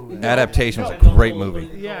had No. Adaptation was a No, great no,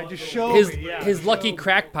 movie. Yeah, just show his me. Yeah, his lucky show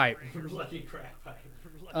crack pipe. Lucky crack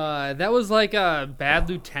pipe. That was like a Bad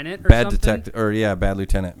Lieutenant or Bad something. Detective, or yeah, Bad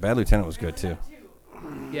Lieutenant. Bad Lieutenant was good too.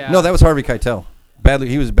 Yeah. No, that was Harvey Keitel.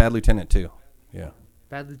 He was Bad Lieutenant too. Yeah,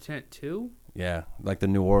 Bad Lieutenant 2? yeah, like the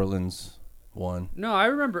New Orleans one. No, I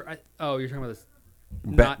remember. You're talking about this.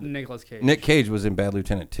 Ba- Not Nicolas Cage. Nick Cage was in Bad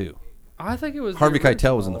Lieutenant too. I think it was. the Harvey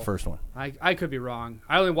Keitel was in the original. first one. I could be wrong.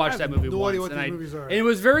 I only watched I that have movie no once, idea what and these movies are. and it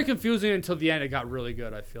was very confusing until the end. It got really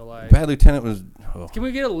good. I feel like. Bad Lieutenant was. Oh. Can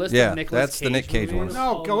we get a list Yeah, of Nicolas that's Cage the Nick Cage movies?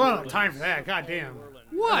 one. No, go on. Time for that. God damn.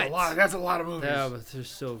 What? That's a lot of movies. Yeah, but there's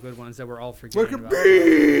still good ones that we're all Look forgetting at about.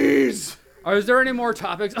 bees. Is there any more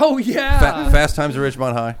topics? Oh yeah. Fast Times at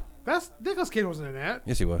Ridgemont High. That's Nicolas Cage wasn't in that.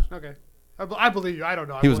 Yes, he was. Okay, I believe you. I don't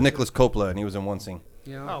know. He was Nicholas Coppola, and he was in one scene.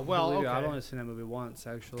 Yeah. Oh, well, believe you. okay. I've only seen that movie once,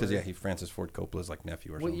 actually. Because, yeah, he Francis Ford Coppola's, like,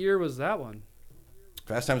 nephew or What something. year was that one?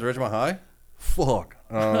 Fast Times at Ridgemont High? Fuck.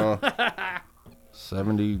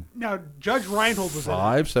 75, Now Judge Reinhold was in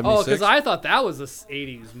it. 76? Oh, because I thought that was a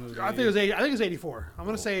 80s movie. I think it was 80. I think it was 84. I'm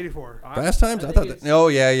gonna say 84. Fast Times? I thought that. Oh,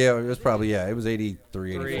 yeah. It was probably, it was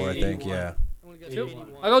 83, 84, I think, 81. yeah.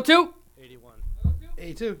 I go 2.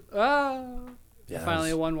 82. Ah. Yeah, Finally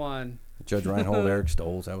that was 1-1. Judge Reinhold, Eric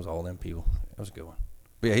Stoltz, that was all them people. That was a good one.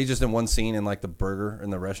 But yeah, he's just in one scene in like the burger in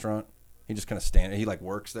the restaurant. He just kind of he like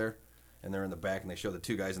works there, and they're in the back, and they show the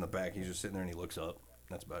two guys in the back. He's just sitting there and he looks up.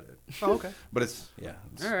 That's about it. Oh, okay. But it's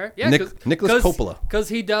All right. Yeah, Nicholas Coppola. Because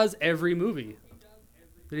he does every movie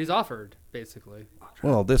that he's offered, basically.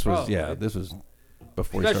 Well, this was Probably. this was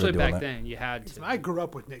before he Especially started doing back that. then, you had to. I grew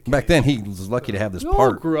up with Nick Cage. Back then, he was lucky to have this We all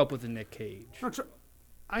part. grew up with a Nick Cage.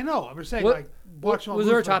 I know. I'm just saying, What- like, watching all was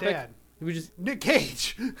movies there a with my topic? dad. We just Nick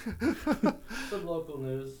Cage. Some local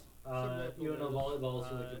news. UNO volleyball is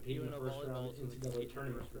going to compete in the first round of the NCAA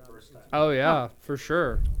tournament for the first time. Oh yeah, for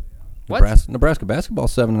sure. What? Nebraska basketball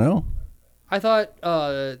 7-0. I thought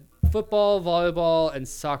football, volleyball, and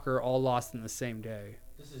soccer all lost in the same day.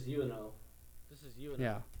 This is UNO.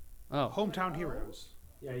 Yeah. Oh, Hometown heroes.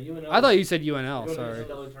 Yeah, UNO. I thought you said Go UNL. to Sorry.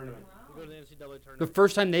 NCAA tournament. The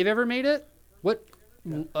first time they've ever made it. What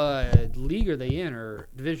league are they in or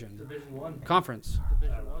division? Division 1. Conference.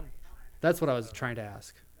 That's what I was trying to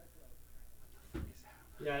ask.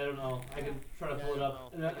 Yeah, I don't know. I can try to pull it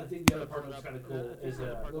up. And I think the other part that's kind of cool is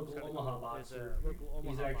a local Omaha boxer.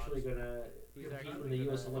 He's actually going to compete in the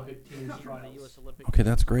U.S. Olympic team's trials. Okay,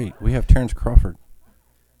 that's great. We have Terrence Crawford.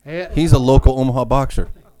 Hey, He's a local Omaha boxer.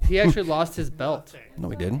 he actually lost his belt. No,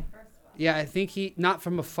 he didn't. Yeah, I think he not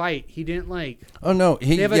from a fight. He didn't like. Oh no,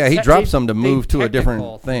 he They have a he te- dropped they- some to they move to a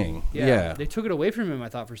technical different thing. Yeah. They took it away from him. I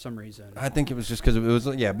thought for some reason. I think it was just because it was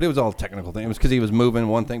but it was all a technical thing. It was because he was moving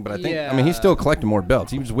one thing, but I think I mean he's Yeah. still collecting more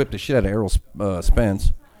belts. He just whipped the shit out of Errol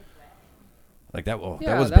Spence. Like that. Well,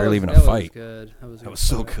 Yeah, that was barely even a fight. Good. That was That good was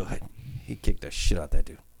so fight. good. He kicked the shit out that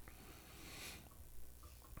dude.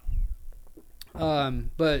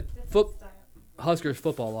 But Huskers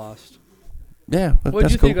football lost. Yeah, but What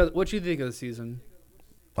that's you cool. think? What you think of the season?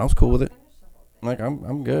 I was cool with it. Like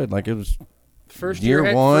I'm good. Like it was First Year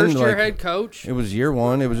year, one, first year like- head coach. It was year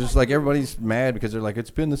one. It was just like everybody's mad because they're like, it's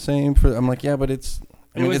been the same for. I'm like, yeah, but it's.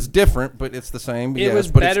 I It mean, was- it's different, but it's the same. It Yes,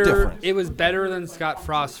 was but better. it's different. It was better than Scott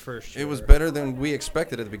Frost's first year. It was better than we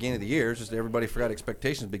expected at the beginning of the year. It's just everybody forgot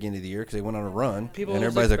expectations at the beginning of the year because they went on a run, People and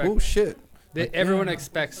always everybody's like, expect- "Oh shit!" Everyone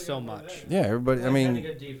expects so much. Yeah, everybody. I Had a mean,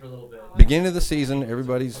 good D for a little bit. beginning of the season,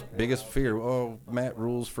 everybody's biggest fear. Oh, Matt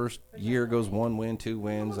Rule's first year goes 1 win, 2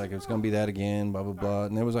 wins. Like it's gonna be that again. Blah blah blah.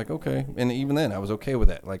 And it was like okay. And even then, I was okay with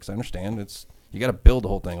that. Like 'cause I understand it's you got to build the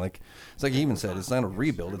whole thing. Like it's like he even said, it's not a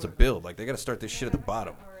rebuild, it's a build. Like they got to start this shit at the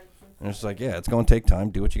bottom. And it's like, yeah, it's going to take time.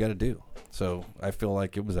 Do what you got to do. So I feel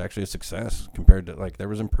like it was actually a success compared to like there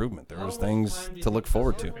was improvement. There was things to look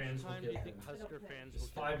forward to. Fans will get. Is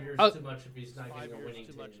 5 years Oh. too much if he's not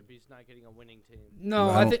getting a winning team? No,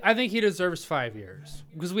 I I don't- think he deserves 5 years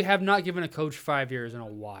because we have not given a coach 5 years in a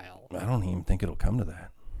while. I don't even think it'll come to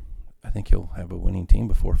that. I think he'll have a winning team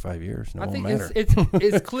before 5 years. And it I won't think matter.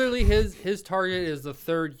 it's clearly his target is the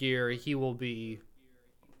third year he will be,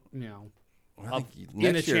 you know. I think in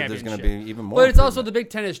next the year there's going to championship. be even more. But it's also improvement. the Big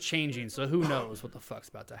Ten is changing, so who knows what the fuck's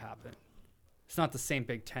about to happen. It's not the same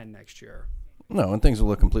Big Ten next year. No, and things will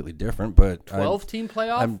look completely different. But 12-team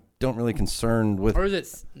playoff? I don't really concerned with Or is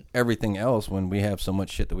it everything else when we have so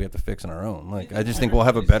much shit that we have to fix on our own. Like I just think we'll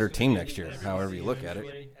have a better team next year, however you look at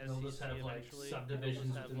it. And they'll just have like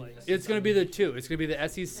subdivisions within the It's going to be the two. It's going to be the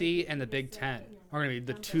SEC and the Big Ten are going to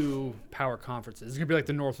be the two power conferences. It's going to be like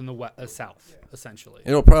the North and the South, essentially.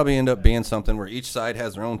 It'll probably end up being something where each side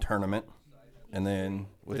has their own tournament, and then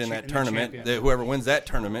within cha- that and the tournament, champion. whoever wins that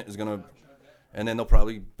tournament is going to, and then they'll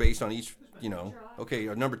probably based on each, okay,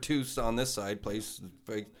 our number 2's on this side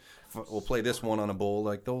we'll play this one on a bowl.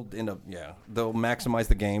 Like they'll end up, they'll maximize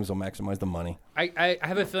the games, they'll maximize the money. I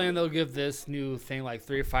have a feeling they'll give this new thing like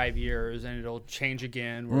 3 or 5 years, and it'll change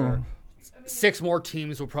again where 6 more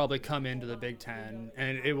teams will probably come into the Big Ten,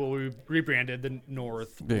 and it will be rebranded the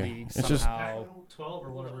North Yeah, League it's just- somehow. 12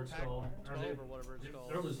 or whatever it's called.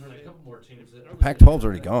 They're losing like a couple more teams. Pac-12's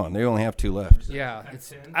already gone. They only have 2 left. Yeah,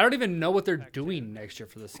 I don't even know what they're doing next year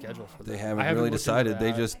for the schedule for They them. haven't I really looked into decided.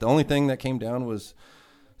 They that. the only thing that came down was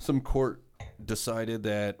some court decided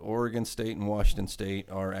that Oregon State and Washington State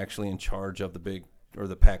are actually in charge of the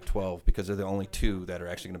Pac-12 because they're the only 2 that are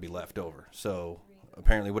actually going to be left over. So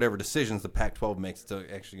apparently whatever decisions the Pac-12 makes, it's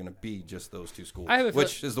actually going to be just those two schools, I have a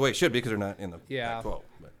which is the way it should be because they're not in the Yeah. Pac-12.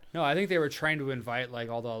 But No, I think they were trying to invite like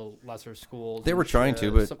all the lesser schools. they and were trying shit.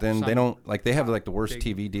 to, but Some- then they some- don't like they have like the worst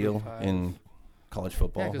big TV deal Big Five. in college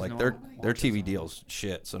football. 'cause Like no their one their watches TV them. deals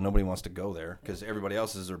shit, so nobody wants to go there because everybody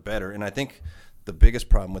else's are better. And I think the biggest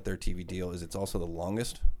problem with their TV deal is it's also the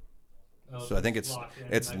longest. Oh, So I think it's locked in.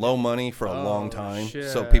 it's low money for a long Oh, time. shit.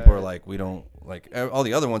 So people are like, we don't like all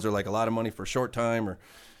the other ones are like a lot of money for a short time or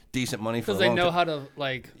decent money for a because they long know time. how to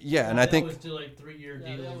like. Yeah, and I They think always do like 3-year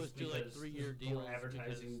deals because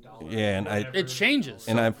advertising dollars. Yeah, and I- whatever. It changes.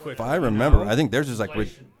 and so I, quickly, if I you remember, know? I think theirs is like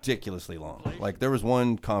Inflation. ridiculously long. Like there was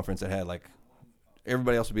one conference that had like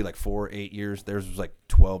everybody else would be like 4 or 8 years. Theirs was like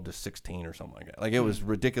 12 to 16 or something like that. Like it was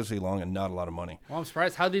ridiculously long and not a lot of money. Well, I'm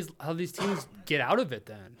surprised how these teams get out of it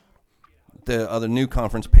then. The other new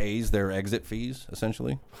conference pays their exit fees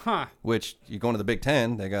essentially, Huh. which you go into the Big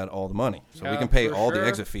Ten, they got all the money, so we Yeah, can pay for all the sure,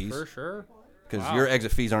 exit fees for sure. because Wow. your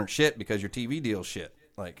exit fees aren't shit because your TV deal's shit.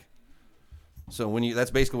 Like, so when you that's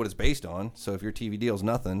basically what it's based on. So if your TV deal's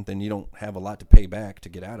nothing, then you don't have a lot to pay back to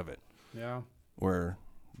get out of it. Yeah. Where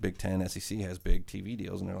Big Ten, SEC has big TV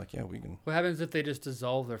deals, and they're like, yeah, we can. What happens if they just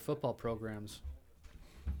dissolve their football programs?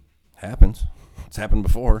 Happens. It's happened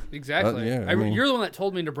before. Exactly. Yeah, You're the one that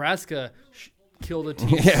told me Nebraska killed a team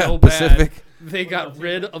Yeah, so bad Pacific. they got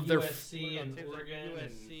rid of their. USC and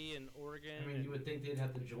Oregon. I mean, you would think they'd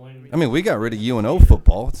have to join. I mean, we got rid of UNO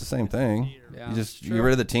football. It's the same thing. Yeah, You just true. get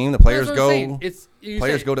rid of the team. The players That's what I'm saying. go. It's you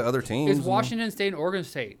Players say- go to other teams. It's and- Washington State and Oregon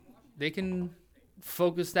State. They can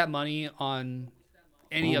focus that money on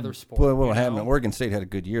any other sport. Well, what you happened? know? Oregon State had a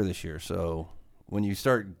good year this year, so when you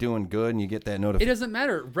start doing good and you get that It notification, doesn't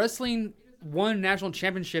matter. Wrestling won national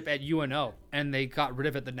championship at UNO, and they got rid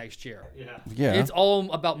of it the next year. Yeah. yeah, It's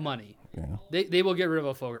all about money. yeah. They will get rid of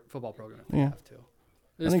a football program if they Yeah. have to.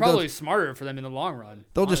 It's think probably they'll- smarter for them in the long run.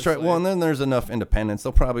 They'll just try. honestly. Well, and then there's enough independence.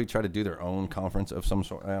 They'll probably try to do their own conference of some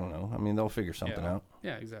sort. I don't know. I mean, they'll figure something yeah. out.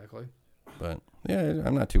 Yeah, exactly. But yeah,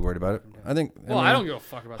 I'm not too worried about it. I think. Well, I don't give a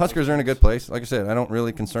fuck about Huskers are in a good place. Like I said, I don't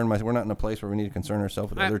really concern myself. We're not in a place where we need to concern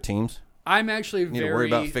ourselves with I- other teams. I'm actually You need very to worry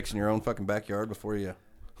about fixing your own fucking backyard before you.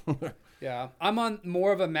 Yeah, I'm on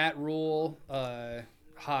more of a Matt Rule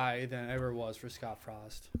high than I ever was for Scott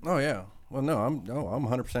Frost. Oh yeah. Well, no, I'm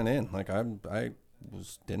 100% in. Like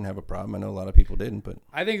didn't have a problem. I know a lot of people didn't, but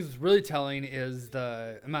I think it's really telling is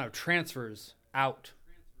the amount of transfers out,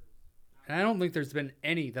 and I don't think there's been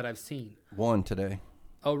any that I've seen. one today.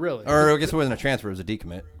 Oh, really? Or I guess it wasn't a transfer; it was a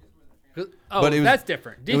decommit. Oh, but it was- that's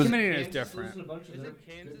different. it was- Decommitting is Kansas different. losing a bunch of their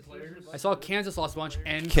good players. I saw Kansas lost a bunch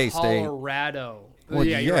and K-State. Colorado. Well,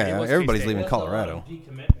 you're right, it yeah, was everybody's K-State. leaving That's a lot of Colorado.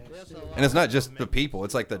 decommitments, too. And it's not just the people;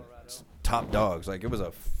 it's like the top dogs. Like it was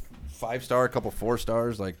a 5-star, a couple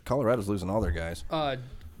 4-stars. Like Colorado's losing all their guys,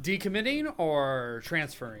 Decommitting or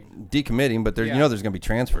transferring? decommitting. But there, Yeah. you know, there's going to be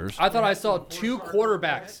transfers. I thought I saw 2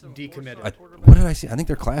 quarterbacks decommitted. What did I see? I think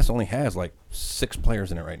their class only has like 6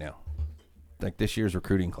 players in it right now. Like this year's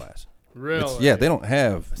recruiting class. Really? It's- yeah, they don't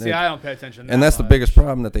have. See, I don't pay attention. and that that's the much. biggest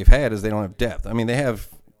problem that they've had is they don't have depth. I mean, they have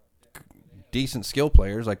decent skill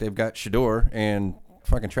players. Like they've got Shador and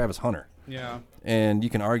fucking Travis Hunter. Yeah. And you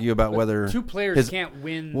can argue about whether 2 players his- can't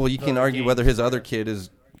win. Well, you can the argue whether games. his other kid is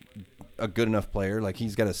a good enough player. Like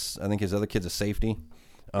he's got I think his other kid's a safety.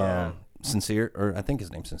 Sincere, or I think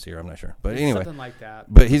his name's Sincere. I'm not sure, but It's anyway. something like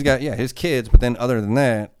that. But he's got his kids. But then other than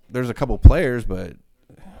that, there's a couple players. But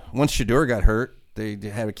once Shador got hurt, they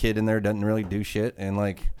had a kid in there doesn't really do shit, and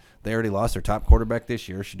like they already lost their top quarterback this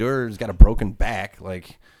year. Shador's got a broken back,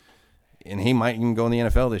 like, and he might even go in the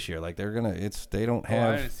NFL this year. Like they're gonna, they don't Oh, I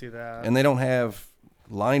have, didn't see that. and they don't have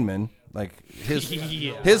linemen. Like his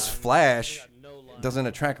Yeah. his flash doesn't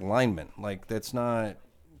attract linemen. Like that's not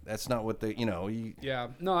what they Yeah.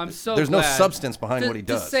 No, I'm so there's no glad. substance behind what he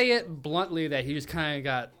does. To say it bluntly, that he just kind of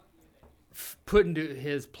got put into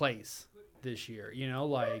his place this year. You know,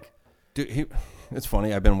 like Dude, it's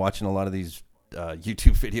funny. I've been watching a lot of these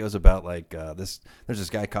YouTube videos about like this. There's this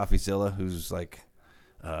guy CoffeeZilla who's like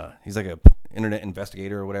he's like a internet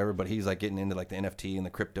investigator or whatever, but he's like getting into like the NFT and the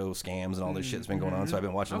crypto scams and all this shit's been going on. So I've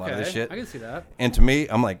been watching a lot of this shit. I can see that. And to me,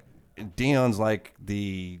 I'm like, Dion's like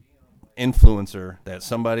the influencer that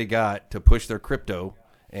somebody got to push their crypto,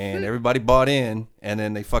 and everybody bought in, and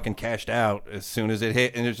then they fucking cashed out as soon as it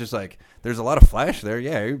hit. And it's just like, there's a lot of flash there.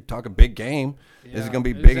 Yeah, you talk a big game. This is Yeah, going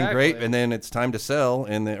to be big and great, exactly. and then it's time to sell,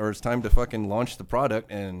 or it's time to fucking launch the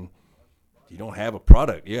product, and you don't have a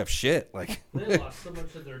product. You have shit. Like, They lost so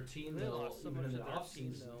much of their team, though, even in the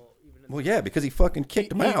offseason. well, yeah, because he fucking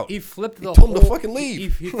kicked him out. He flipped the told whole, him to fucking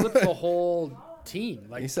leave. He flipped the whole team.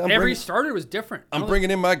 Like He said, I'm every bringing- starter was different. I I'm don't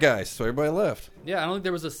bringing in my guys, so everybody left. think- Yeah, I don't think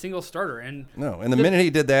there was a single starter. And No, and the minute he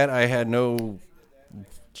did that, I had no.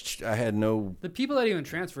 the people that even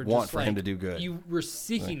transferred Want just for like, him to do good. You were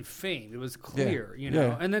seeking fame. It was clear, Yeah. you know.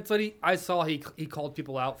 Yeah. And that's what I saw. He called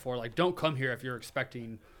people out for like, don't come here if you're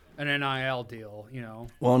expecting an NIL deal, you know.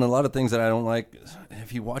 Well, and a lot of things that I don't like,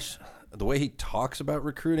 if you watch the way he talks about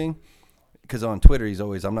recruiting, because on Twitter he's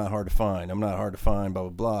always, I'm not hard to find, blah, blah,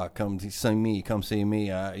 blah, come see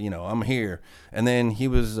me, I'm here. And then he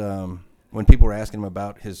was, when people were asking him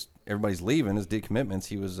about everybody's leaving, his decommitments,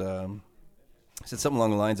 he was, said something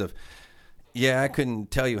along the lines of, I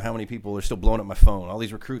couldn't tell you how many people are still blowing up my phone. All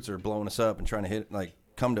these recruits are blowing us up and trying to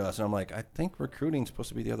come to us. And I'm like, I think recruiting's supposed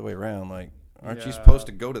to be the other way around. Like, aren't you supposed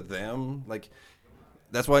to go to them? Like,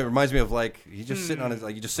 that's why it reminds me of like you just sitting on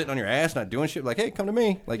you just sitting on your ass, not doing shit. Like, hey, come to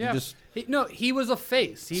me. Like you just he was a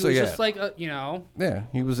face. He So, was yeah. just like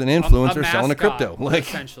he was an a influencer selling a mascot, crypto. Like,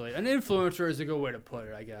 essentially, an influencer is a good way to put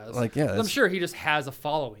it, I guess. Like, yeah, I'm that's- sure he just has a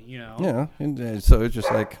following, you know. yeah. And so it's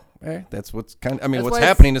just like, that's what's kind of. I mean, That's what's why it's-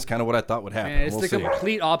 happening is kind of what I thought would happen. And it's We'll the see.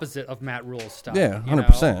 complete opposite of Matt Rule's stuff. Yeah, you know?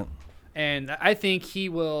 100%. And I think he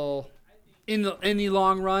will, in the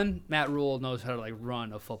long run, Matt Rule knows how to like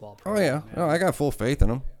run a football Oh program. yeah, no, I got full faith in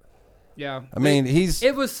him. Yeah. I mean,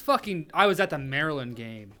 It was fucking. I was at the Maryland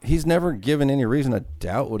game. he's never given any reason to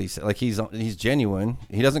doubt what he said. Like he's genuine.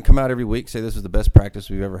 He doesn't come out every week say this is the best practice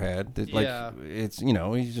we've ever had. Like Yeah. it's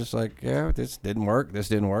he's just like this didn't work. This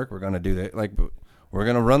didn't work. We're gonna do that. Like we're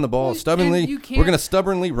gonna run the ball Well, stubbornly. you can't- We're gonna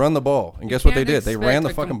stubbornly run the ball. And guess what they Can't did? They ran the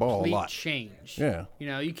expect fucking ball a complete lot. Change. Yeah. You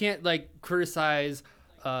know, you can't like criticize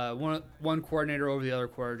one coordinator over the other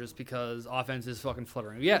coordinator just because offense is fucking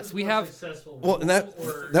fluttering. Yes, we have. Well, and that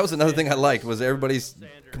was another thing I liked was everybody's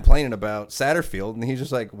complaining about Satterfield, and he's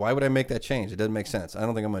just like, why would I make that change? It doesn't make sense. I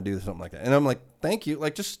don't think I'm going to do something like that. And I'm like, thank you.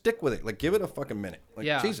 Like, just stick with it. Like, give it a fucking minute. Like,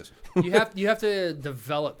 Yeah, Jesus. you have to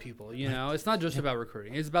develop people. You know, it's not just about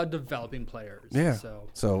recruiting; it's about developing players. Yeah.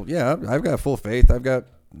 So yeah, I've got full faith.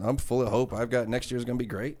 I'm full of hope. I've got next year's going to be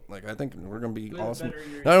great. Like, I think we're going to be had a awesome. better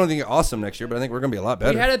year. I don't think awesome next year, but I think we're going to be a lot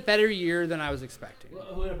better. we had a better year than I was expecting.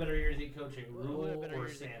 Who had a better year is he coaching, Rule or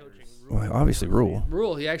Sanders? Well, obviously, Rule.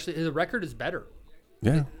 Rule, his record is better.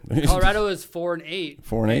 Yeah. Colorado is 4-8.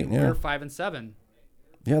 4-8, yeah. We're 5-7.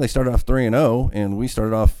 Yeah, they started off 3-0, and we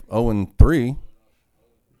started off 0-3.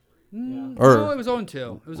 No, it was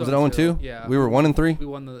 0-2. Was it 0-2? Yeah. We were 1-3? We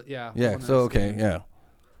won the we Yeah, won the so next okay, game. yeah.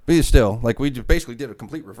 But still, like we basically did a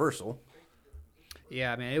complete reversal.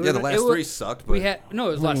 Yeah, man. Yeah, the last three sucked. But We had it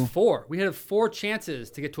was the last 4. We had 4 chances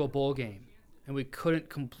to get to a bowl game, and we couldn't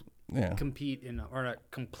complete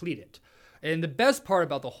complete it. And the best part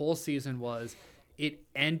about the whole season was it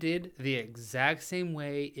ended the exact same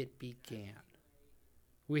way it began.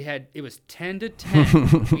 It was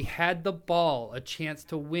 10-10. We had the ball, a chance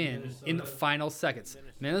to win in the final seconds.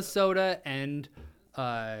 Minnesota and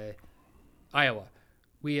Iowa.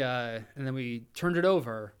 And then we turned it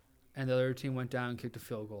over, and the other team went down and kicked a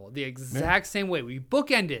field goal. The exact same way. We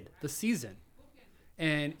bookended the season.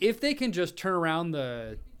 And if they can just turn around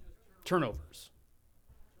the turnovers,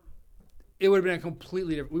 it would have been a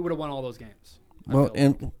completely different. We would have won all those games. I well, feel.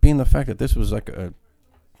 and being the fact that this was like a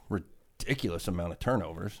ridiculous amount of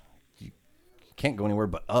turnovers, you can't go anywhere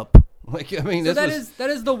but up. Like I mean, So this that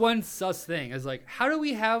is the one sus thing. Is like, how do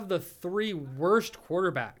we have the 3 worst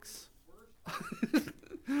quarterbacks?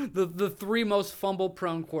 the 3 most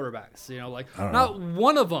fumble-prone quarterbacks. You know, like not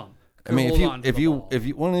one of them. I mean, hold on to if the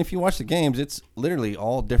ball. you watch the games, it's literally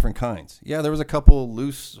all different kinds. Yeah, there was a couple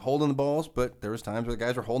loose holding the balls, but there was times where the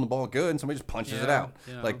guys were holding the ball good and somebody just punches it Yeah, out.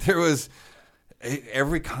 yeah. Like there was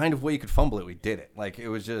every kind of way you could fumble it, we did it. Like it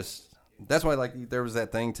was just that's why like there was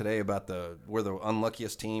that thing today about we're the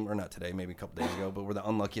unluckiest team, or not today, maybe a couple days ago, but we're the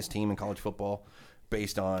unluckiest team in college football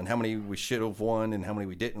based on how many we should have won and how many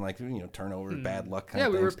we didn't. Like turnovers, bad luck kind Yeah,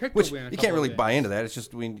 of we things. were picked to Which win a you couple can't really of buy games. into that. It's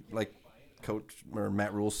just like Coach or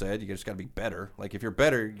Matt Rule said, you just got to be better. Like if you're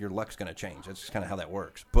better, your luck's going to change. That's just kind of how that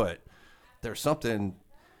works. But there's something.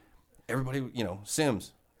 Everybody,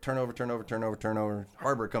 Sims turnover.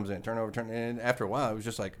 Harburg comes in, turnover. And after a while, it was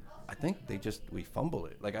just like I think we fumbled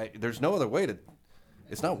it. Like there's no other way to.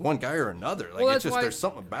 It's not one guy or another. Like Well, it's that's just why there's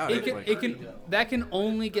something about it. That can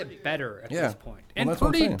only get better at Yeah. this point. Well, And that's what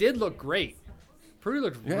I'm Purdy saying. did look great. Purdy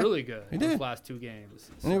looked Yeah, really good he in did. those last 2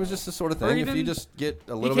 games. And it was just the sort of Or thing. If even- you just get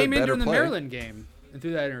a He little bit came in better during the play. Maryland game and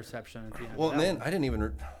threw that interception at the end. Well, That and then one- I didn't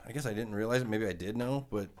even. I guess I didn't realize it. Maybe I did know,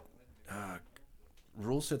 but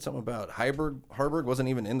Rule said something about Harburg wasn't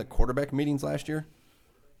even in the quarterback meetings last year,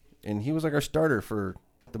 and he was like our starter for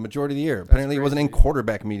the majority of the year. Apparently, he wasn't in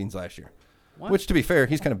quarterback meetings last year. What? Which, to be fair,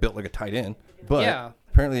 he's kind of built like a tight end. But Yeah.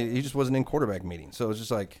 Apparently, he just wasn't in quarterback meetings. So it's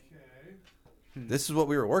just like, this is what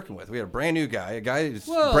we were working with. We had a brand new guy, a guy who's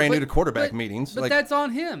Well, brand new but- to quarterback but- meetings. But Like, that's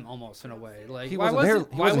on him almost in a way. Like he why wasn't here.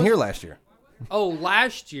 He why wasn't here last year. Oh,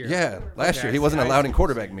 last year. Yeah, last Okay, year he wasn't I allowed see. in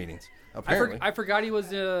quarterback meetings. Apparently, I forgot he was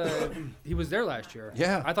there last year.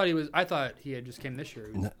 Yeah. I thought he had just came this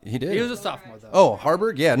year. he did. He was a sophomore though. Oh,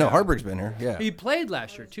 Harburg? Yeah, no, Harburg's been here. Yeah, He played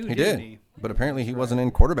last year too. he didn't did. He? But apparently he wasn't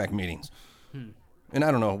in quarterback meetings. And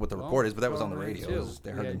I don't know what the report is, but that was on the well, radio. too.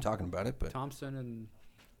 They heard Yeah. them talking about it. But Thompson and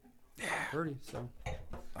Purdy. So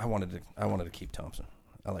I wanted to keep Thompson.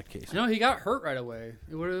 I liked Casey. no, he got hurt right away.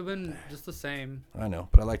 It would have been just the same. I know,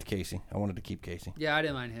 but I liked Casey. I wanted to keep Casey. Yeah, I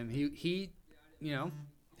didn't mind him. He, you know,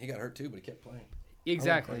 He got hurt too, but he kept playing.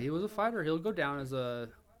 exactly. He was a fighter. He'll go down as a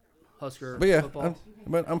Husker. But yeah, football.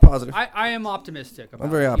 I'm positive. I am optimistic. About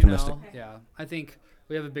very it, you optimistic. know? Yeah, I think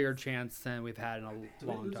we have a bigger chance than we've had in a Did we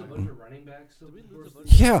long lose a time. bunch of running backs? over the course of the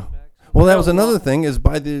Yeah. Well, that was Well, another thing. Is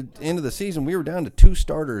by the end of the season, we were down to 2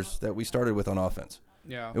 starters that we started with on offense.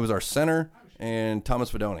 Yeah. It was our center and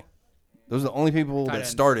Thomas Fedoni. Those are the only people Tight that ends.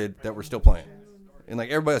 started that were still playing. And like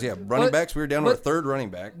everybody else, running But- backs. We were down to our but- 3rd running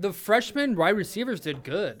back. The freshman wide receivers did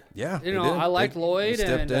good. Yeah, You they know, did. I liked They Lloyd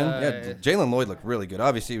stepped and in. Yeah, Jalen Lloyd looked really good.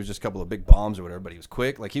 Obviously, he was just a couple of big bombs or whatever, but he was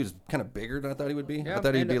quick. Like he was kind of bigger than I thought he would be. yeah, I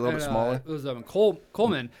thought he'd be a little bit smaller. It was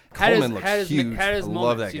Coleman. Coleman looks had his huge. Had his I love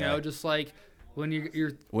moments, that you guy. know, just like when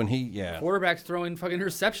your When he, quarterback's throwing fucking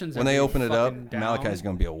interceptions. when they every open it up, fucking down. Malachi's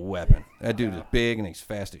going to be a weapon. That dude is big and he's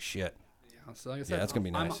fast as shit. Yeah, so like I said, that's gonna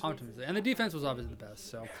be nice. I'm optimistic. And the defense was obviously the best.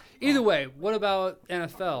 So either way, what about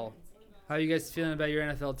NFL? How are you guys feeling about your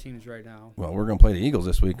NFL teams right now? Well, we're going to play the Eagles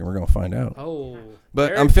this week, and we're going to find out. Oh, But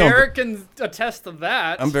Derek, I'm feeling- Derek can attest to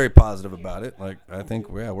that. I'm very positive about it. Like I think,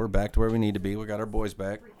 we're back to where we need to be. We got our boys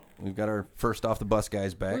back. We've got our first off the bus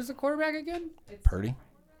guys back. Who's the quarterback again? Purdy,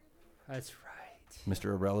 That's right. Mr.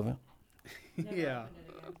 Irrelevant, Yeah.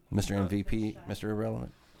 Mr. MVP, Mr.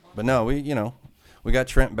 Irrelevant. But no, we got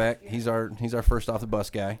Trent back. He's our first off the bus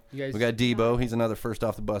guy. You guys- We got Debo. He's another first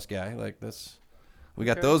off the bus guy. Like we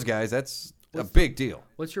got Okay. those guys. That's a big deal.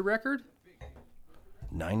 What's your record?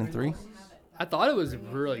 9-3. I thought it was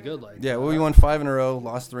really good. Like Yeah, well, we won 5 in a row,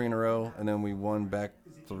 lost 3 in a row, and then we won back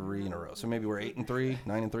 3 in a row. So maybe we're 8-3,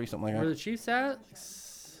 9-3, something like where the that. Chiefs at?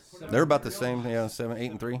 They're about the same. Yeah,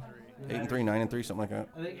 8-3, 8-3, 9-3, something like that.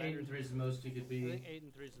 I think 8-3 is the most you could be.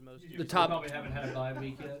 The top Probably haven't had a bye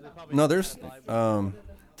week yet. No, there's top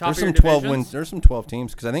there's of your some 12 divisions? wins. There's some 12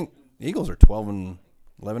 teams because I think the Eagles are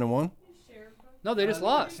 11-1. No, they just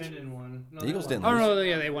lost. 10-1. No, The Eagles they didn't Oh lose. no,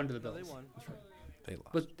 yeah, they won to the Bills. They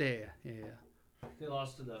lost. But they, yeah. They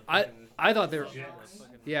lost to the. I thought they were, Jets.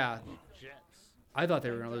 yeah. I thought they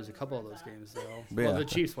were gonna lose a couple of those games though. But Well, yeah. the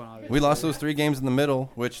Chiefs won obviously. We lost those 3 games in the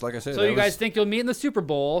middle, which, like I said, So that you guys was- think you'll meet in the Super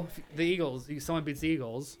Bowl? The Eagles. Someone beats the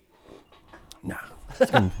Eagles. Nah,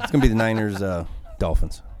 it's gonna be the Niners,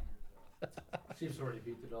 Dolphins. Chiefs already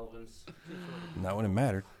beat the Dolphins. Not when it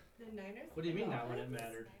mattered. What do you mean now when it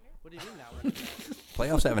mattered?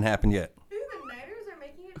 Playoffs haven't happened yet. The Niners are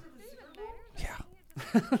making it to the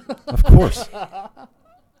Super Bowl? Yeah, of course.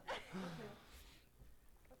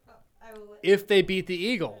 I will If they beat the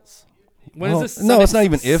Eagles. When Well, is this? no, it's not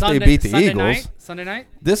even if they Sunday- beat the Sunday Eagles. Night? Sunday night?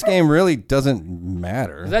 This game really doesn't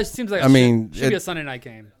matter. That seems like I mean, should be a it- Sunday night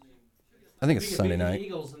game. I think We it's could Sunday beat the night.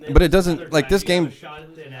 Eagles and then But it doesn't- another like, time this you have game- a shot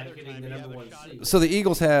at getting the number 1 seed. So the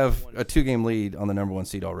Eagles have a 2-game lead on the number 1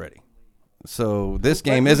 seed already. So this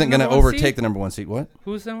game who's isn't the going to number 1 overtake seed? the number 1 seed. What?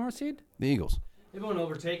 Who's the number one seed? The Eagles. It won't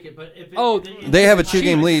overtake it, but if it, Oh, if They have a it's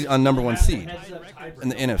 2-game Chiefs, lead on number they'll 1 have the seed heads-up tiebreaker. in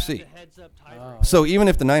the NFC. Oh. So even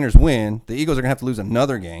if the Niners win, the Eagles are going to have to lose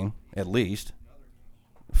another game at least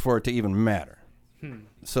for it to even matter.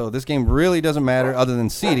 So this game really doesn't matter other than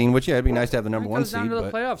seeding, which it'd be nice to have the number It 1 goes down seed, to the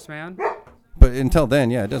but playoffs, man. until then,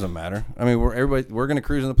 yeah, it doesn't matter. I mean, we're going to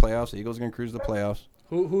cruise in the playoffs. The Eagles are going to cruise the playoffs.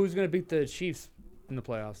 Who's gonna beat the Chiefs in the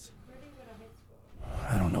playoffs?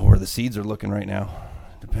 I don't know where the seeds are looking right now.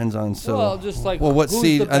 Depends on Well, just like what who's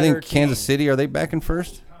seed? the I think better Kansas team? City, are they back in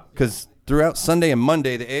first? Because throughout Sunday and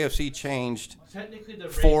Monday, the AFC changed. Technically, the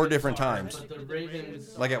 4 Ravens different are, times. but the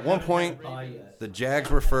Ravens Like, at one haven't point, had a bye yet. The Jags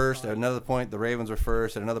were first. At another point, the Ravens were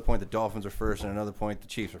first. At another point, the Dolphins were first. And at another point, the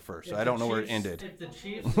Chiefs were first. So If I don't the know where it Chiefs- ended. If the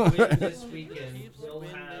Chiefs win this weekend, they'll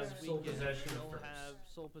have sole possession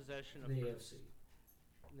of first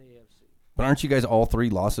in the AFC. But aren't you guys all 3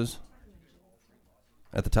 losses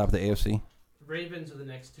at the top of the AFC? Ravens are the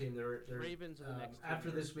next team. They're after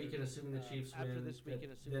this weekend, assuming the Chiefs win,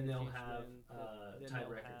 then they'll have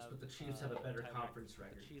tiebreakers. But the Chiefs have a better conference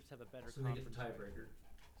record, so they get the tiebreaker.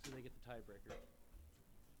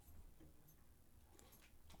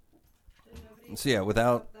 So yeah,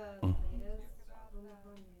 without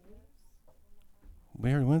We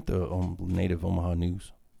already went to native Omaha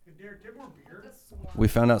news. Derek, get more beer. We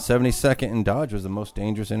found out 72nd and Dodge was the most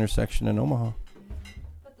dangerous intersection in Omaha.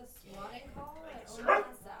 But the swatting call at Omaha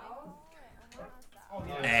South?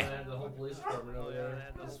 Yeah, I had the whole police department over there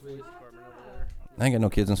this week. I ain't got no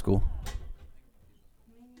kids in school.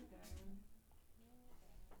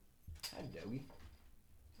 Hi, Debbie.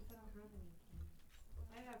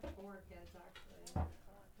 I have 4 kids actually.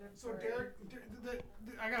 So Derek,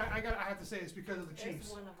 I have to say this because of the Chiefs.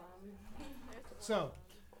 It's one of them. So,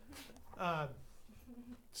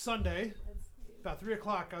 Sunday, about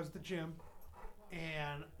 3:00, I was at the gym,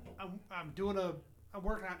 and I'm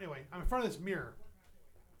working out anyway. I'm in front of this mirror.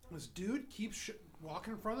 This dude keeps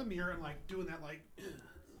walking in front of the mirror and like doing that like,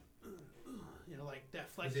 like that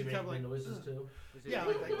Does flex. he make Kind of like noises too? yeah,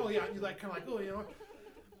 like oh yeah, you like kind of like oh you know.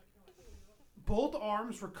 Both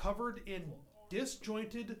arms were covered in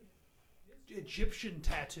disjointed Egyptian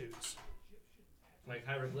tattoos. Like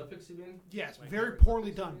hieroglyphics, you mean? Yes, very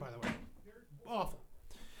poorly done, by the way. Awful.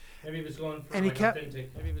 Maybe he was going for And he like kept-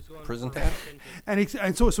 authentic. Prison tat?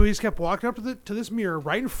 And so he just kept walking up to this mirror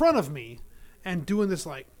right in front of me, and doing this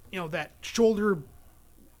like that shoulder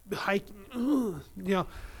hike,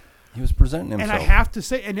 He was presenting himself. And I have to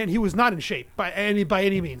say, and he was not in shape by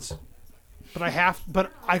any means.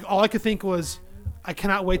 But all I could think was, I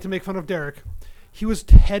cannot wait to make fun of Derek. He was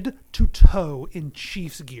head to toe in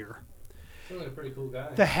Chiefs gear. Sounds like a pretty cool guy.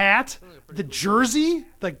 The hat, the jersey,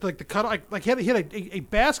 like the cut, like he had a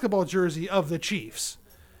basketball jersey of the Chiefs.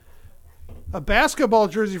 A basketball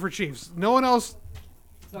jersey for Chiefs. No one else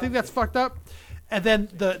think that's fucked up. And then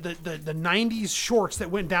the 90s shorts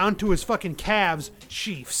that went down to his fucking calves,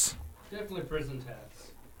 Chiefs. Definitely prison tats.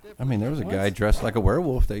 I mean, there was a guy dressed like a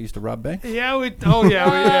werewolf that used to rob banks. Yeah,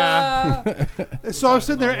 So I was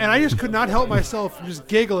sitting there, and I just could not help myself from just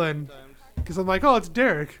giggling, because I'm like, oh, it's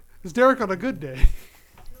Derek. It's Derek on a good day.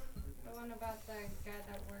 The one about the guy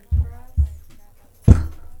that worked for us?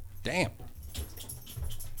 Damn.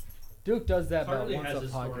 Duke does that about Harley once has a a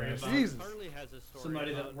story podcast. about Jesus.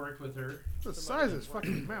 somebody that worked with her. The size of his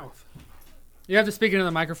fucking mouth. You have to speak into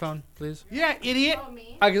the microphone, please. Yeah, idiot. Oh,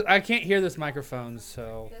 me? I can't hear this microphone,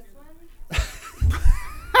 so This one?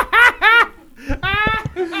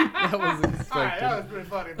 that was All right, expected. that was pretty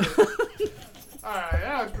funny. All right,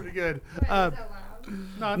 that was pretty good. Wait, is that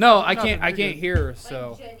loud? No, I nothing, can't. I you're can't good. hear her. Like,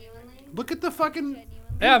 So genuinely? Look at the fucking.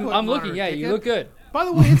 yeah, input I'm looking. monitor, Yeah, you dickhead. look good. By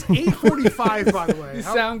the way, it's 8:45. By the way, You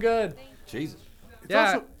How- sound good. Jesus. it's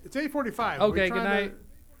yeah. also- it's 8:45. Okay, good night.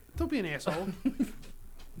 Don't be an asshole.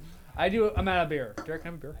 I'm out of beer. Derek, can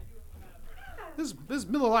I have a beer? This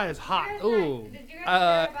Miller Lite is hot. Ooh. Did you guys hear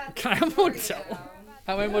about Can I the have story, Modelo? though?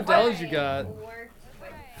 How many Modelos you got? Worked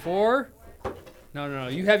with 4? No.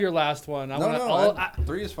 You have your last one. I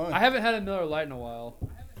 3 is fine. I haven't had a Miller Lite in a while.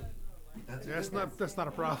 That's not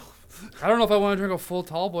a problem. I don't know if I want to drink a full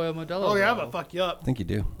tall boy of Modelo. Oh yeah, I'm though. gonna fuck you up. I think you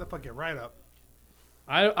do. I'll fuck you right up.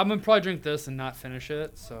 I'm gonna probably drink this and not finish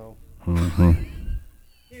it. So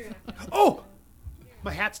Oh,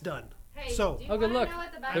 my hat's done. Hey, So- do you Oh, good wanna luck. know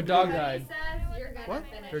what the back Their of dog the hoodie died. says? You're gonna What?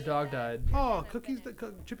 finish her it dog then. died. Oh, cookies.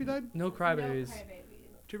 Chippy died. No No crybabies.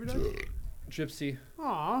 crybabies. Chippy died. Gypsy.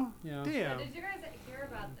 Aw, Yeah. damn. Did you guys hear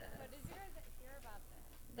about this?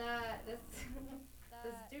 This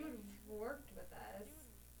this dude worked with us.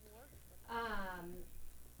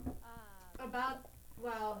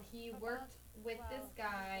 He worked with this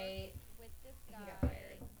guy. He got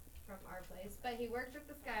fired from our place, but he worked with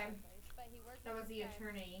this guy. That was the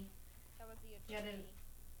attorney. He had an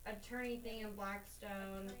attorney thing in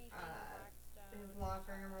Blackstone, his law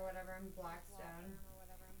firm or whatever in Blackstone.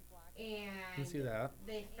 You can see And that.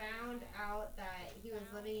 they found out that he was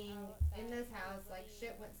living in this house, like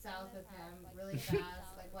shit went south with him really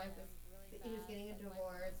fast. Like he was getting a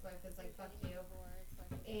divorce, wife was like, fuck you.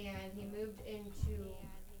 And he moved into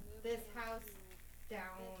this house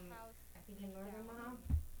down, I think in northern Omaha,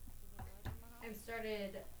 and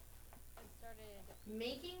started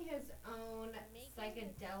making his own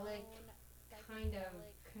psychedelic kind of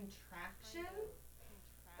contraction.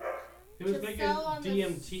 He was To making sell on the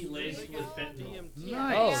DMT laced with fentanyl.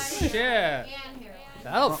 Yeah, Oh, and shit. And heroin.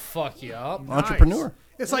 That'll fuck you up. Entrepreneur.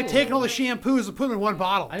 It's like taking all the shampoos and putting them in one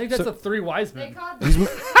bottle. I think that's the three wise They men. called He's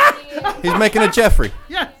DMT. He's making a Jeffrey.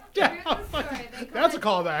 Yeah, Here's yeah. the story. They That's a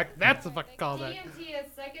call callback. That's a fucking it callback. DMT is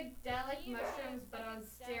psychedelic mushrooms, but on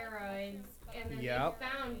steroids. And then Yep. they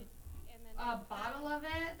found a bottle of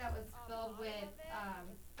it that was filled with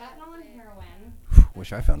fentanyl and heroin.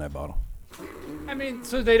 Wish I found that bottle. I mean,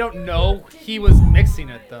 so they don't know he was mixing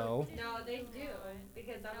it though. No, they do,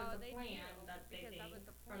 because that was the plan that they think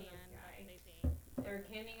from this guy. They were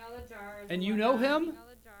canning all the jars. And you know whatnot. him?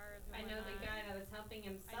 I know the guy that was helping helping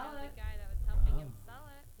him sell it.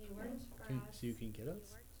 He worked for us. So you can get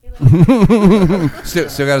us? He lived,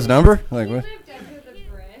 Still got his number? Like he what? lived under the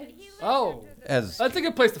bridge. Oh, As that's a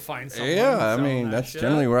good place to find someone. yeah, I selling mean that that's shit.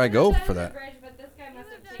 generally where I go He lived for under that. the bridge, but this guy must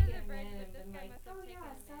have taken him in and been like, oh yeah,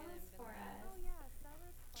 sell this for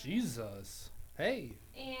us. Jesus. Hey.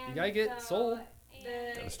 And gotta get so sold.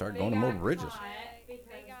 Gotta start going to more bridges.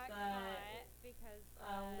 Because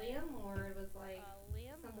the landlord was like,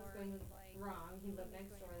 something's going wrong. He lived next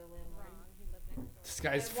door to the landlord. This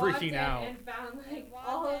guy's I walked freaking in out. and found like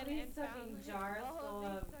all of these fucking jars full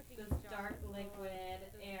of this dark liquid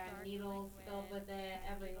and needles filled with it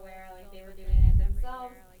everywhere. Like they were doing it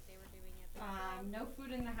themselves. No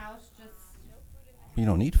food in the house, just You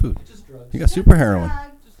don't need food. Just drugs. You got super heroin.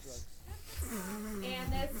 drugs.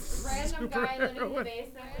 And this random guy living in the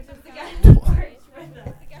basement, which is the guy that works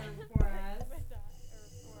for us.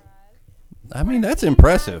 I mean that's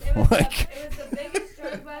impressive. It was, Like it was the biggest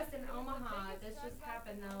drug bust in Omaha. This just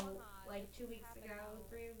happened though, like 2 weeks ago,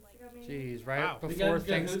 3 weeks ago maybe. Jeez, right Wow. We before got news of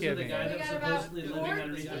the Thanksgiving. guy We that's got about supposedly living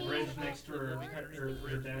underneath the 14 bridge next to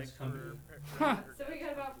her dad's company. So we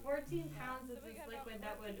got about 14 pounds of this liquid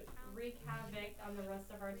that would wreak havoc on the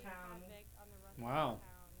rest of our town. Wow.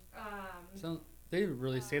 Um, So they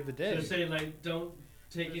really saved the So day. saying like, don't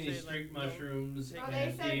take any street mushrooms Oh, they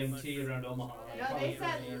and said- DMT around Omaha. no, they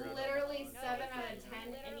said literally 7 out of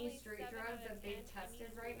 10 any street drugs that they've tested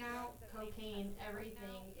right now, cocaine,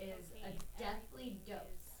 everything is a deathly dose.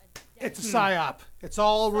 It's a psyop. It's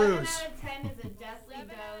all a 7 ruse. out of 10 is a deathly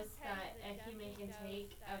dose that a human can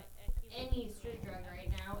take of any street drug right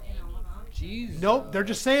now in Omaha. Jeez. Nope, they're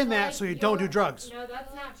just saying that so you don't do drugs. No,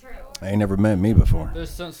 that's not true. I ain't never met me before. There's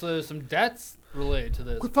some debts related to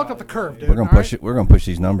this. Quit fucking up the probably. curve, dude. We're gonna all push it. We're gonna push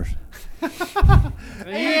these numbers.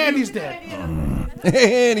 And he's dead.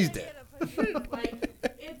 And he's dead. Like,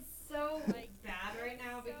 it's so bad right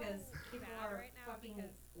now because people are fucking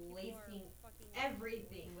lacing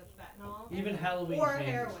everything with fentanyl. Even Halloween or candy.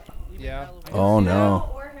 heroin. Yeah. Oh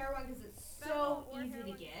no. Or heroin because it's so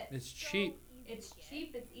easy to get. It's cheap. It's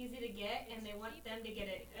cheap, it's easy to get, and they want them to get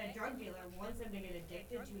it. A drug dealer wants them to get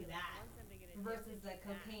addicted to that versus the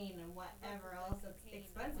cocaine and whatever else that's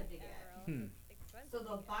expensive to get. So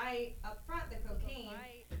they'll buy up front the cocaine,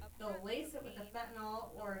 they'll lace it with the fentanyl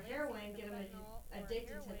or heroin, get them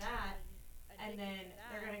addicted to that, and then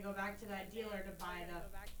they're gonna go back to that dealer to buy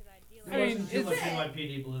the. I mean, Too much it's,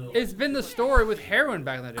 NYPD Blue. it's been the story with heroin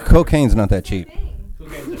back in the day. Cocaine's not that cheap. Thing. Who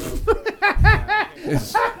cares about?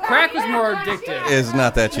 It's, Crack was more addictive. it's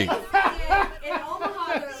not that cheap. In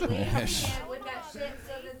Omaha, they're lacing it with that shit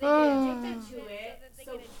so that they get addicted to it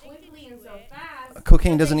so quickly and so fast.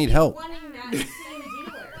 Cocaine that doesn't they need keep help. wanting that same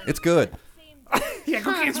dealer. It's good. Yeah,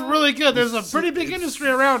 cocaine's really good. There's a pretty big industry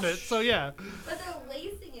around it, so yeah. But they're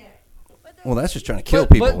lacing it. Well, that's just trying to kill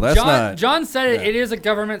people. That's John, not. John said it. yeah. It is a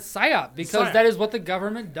government psyop because Psyop. that is what the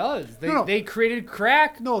government does. They No. they created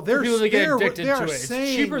crack. No, for they're people to get they're- addicted they are to it. saying-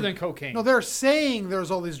 It's cheaper than cocaine. No, they're saying there's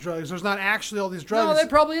all these drugs. There's not actually all these No, drugs. that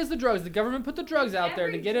probably is the drugs. The government put the drugs out there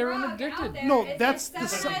to Every get everyone drug addicted. out there, No, it's that's like the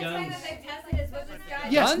 7 out of 10 guns. that they've tested is what this guy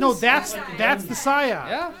Yes, does. no, Guns? that's the psyop.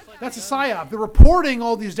 Yeah. That's a psyop. They're reporting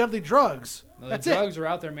all these deadly drugs. No, That's the it. drugs are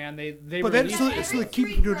out there, man. They But then release so- it. so they Every keep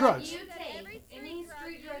street you doing drug drugs. You take, any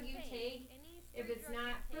street drug you take, if it's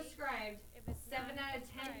not prescribed, 7 out of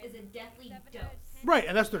 10 is a deathly dose. Right,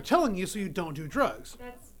 and that's what they're telling you so you don't do drugs.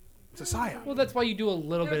 That's It's a psyop. Well, that's why you do a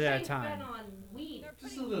little they're bit at a saying time. fentanyl on weed.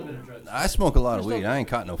 Just a little bit of drugs. I smoke a lot of weed. I ain't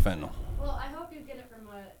caught no fentanyl. Well, I hope you get it from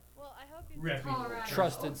a Reputable. Colorado.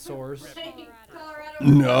 Trusted source. Colorado.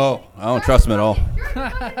 No, I don't trust him at all. You're in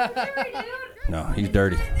fucking Missouri, dude. No, he's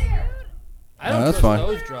dirty. Right there. I don't No, that's trust fine.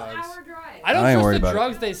 those drugs. Hour drive. I don't I ain't trust worried the about it.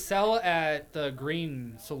 drugs they sell at the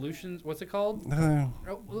Green Solutions. What's it called? Oh,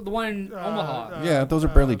 the one in Omaha. Yeah, those are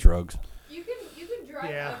barely drugs. You can drive.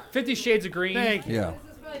 Yeah. up- 50 Shades of Green. Thank you. Yeah.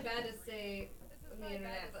 This is really bad to say on the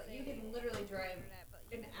internet, but you can literally drive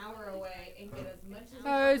an hour away and get as much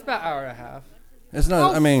as It's about an hour and a half. It's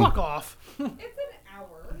not. Oh, I mean, fuck off. It's an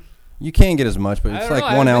hour. you can get as much, but I it's don't like know,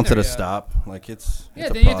 I 1 haven't ounce been at a there yet. stop. Like it's. Yeah,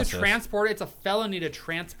 it's a then you have to process. transport it. It's a felony to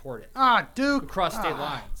transport it Ah, Duke. across state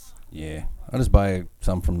lines. Yeah, I just buy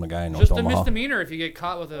some from the guy in North Just a Omaha. misdemeanor if you get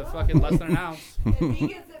caught with a fucking less than an ounce. If he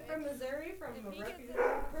gets it from Missouri from a reputable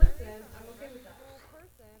person, I'm okay with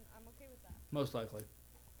that. Most likely.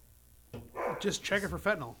 Just check it for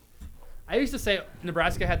fentanyl. I used to say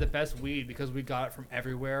Nebraska had the best weed because we got it from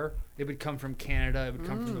everywhere. It would come from Canada. It would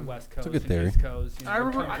come from the West Coast. a good and theory. East Coast. You know, I it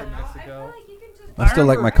would remember- come from I Mexico. feel like you can just I still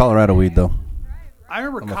like my Colorado weed though. I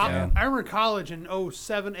remember, I'm a fan. I remember college in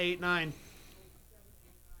 07, 8, 9.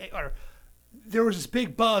 there was this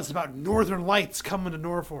big buzz about Northern Lights coming to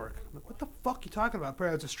Norfolk. I'm like, what the fuck are you talking about?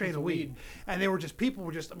 Apparently, it's a strain of weed. And people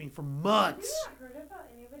were just, I mean, for months. Have you not heard about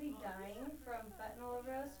anybody dying from fentanyl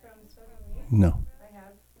overdose from smoking weed? No. I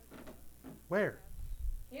have. Where?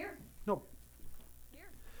 Here. No.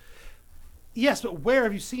 Yes, but where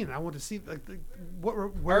have you seen it? I want to see, like,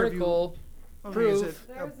 where Article. have you... is proof. it,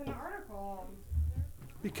 There was an article.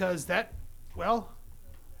 because that, well...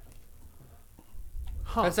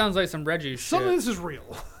 Huh. That sounds like some Reggie shit. Some of this is real.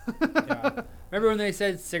 Yeah. Remember when they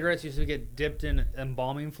said cigarettes used to get dipped in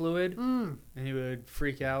embalming fluid and he would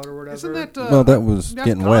freak out or whatever? Isn't that... Well, that was that's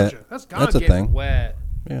getting ganja. wet. That's ganja. That's a Getting thing. wet.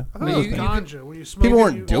 Yeah. I thought But it was you could- ganja. When you smoke People it,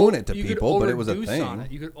 weren't you- doing it to You could people, but it was a overdose thing. on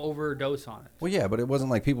it. You could overdose on it. Well, yeah, but it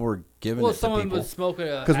wasn't like people were giving Well, it to someone people. would smoke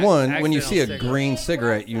a Because one, when you see a accidental cigarette. green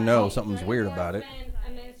cigarette, you know something's weird about it.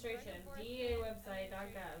 Administration, DEA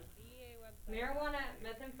website.gov. Marijuana,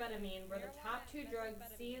 methamphetamine were the top two drugs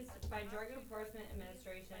seized by Drug Enforcement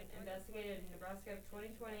Administration investigated in Nebraska of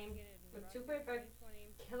 2020 with 2.5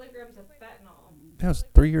 kilograms of fentanyl, That was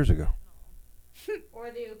 3 years ago.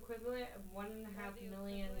 or the equivalent of 1.5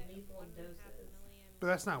 million lethal doses. But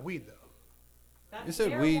that's not weed, though. That's You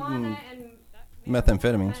said weed marijuana and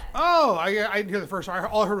methamphetamines. meth. Oh, I didn't hear the first one.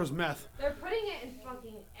 All I heard was meth. They're putting it in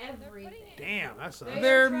fucking everything. Damn, that sucks.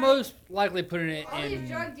 They're most likely putting it All in these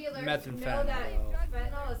drug dealers methamphetamine. know that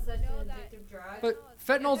fentanyl is such an addictive drug. But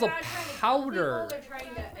fentanyl's a They're not trying to kill powder. people, they're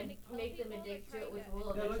trying to make them addicted to it, which will Yeah,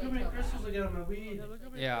 look how eventually many kill crystals I them. get on my weed.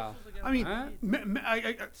 Yeah. I mean,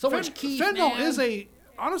 Huh? so So much keys, fentanyl man. is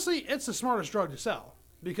honestly, it's the smartest drug to sell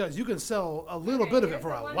because you can sell a little bit of it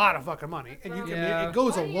for a lot of fucking money, and you can. Yeah. It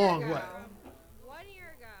goes a 1 year long ago, way. 1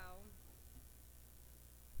 year ago.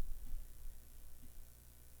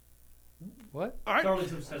 What? All right,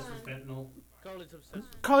 Charlie's obsessed with fentanyl.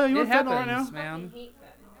 Carly, you It on fentanyl right now? happens, man. Hate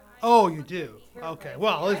fentanyl. Oh, you do. Terrified. Okay,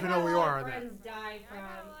 well, at least we know where you I are had on a lot that. of friends die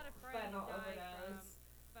from fentanyl overdose.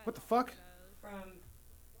 What the fuck? From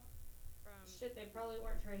shit they probably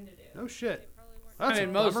weren't trying to do. No shit. I That's mean,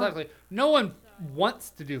 a most bummer. likely, no one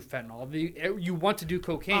wants to do fentanyl. You want to do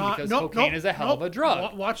cocaine because Nope, cocaine nope, is a hell of a nope.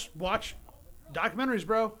 drug. Watch documentaries,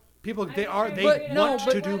 bro. People I'm they just are trying they to figure But no, want out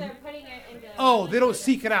to but- where do. they're putting it into Oh, they don't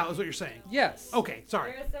seek it out, is what you're saying. Yes. Okay,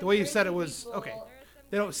 sorry. There's some The way you said it crazy was people- okay.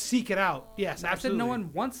 They don't seek it out. Yes, I said absolutely. no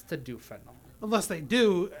one wants to do fentanyl. Unless they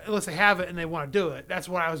do, unless they have it and they want to do it. That's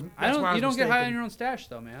what I was. That's I don't. where I was You don't get high mistaken. on your own stash,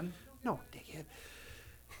 though, man. No, dickhead.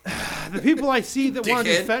 The people I see that want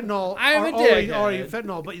to do Dickhead. fentanyl I'm are a already dickhead.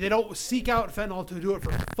 fentanyl, but they don't seek out fentanyl to do it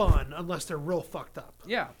for fun unless they're real fucked up.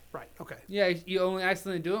 Yeah. Right. Okay. Yeah. You only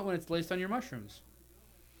accidentally do it when it's laced on your mushrooms.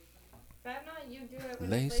 Fentanyl, you do it when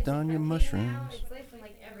Laced it's laced in on your cocaine mushrooms. Now. It's laced in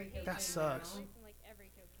like every cocaine That sucks. now.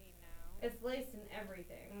 It's laced in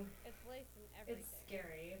everything. It's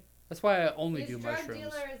scary. That's why I only These do drug mushrooms.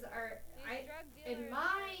 dealers are, in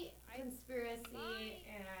my conspiracy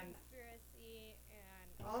and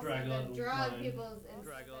also Drag the level drug line. people's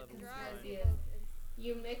conspiracy is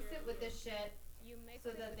you mix it with the shit so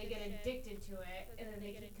that they get addicted to it and then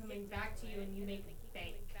they keep coming back to you and you make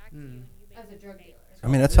bank Mm. as a drug dealer. I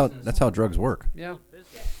mean, that's how drugs work. Yeah.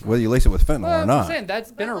 Whether you lace it with fentanyl Well, or I'm not. saying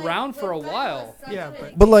that's been But, like, around for a with fentanyl, while. it's such Yeah,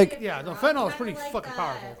 an But, like- addictive Yeah, no, drug, fentanyl is kinda pretty like fucking the-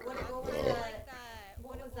 powerful.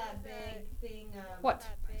 What was that big thing? What?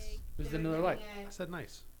 It was the Miller Lite. I said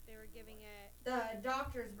nice. The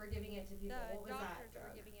doctors were giving it to people. What was that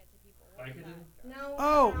drug? Vicodin? No.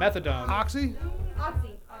 Oh, Methadone. Oxy.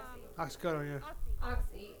 Oxy. Oxycodone. Yeah.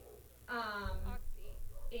 Oxy.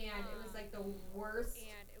 And it was like the worst.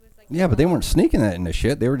 Yeah, but they weren't sneaking that into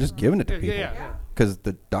shit. They were just giving it to Yeah, people. yeah. Because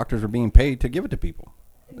the doctors were being paid to give it to people.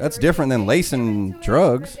 That's different than lacing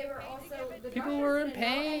drugs. People were in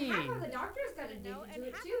pain. Half of the doctors got addicted to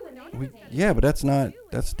it too, and they were paying. Yeah, but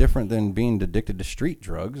that's different than being addicted to street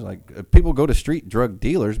drugs. Like people go to street drug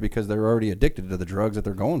dealers because they're already addicted to the drugs that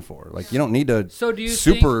they're going for. Like you don't need to So do you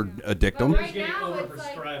super addict them. Right It's getting now, it's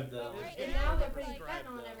like, overprescribed though. and now they're putting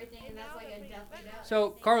fentanyl and everything, and that's like a deathly dose. So,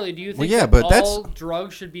 Carly, do you Well, think yeah, that but that's- all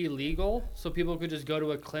drugs should be legal so people could just go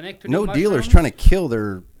to a clinic to No do dealer's mushrooms? trying to kill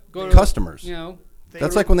their Go to- customers. You know,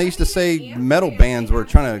 That's like when they used to say metal bands were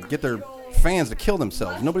trying to get their fans to kill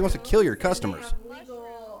themselves. Nobody wants to kill your customers.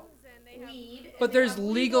 Legal weed, But and they there's have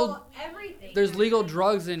legal- everything. there's legal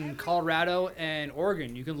drugs in Colorado and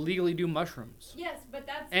Oregon. You can legally do mushrooms Yes, but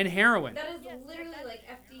that's and heroin. that is literally like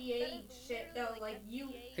FDA shit though. Like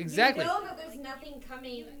you Exactly. You know that there's nothing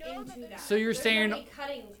coming into that. So you're There's saying- nobody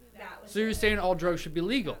cutting that. With So you're it. saying all drugs should be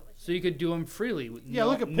legal, so you could do them freely. with Yeah. no,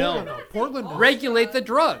 Look at Portland. no. though. Portland. Regulate the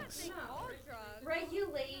drugs. No.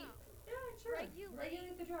 Regulate. Yeah, sure.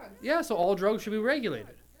 Regulate the drugs. Yeah, so all drugs should be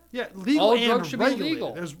regulated. Yeah, legal All and drugs should be regulated.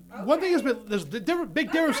 legal. There's one thing has been there's the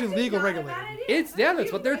big difference between legal and regulated.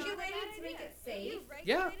 That's what they're. Regulated to make it safe.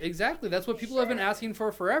 Yeah, exactly. That's what people have been asking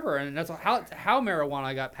for forever, and that's how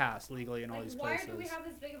marijuana got passed legally in all these Why places. do we have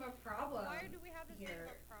this big of a problem here?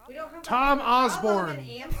 We don't have Tom that big of a problem Osborne.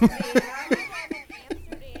 in Amsterdam.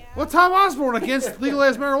 What's Tom Osborne against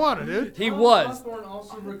legalized marijuana, dude? He was. Osborne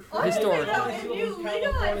also Oh, recruited Historically. guys who was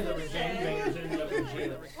California that were gangbangers ended up in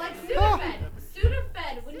jail. Like Sudafed.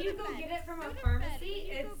 Sudafed, when you go get it from a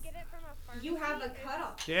pharmacy, you have a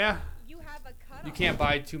cutoff. Yeah. You can't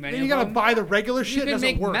buy too many. Then you of gotta them. buy the regular shit. You It can doesn't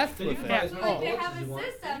make work. meth Then you with can it. buy as So many like they bullets have as you a want.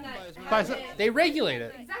 system that Buy has some- it. They regulate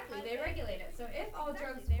it. Exactly, they regulate it. So if all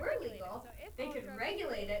drugs were legal, they could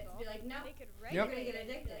regulate it to be like, no, you're gonna get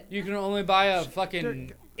addicted. You can only buy a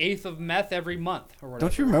fucking eighth of meth every month or whatever.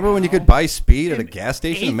 Don't you remember when you could buy speed at a gas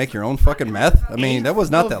station and make your own fucking meth? I mean, that was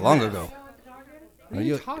not that long ago. What are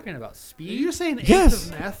you talking about? Speed? You're saying eighth Yes,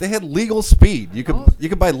 of meth? they had legal speed. You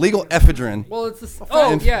could buy legal ephedrine, Well, it's the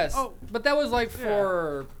oh And- yes, Oh. but that was like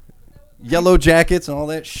for yellow jackets, and all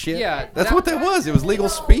that shit. Yeah, that's that- what that was. It was legal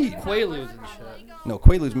speed. Quaaludes and shit. No,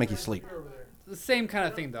 Quaaludes make you sleep. The same kind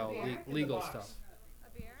of thing though. Legal stuff.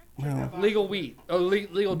 Well, Legal weed. Oh,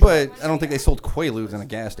 legal. but drugs. I don't think they sold Quaaludes in a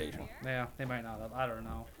gas station. Yeah, they might not have. I don't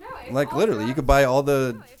know. No, if Like all literally, you drugs could buy all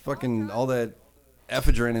the fucking all that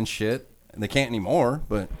ephedrine and shit. And they can't anymore,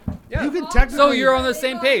 but Yeah. You can technically. So you're on the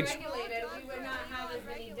same page. regulated, we would not have as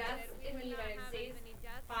many deaths in the United States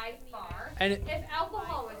by far. And If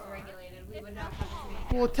alcohol was regulated, we would not have as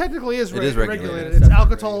many. Well, it technically is It is regulated. regulated. It's It's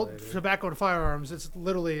definitely alcohol, regulated. tobacco, and firearms. It's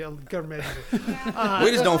literally a government entity.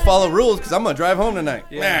 we just don't follow rules because I'm gonna drive home tonight.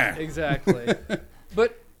 Yeah, Nah. exactly.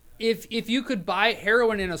 But if you could buy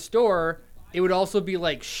heroin in a store, it would also be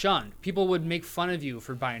like shunned. People would make fun of you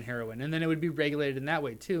for buying heroin, and then it would be regulated in that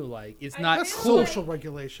way too. Like it's not That's cool. social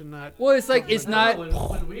regulation, not. Well, it's like it's not.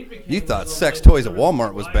 When weed became You thought legal, sex they toys at started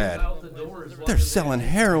Walmart was lining bad. out the doors while They're they- selling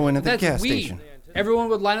heroin at the That's gas weed. station. Everyone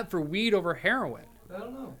would line up for weed over heroin. I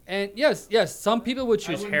don't know. And yes, some people would I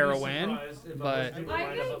choose wouldn't be heroin, surprised if but people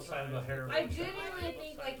lined up outside of a heroin I shop. genuinely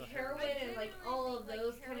think like heroin and like all of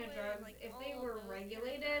those kind of drugs, if they were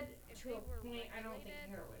regulated to a point, I don't think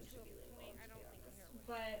heroin should be legal, to be honest.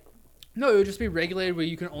 But no, it would just be regulated where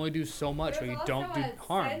you can only do so much, where there's you don't do also a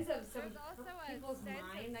harm. sense of some people's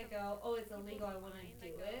mind that go, oh, it's illegal, I want to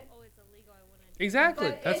do it. Exactly,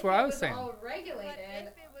 But that's if what it I was was saying. all regulated,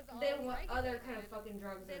 then what other kind of fucking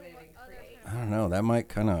drugs are they going to create? I don't know. That might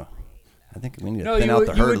kind of. I think we need to No, thin you out would,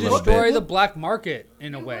 the you herd would a little destroy bit. the black market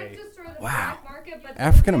in a You way. would destroy the Wow. black market, but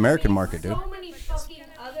African there's American gonna be market, dude. So many fucking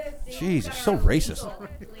other things Jeez, that you're so are racist.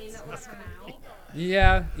 illegal that will come out.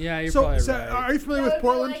 Yeah, you're So, probably so right. are you familiar So with it'd be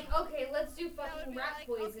Portland? Like, okay, let's do fucking rat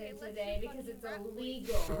poison today because it's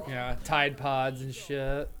illegal. Yeah, Tide Pods and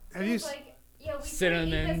shit. Have you? It's like, yeah, we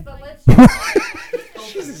Cinnamon. Can eat this, but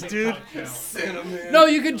let's Jesus, dude. No,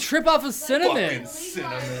 you can trip off of cinnamon. legalize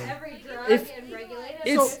every drug If- and regulate it.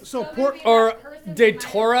 it's- So that Port- way Or that person's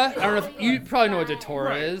Datora. mind I don't know if you is probably know what fine.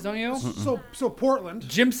 Datora is, don't you? So Portland,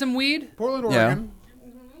 Jimson weed. Portland, Yeah. Oregon.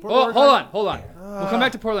 Oh, Portland, hold on. We'll come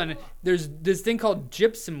back to Portland. There's this thing called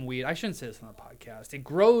gypsum weed. I shouldn't say this on the podcast. It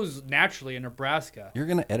grows naturally in Nebraska. You're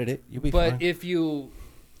gonna edit it. You'll be But fine. if you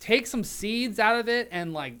take some seeds out of it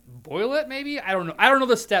and like boil it, maybe I don't know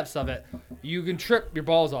the steps of it. You can trip your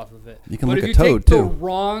balls off of it. You can but lick if a you toad, take the too.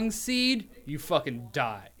 wrong seed, you fucking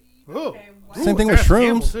die. Oh. Same thing with that's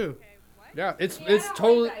gamble, shrooms. too. Yeah, it's Yeah, I don't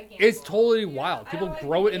totally like that gamble. it's totally wild. I People don't like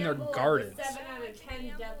grow it in the their gamble of the gardens. 7 out of 10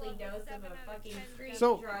 deadly dose of a fucking street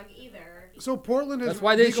So- drug either. So Portland is. That's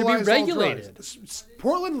why they should be legalized all regulated. drugs.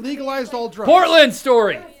 Portland legalized all drugs. Portland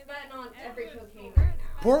story. It's betting on every cocaine right now.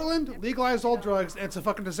 Portland legalized all drugs, and it's a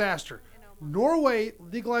fucking disaster. Norway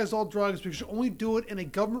legalized all drugs because you only do it in a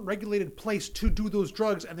government-regulated place to do those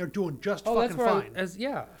drugs, and they're doing just Oh, that's fucking where fine.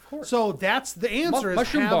 yeah, of course. So that's the answer. Is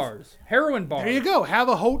Mushroom have, bars, heroin bars. There you go. Have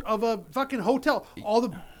a fucking hotel. All the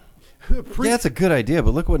Yeah, that's a good idea,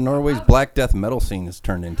 but look what Norway's Black Death metal scene has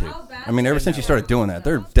turned into. I mean, ever since you started doing that,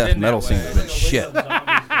 their death metal scene has been shit.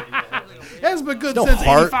 it hasn't been good No since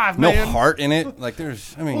heart, '85, no man. heart in it. Like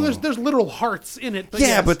there's, I mean, Well, there's literal hearts in it. But yeah,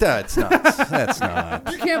 yes. but that's not. That's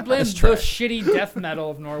not. You can't blame the That's trash. shitty death metal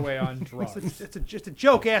of Norway on drugs. it's just a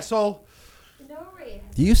joke, asshole. Norway.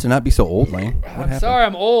 You used to not be so old, Lane. What happened? Sorry,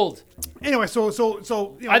 I'm old. Anyway, so you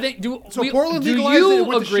know, I think So Portland do legalized it you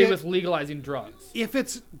with the agree shit. with legalizing drugs? if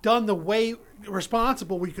it's done the way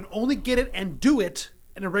responsible, where you can only get it and do it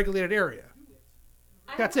in a regulated area.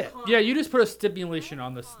 That's it. Yeah, you just put a stipulation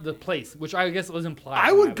on the place, which I guess was implied.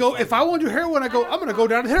 I when would was go talking. if I want to do heroin. I go. I'm going to go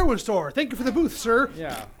down to the heroin store. Thank you for the booth, sir.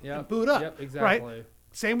 Yeah, yeah. Boot up. Yep, exactly.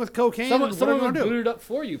 Same with cocaine. Someone and whatever you would wanna do. boot it up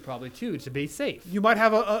for you probably too to be safe. You might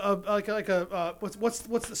have a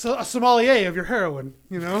sommelier of your heroin.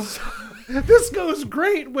 You know, this goes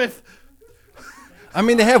great with. I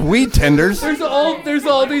mean, they have weed tenders. There's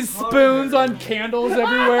all these spoons on candles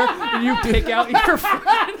everywhere, and you pick out your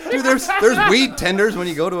friend. Dude, there's weed tenders when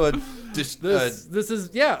you go to a This is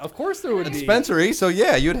of course there would be dispensary. So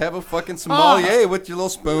yeah, you'd have a fucking sommelier with your little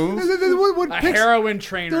spoons. a heroin There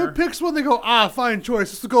trainer. picks when they go, fine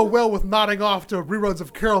choice. This will go well with nodding off to reruns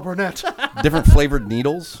of Carol Burnett. Different flavored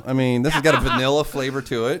needles. I mean, this has got a vanilla flavor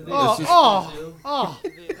to it. This is-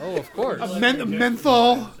 Oh, of course.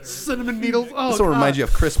 Menthol, cinnamon needles. Oh, this will remind you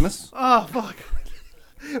of Christmas. Oh, fuck.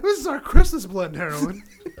 This is our Christmas blend heroin.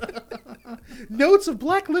 Notes of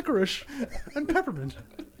black licorice and peppermint.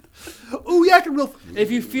 Ooh, yeah, I can real. If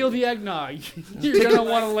you feel the eggnog, you're gonna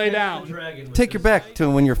want to lay down. Dragon with Take you this. back to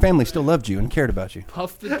when your family still loved you and cared about you.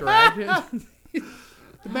 Puff the dragon.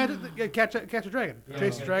 Catch a dragon.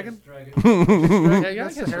 Chase a dragon. Dragon. Yeah,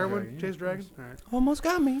 That's the heroin. Chase a dragon. All right. Almost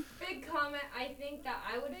got me. Big comment. I think that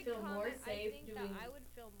I would feel more safe doing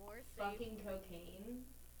fucking cocaine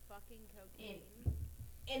in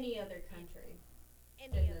any other country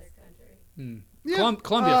than this country. Yeah,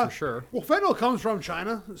 Colombia for sure. Well, fentanyl comes from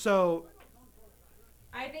China, so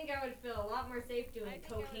I think I would feel a lot more safe doing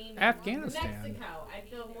cocaine in Afghanistan. Mexico. I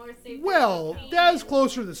feel more safe. doing well, cocaine that's in-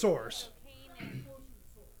 closer to the source.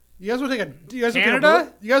 You guys want to take a? You guys wanna Canada?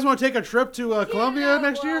 Take you guys want to take a trip to Colombia Canada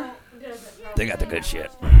next year? doesn't They got the probably good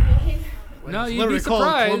shit. No, It's you'd be literally called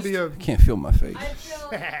surprised. Colombia. I can't feel my face. I feel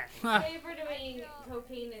safer doing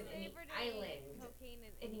cocaine in any island,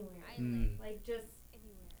 anywhere. Like just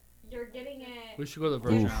you're getting it We should go to the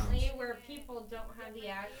Virgin Oof. Islands. differently where people don't have the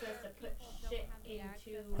access to put shit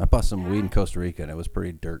into. I bought some weed in Costa Rica and it was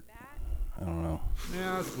pretty dirt. I don't know.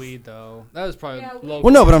 Yeah, that's weed though. That was probably Yeah, local.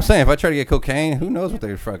 Well, no, but I'm saying if I try to get cocaine, who knows what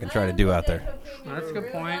they fucking try to do out there. That's a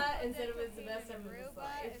good point. Instead of it's the best time of his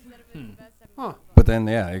life. Huh. But then,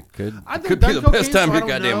 yeah, it could I've be done the cocaine, best time so of I your don't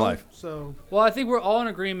goddamn know, life. So Well, I think we're all in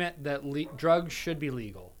agreement that drugs should be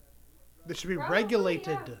legal. they should be Probably,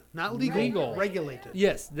 regulated, yeah. not legal. Legal. Regulated.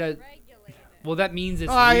 Yes, that. Well, that means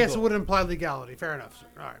it's Ah, legal. yes, it would imply legality. Fair enough. Sir.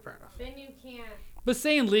 All right, fair enough. Then you can't. But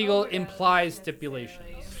saying legal overdose implies necessarily.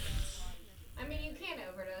 stipulations. I mean, you can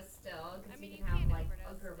overdose still, because you can have like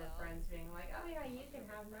a group of friends being like, "Oh yeah, you can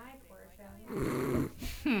have my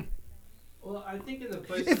Porsche." Well, I think in the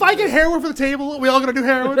places If I get where- heroin for the table, we all gonna do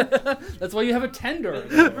heroin? That's why you have a tender.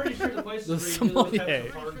 I'm pretty sure the places The where you do those types sommelier.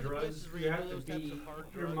 of hard drugs, you have to be,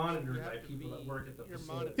 you're monitored by people that work at the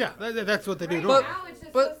facility. Yeah, that's what they do. Right But- now, it's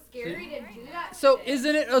just but- so scary to do that. So shit.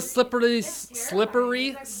 isn't it a slippery It's terrifying. slippery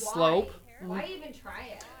It's like, slope? Why even try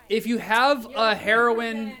it? If you have a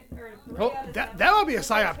heroin, Oh, That might be a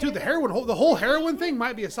psyop too. The whole heroin thing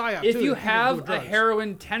might be a psyop too. if you people do have a drugs.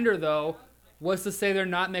 heroin tender though, what's to say they're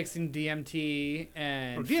not mixing DMT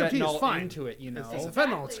and Oh, DMT is fentanyl fine. into it? You know, It's the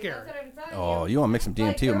fentanyl. It's scary. Oh, you want to mix some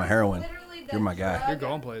DMT with my heroin? You're my guy. you're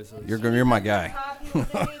going places. You're my guy.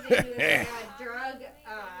 Drug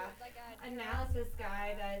analysis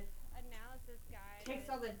guy that takes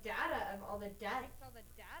all the data of all the death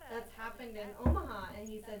that's happened in Omaha, and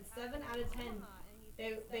he said 7 out of 10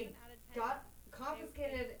 they got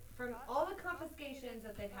confiscated from all the confiscations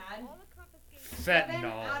that they've had. 7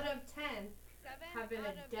 Fentanyl. out of 10 have been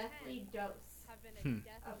a deathly dose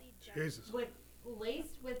of Jesus. with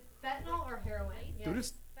laced with fentanyl or heroin.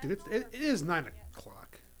 Yes. Dude, it is 9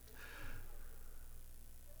 o'clock.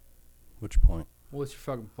 Which point? What's your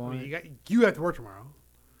fucking I mean, point? you have to work tomorrow.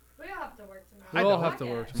 We all have to work tomorrow. We all have to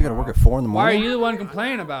work So you got to tomorrow. work at 4 in the Why are morning? you the one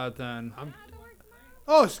complaining about it then?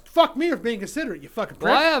 Oh, fuck me for being considerate, you fucking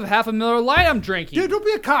prick. Well, I have half a Miller Lite I'm drinking. Dude, don't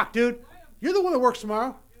be a cock, dude. You're the one that works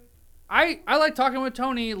tomorrow. I like talking with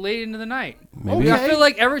Tony late into the night. Maybe. Okay. I feel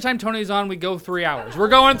like every time Tony's on, we go 3 hours. We're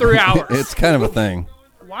going 3 hours. It's kind of a thing.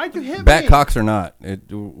 Why'd you hit Back me? cocks or not,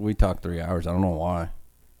 we talk 3 hours. I don't know why.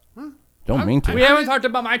 Don't mean to. We haven't talked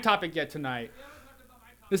about my topic yet tonight.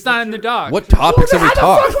 It's not in the dog. What topics have we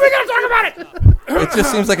talked? we gotta talk about it? It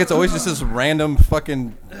just seems like it's always just this random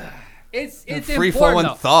fucking. It's free important. flowing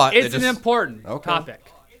though. thought It's that an just- important Okay. topic.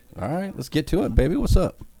 All right, let's get to it, baby. What's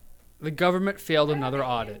up? The government failed another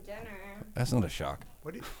audit. Dinner. That's not a shock.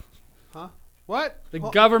 What? Huh? What? The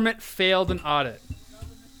Well, government failed an audit.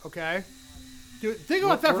 Okay. Dude, think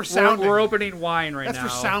about that for sounding. We're opening wine right That's now. for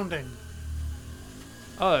sounding.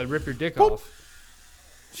 Oh, it'd rip your dick Boop. off.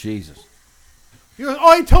 Jesus,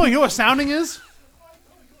 I tell you what sounding is?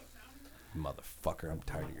 motherfucker! I'm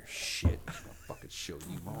tired of your shit. I'll fucking show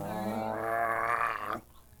you.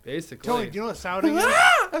 Basically. Tony, do you know what sounding is? Do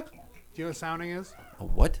you know what sounding is? A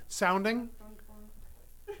what? Sounding?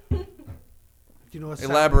 Do you know what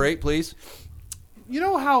Elaborate, please. You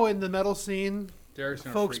know how in the metal scene, Derek's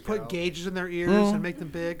gonna folks freak put out. gauges in their ears and make them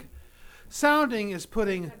big? Sounding is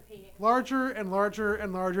putting larger and larger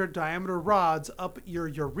and larger diameter rods up your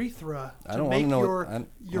urethra I to don't make wanna know your what-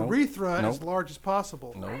 urethra nope. as large as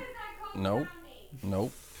possible. Nope.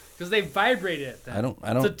 Because they vibrate it. Then. I don't.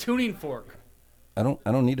 It's a tuning fork. I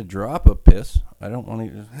don't need a drop of piss. I don't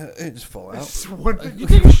want to. It just fall out. It's you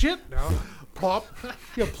take a shit? No. Plop.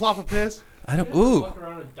 You plop a piss. I don't. You have to Ooh. walk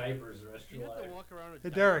around with diapers the rest of your life. Hey,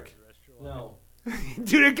 Derek. No.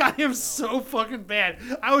 Dude, it got him so fucking bad.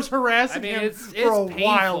 I was harassing I mean, him it's for a painful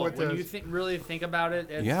while with when this. you really think about it.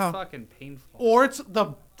 It's Yeah. fucking painful. Or it's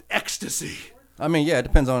the ecstasy. I mean, yeah, it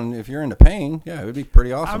depends on if you're into pain. Yeah, it would be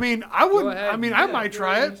pretty awesome. I mean, I wouldn't. ahead. I mean, I might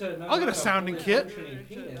try it. Into not I'll get a having sounding fully kit. functioning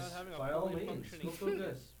penis, by all means. Let's do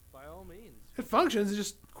this. It functions. It's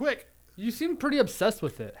just quick. You seem pretty obsessed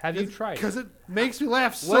with it. Have you tried? Because it makes me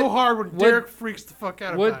laugh so What- hard when what- Derek freaks the fuck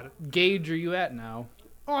out about it. What gauge are you at now?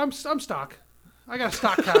 Oh, I'm stock. I got a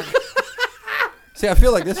stock cock. See, I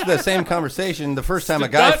feel like this is the same conversation the first time a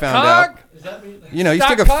guy Duck found cock? out. Does that mean You know, you Stock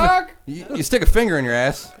stick a cock? you stick a finger in your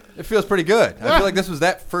ass. It feels pretty good. I feel like this was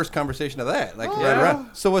that first conversation of that. Like right yeah. around.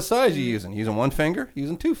 So what size are you using? Using one finger?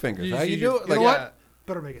 Using two fingers? How you do it? You Like know what?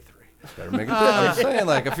 Better make it 3. better make it. I'm just saying.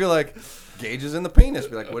 Like I feel like gauges in the penis.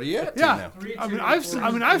 Be like, what are you at? to Yeah. now? I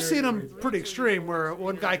mean, I've seen them pretty extreme where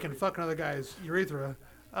one guy can fuck another guy's urethra.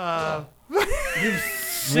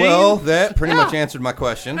 Well, that pretty much answered my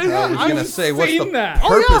question. I was gonna say, what's the seen that.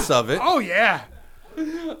 purpose of it? Oh yeah.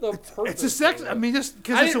 The It's a sex. I mean, just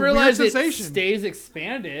because I it's a didn't weird realize it sensation. stays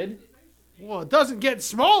expanded. Well, it doesn't get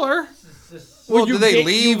smaller. Well, you do they get-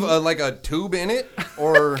 leave like a tube in it,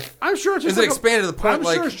 or I'm sure it's just is it like expanded to the point I'm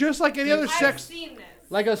like? sure it's just like any other I've sex. seen this.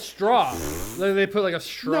 Like a straw. Like they put like a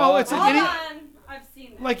straw. No, it's like Hold any on. I've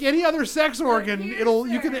seen this. like any other sex organ.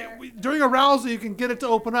 You can during arousal you can get it to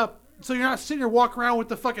open up, so you're not sitting there walking around with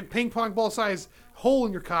the fucking ping pong ball size hole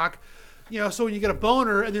in your cock. You know, so when you get a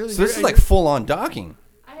boner and So this is like full on docking,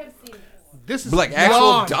 I have seen this. this is like actual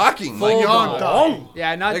beyond- docking. Full Like, beyond docking.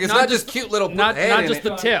 Yeah, not like it's not not just cute little not head not in just it.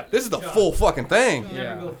 the tip. This is the full fucking thing. never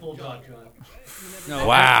Yeah. go full dog, John? No.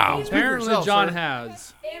 Wow. Apparently, yourself, John sir.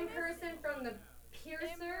 has In person from the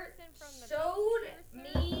piercer showed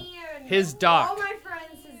me and His dock. all my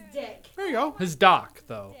friends his dick. There you go. his dock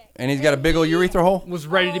though And he's got a big old urethra hole. was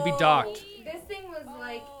ready to be docked. This thing was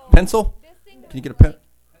like Pencil? Can you get a pen?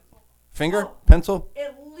 Finger? Pencil?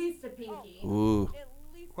 at least a pinky. Ooh.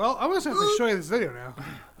 Well, I'm just going to have to show you this video now.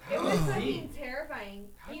 It was fucking terrifying.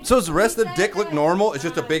 So does the rest of the dick look normal? It's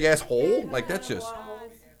just a big ass hole? Like that's just.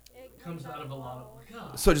 Comes out of a lot of.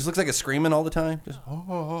 God. So it just looks like it's screaming all the time. Just.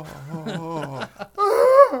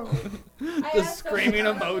 The screaming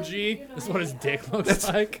emoji is what his dick looks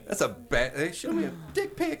like. That's a bad. Hey, show me a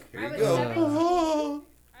dick pic. Here I you was go. 17. I was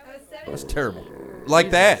 17. That's terrible.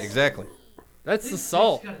 Like that, exactly. That's the This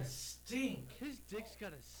salt. dick's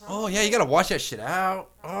gotta stink. Oh yeah, you gotta wash that shit out.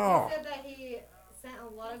 Oh, He said that he sent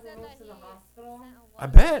a lot of girls to the hospital. I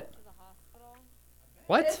bet. This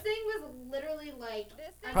What? thing was literally like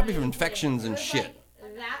Probably from infections it and was shit.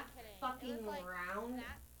 Like that fucking round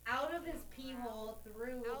out of his pee hole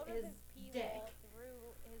through his dick.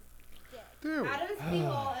 Dude. Out of his pee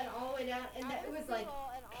hole and all the way down, and that, it was like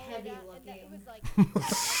heavy looking.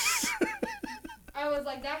 I was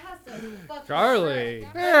like, that has to fucking Charlie.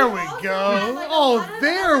 hurt. There But we he also go. had, like, a Oh, lot of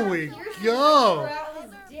there other we piercings go. throughout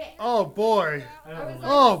his dick. Oh boy. I was like,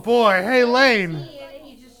 Oh boy. Hey Lane. 17, and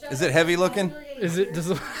he just showed Is it us heavy how looking? we were getting Is it? Does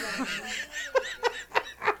it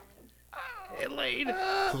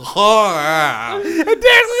Oh,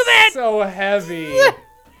 so heavy?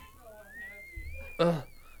 Ugh.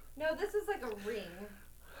 No, this is like a ring.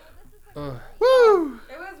 Woo.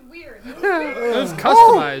 It was weird. It was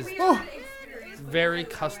customized. Weird experience. Very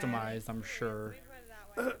customized, I'm sure.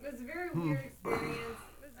 It was a very weird experience.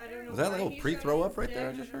 I don't know. Was that a why little he pre-throw showed up right his there?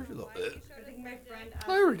 I dick. just heard you. Little. I think my friend.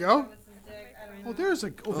 There we go. asked him his dick. I don't know. There's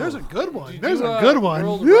a good one. Did There's you, a good one.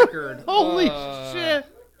 world record, Holy uh, shit.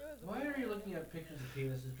 Why are you looking at pictures of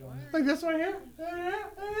penises, John? Like this one here?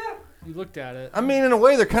 You looked at it. I mean, in a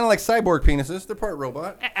way, they're kind of like cyborg penises. They're part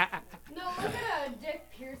robot. No, look at a dick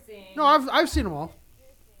piercing. No, I've seen them all.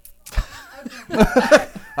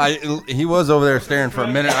 He was over there staring for a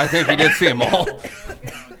minute. I think he did see them all.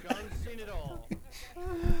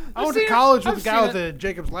 I went to college with I've the guy seen with the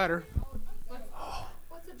Jacob's ladder.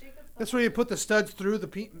 What's a Jacob's? That's where you put the studs through the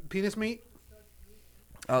penis meat.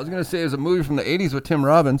 I was gonna say it was a movie from the '80s with Tim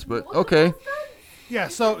Robbins, but okay. Yeah,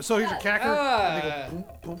 so here's your cacker. And they Ah. go boom,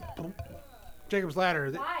 boom, boom. Jacob's ladder.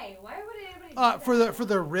 Why? Why would anybody? Do For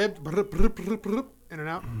the rib, in and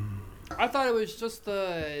out. I thought it was just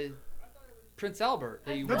the Prince Albert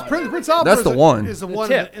that you That's wanted. Prince Albert. That's the one. Is the The one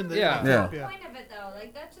tip, in the yeah. Yeah. The point of it though,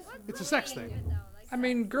 like that's just. It's a sex ruining- thing. I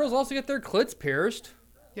mean, girls also get their clits pierced.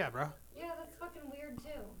 Yeah, bro. Yeah, that's fucking weird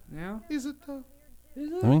too. Yeah. Is it? I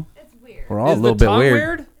mean, It's weird. we're all Is a little the bit tongue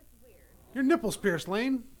weird. Your nipples pierced,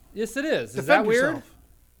 Lane. Yes, it is. Is Defend that weird? yourself.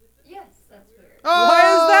 Yes, that's weird.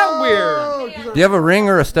 Why is that weird? Oh, Do you have a ring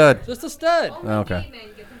or a stud? Just a stud. Only Okay. gay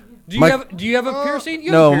men get them. Do you have a piercing?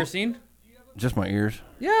 You no. have a piercing. Just my ears.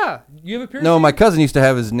 Yeah. You have a piercing? No, my cousin used to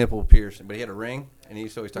have his nipple pierced, but he had a ring, and he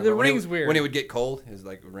used to always talk The about when he ring's would- weird. When he would get cold, his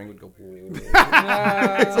like ring would go.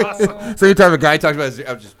 Uh, So every time a guy talks about his,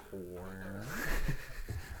 I was just. I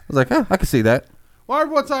was like, oh, I can see that. Well, I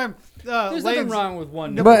remember one time. There's nothing wrong with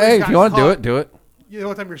one. No, nipple. But hey, if got you want to do caught. it, do it. You know,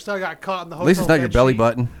 one time your stud got caught in the hotel. At least it's not your bed belly sheet,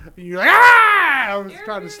 button. And you're like, ah! I was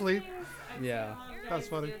trying to sleep. Yeah. That's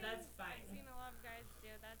funny. That's fine.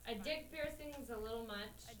 A dick piercing's a little much.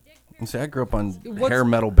 And see, I grew up on What's- hair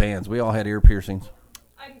metal bands. We all had ear piercings.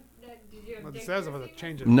 Did you have But dick it says I'm piercing? going to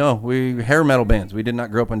change it. No, we hair metal bands. We did not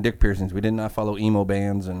grow up on dick piercings. We did not follow emo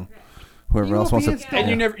bands and whoever Emo else wants bands to. don't-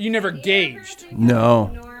 And you never Ear gauged. piercings No.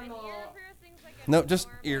 are normal. No, just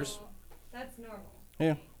ears. That's normal.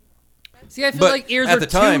 Yeah. See, I feel But like ears at are the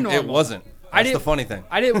time, too it normal. wasn't. I That's the didn't- funny thing.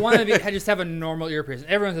 I didn't want to just have a normal ear piercing.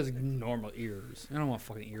 Everyone says normal ears. I don't want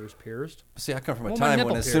fucking ears pierced. See, I come from a Well, my time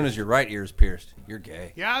nipple when as soon pierced. as your right ear is pierced, you're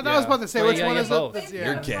gay. Yeah, I was about to say, Well, which you one gotta is get it? both. That's- You're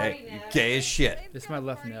yeah. gay. You're gay as shit. It's my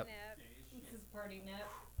left nip. This is party nip.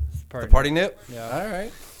 It's The party nip? Yeah. All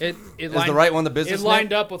right. It Is lined, the right one the business It lined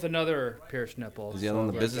nip? up with another pierced nipple. Is the other one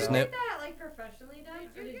the so- business Did nip? that like professionally done,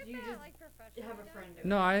 or did you just have a friend do it?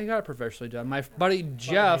 No, I got it professionally done. My buddy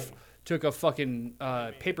Jeff took a fucking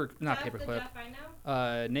not Jeff, the paperclip. Jeff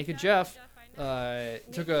I know? Naked Jeff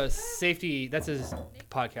took a safety. That's his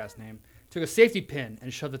podcast name. Took a safety pin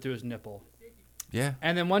and shoved it through his nipple. Yeah.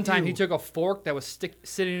 And then one time he Ew. took a fork that was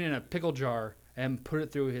sitting in a pickle jar and put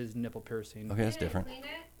it through his nipple piercing. Okay, that's Did it different. clean it?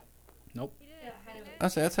 Nope. Yeah, kind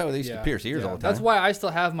of. That's how they used to pierce ears yeah. all the time. That's why I still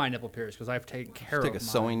have my nipple pierced because I've taken care Just of take a mine.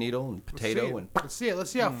 sewing needle and Let's potato see and. it. Let's see it.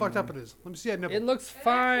 Let's see how fucked up it is. Let me see that nipple. It looks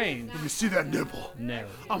fine. Let me see that nipple. No.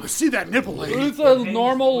 I'm going to see that nipple, lady. It's a Way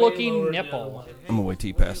normal lower looking down. nipple. I'm gonna wait till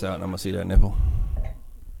you pass out and I'm gonna see that nipple.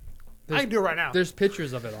 I can do it right now. There's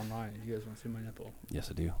pictures of it online. You guys want to see my nipple? Yes,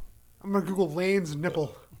 I do. I'm going to Google Lane's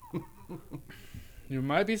nipple. You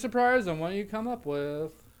might be surprised on what you come up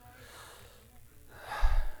with.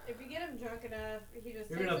 If you get him drunk enough, he just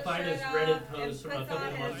You're takes gonna his find shirt his off Reddit and post from a puts couple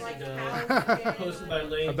on his, months like, ago. cow skin. Posted by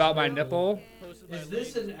Lane. About my nipple? Is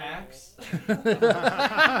this an axe? What is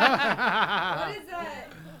that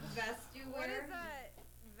vest you wear?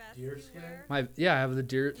 Deer skin? I have the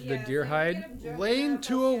deer Yeah, so you hide. get him drunk Lane enough,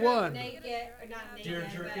 he'll strip 201. Naked, or not naked, Deer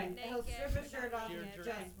but jerkin? he'll strip his shirt off and just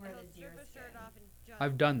wear the deer skin.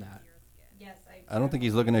 I've done that. Yes, I don't think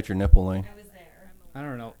he's looking at your nipple, Lane. I was there. I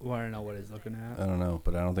don't know. Want to know what he's looking at? I don't know,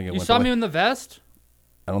 but I don't think it You went. saw the me way, in the vest?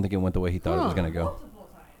 I don't think it went the way he thought it was gonna go. Multiple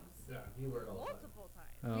times. Yeah, you wear it all the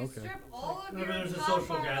time. Oh, You okay. strip all of Whenever your there's a top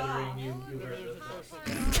social part gathering, off. you wear this.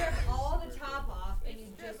 You strip all the top off and you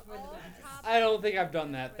just wear the vest. I don't think I've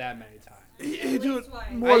done that many times. You do it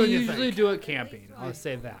Twice. more I than you usually think. do it camping. I'll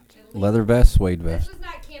say that. Leather vest, suede This vest, was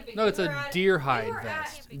not camping. No, it's We a were at- deer we hide were at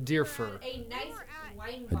vest. Deer fur. A nice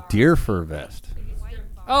wine a bar. deer fur vest. You strip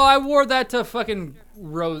off. Oh, I wore that to fucking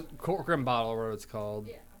Rose Corcoran Bottle, or what it's called.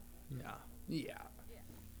 Yeah. Yeah.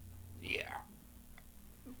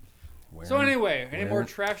 Wearing- So anyway, any more wearing-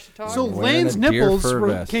 trash to talk? So Wearing Lane's a deer nipples fur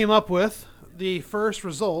vest. came up with the first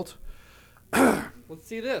result Let's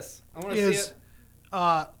see this. I want to see is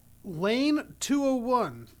it. Lane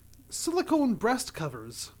 201 silicone breast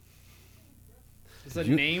covers. It's a Did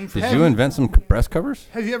you, name for did you invent some breast covers?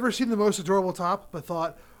 Have you ever seen the most adorable top but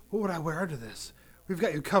thought, what would I wear under this? We've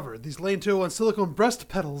got you covered. These Lane 201 silicone breast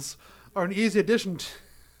pedals are an easy addition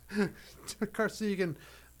to a car, so you can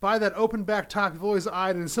buy that open back top you've always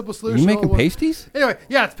eyed in a simple Are solution. you making all in one- pasties? Anyway,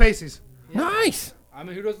 yeah, it's pasties. Nice. I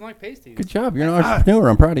mean, who doesn't like pasties? Good job. You're an entrepreneur.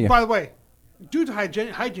 I'm proud of you. By the way, due to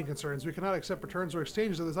hygiene concerns, we cannot accept returns or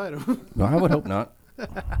exchanges of this item. Well, I would hope not. A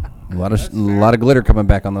lot of glitter coming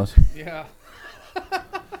back on those. Yeah.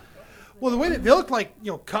 Well, the way that they look like,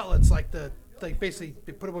 cutlets, like basically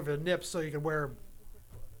they put them over the nips so you can wear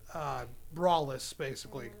braless,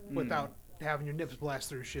 basically, without having your nips blast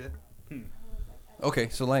through shit. Okay,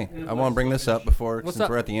 so Lane, I want to bring this up before, What's since up?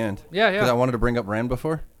 we're at the end. Yeah. Because I wanted to bring up Ren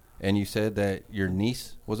before, and you said that your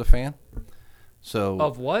niece was a fan. So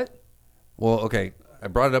Of what? well, okay, I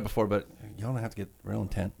brought it up before, but y'all don't have to get real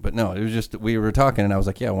intent. But no, it was just we were talking, and I was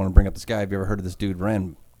like, yeah, I want to bring up this guy. Have you ever heard of this dude,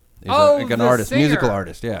 Ren? He's Oh, an the artist, singer. musical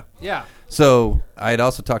artist, yeah. Yeah. So I had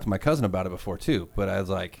also talked to my cousin about it before too, but I was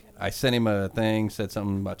like, I sent him a thing, said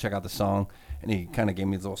something about check out the song, And he kind of gave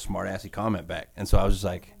me this little smart-assy comment back. And so I was just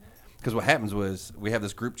like, because what happens was we have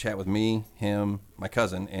this group chat with me, him, my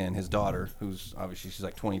cousin, and his daughter, who's obviously she's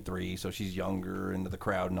like 23, so she's younger into the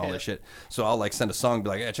crowd and all that shit. So I'll like send a song, be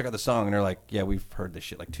like, "Yeah, check out the song," and they're like, "Yeah, we've heard this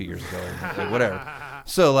shit like 2 years ago, like, whatever."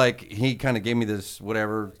 So like he kind of gave me this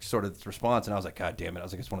whatever sort of response, and I was like, "God damn it!" I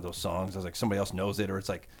was like, "It's one of those songs." I was like, "Somebody else knows it, or it's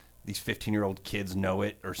like these 15-year-old kids know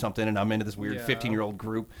it, or something." And I'm into this weird 15-year-old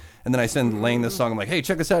group, and then I send Lane this song. I'm like, "Hey,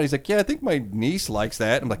 check this out." He's like, "Yeah, I think my niece likes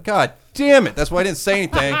that." I'm like, "God damn it!" That's why I didn't say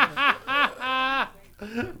anything.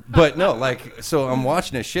 But no, like, so I'm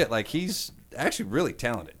watching his shit. Like, he's actually really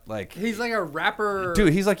talented. Like, He's like a rapper.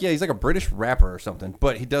 dude, he's like a British rapper or something.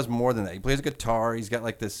 But he does more than that. He plays a guitar. He's got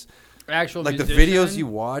like this, Actual like musician. the videos you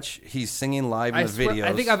watch. He's singing live in I the swear, videos.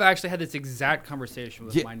 I think I've actually had this exact conversation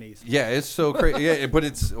with my niece. Yeah, it's so crazy. Yeah, but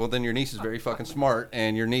it's well. Then your niece is very fucking smart,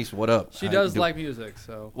 and your niece, what up? She How does you do- like music,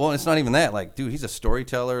 so Well, it's not even that. Like, dude, he's a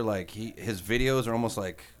storyteller. Like, his videos are almost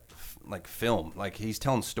like film. Like, he's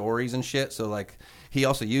telling stories and shit. So like, he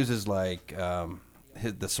also uses like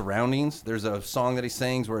the surroundings. There's a song that he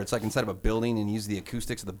sings where it's like inside of a building, and he uses the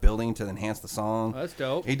acoustics of the building to enhance the song. that's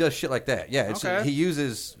dope. He does shit like that. Yeah, it's Okay. he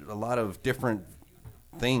uses a lot of different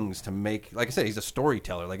things to make. Like I said, he's a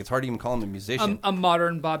storyteller. Like, it's hard to even call him a musician. A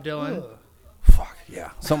modern Bob Dylan. Fuck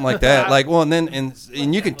yeah, something like that. Like, well, and then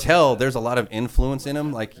and you can tell there's a lot of influence in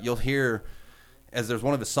him. Like, you'll hear as there's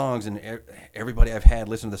one of his songs, and everybody I've had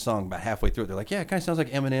listen to the song about halfway through it, they're like, "Yeah, it kind of sounds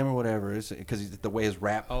like Eminem or whatever," because the way his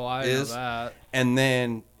rap Oh, I is. know that. And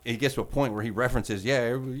then it gets to a point where he references,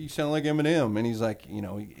 "Yeah, you sound like Eminem," and he's like,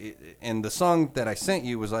 and the song that I sent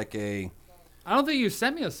you was like a. I don't think you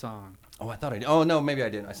sent me a song. Oh, I thought I did. Oh, no, maybe I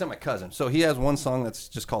didn't. I sent my cousin. So he has one song that's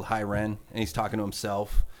just called High Ren, and he's talking to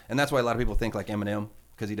himself. And that's why a lot of people think like Eminem,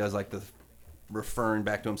 because he does like the referring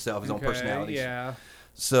back to himself, his own personality. Yeah.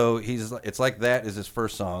 So it's like that is his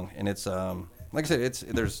first song. And it's, like I said,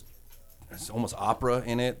 there's almost opera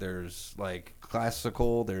in it. There's like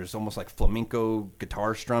classical. There's almost like flamenco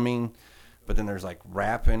guitar strumming. But then there's like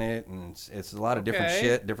rap in it. And it's a lot of different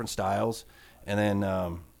shit, different styles. And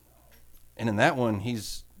then in that one,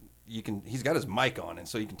 he's got his mic on, and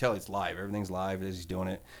so you can tell it's live. Everything's live as he's doing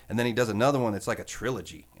it. And then he does another one that's like a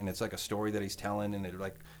trilogy, and it's like a story that he's telling, and it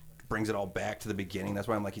like brings it all back to the beginning. That's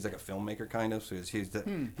why I'm like, he's like a filmmaker kind of. So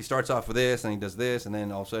he starts off with this, and he does this, and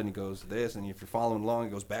then all of a sudden he goes to this, and if you're following along, he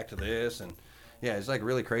goes back to this, and yeah, it's like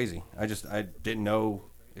really crazy. I didn't know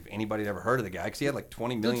if anybody had ever heard of the guy, because he had like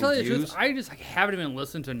 20 To million tell you the views. truth, I just haven't even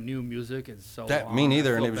listened to new music in so long. Me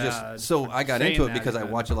neither, I and feel it was bad just so for I got saying into it that because I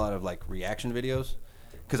even. watch a lot of like reaction videos,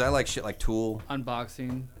 because I like shit like Tool.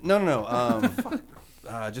 Unboxing. No.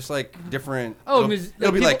 Just like different. Oh,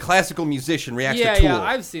 it'll be like classical musician reacts Yeah, to Tool. yeah,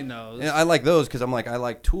 I've seen those. And I like those because I'm like, I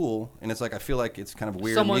like Tool, and it's like I feel like it's kind of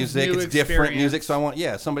weird Someone's music. new It's different music, experience. so I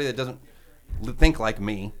want somebody that doesn't think like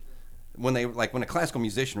me. When a classical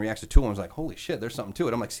musician reacts to Tool, I was like, holy shit, there's something to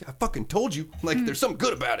it. I'm like, see, I fucking told you. Like, there's something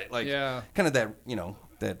good about it. Like, Yeah. kind of that,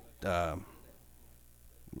 that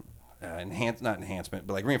not enhancement,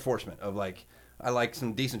 but like reinforcement of like, I like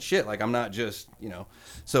some decent shit. Like, I'm not just,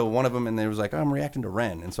 So one of them, and there was like, I'm reacting to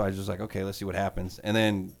Ren. And so I was just like, okay, let's see what happens. And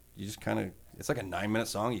then you just kind of, it's like a 9-minute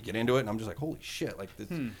song. You get into it, and I'm just like, holy shit. Like, it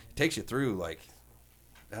takes you through, like,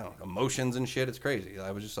 I don't know, emotions and shit. It's crazy. I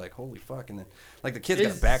was just like, holy fuck. And then, like, the kid's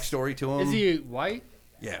got a backstory to him. Is he white?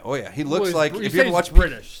 Yeah. Oh, yeah. He looks he's like, you if said you ever he's watch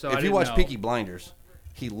British, so I if you didn't watch know. Peaky Blinders,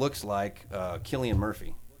 he looks like Cillian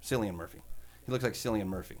Murphy. He looks like Cillian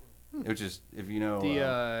Murphy. Which is, if you know,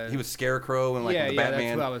 he was Scarecrow and like Yeah, the yeah, that's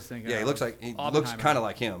Batman. what I was thinking Yeah, he of. looks Oppenheimer. kind of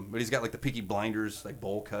like him, but he's got like the Peaky Blinders like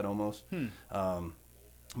bowl cut almost.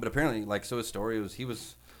 But apparently, like, so his story was he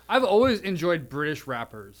was. I've always enjoyed British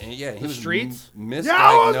rappers. And yeah, he The was Streets? misdiagnosed. Yeah,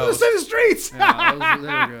 I was going to say the streets. Yeah,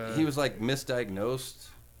 they're good. He was like misdiagnosed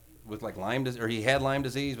with like Lyme disease, or he had Lyme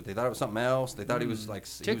disease, but they thought it was something else. They thought he was like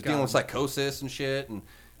he was dealing with psychosis and shit, and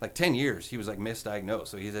like 10 years he was like misdiagnosed.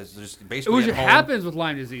 So he's just It basically was at it home. happens with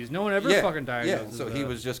Lyme disease. No one ever fucking Yeah, diagnoses so he that.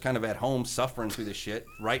 was just kind of at home suffering through this shit,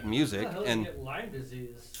 writing music How the hell and did you get Lyme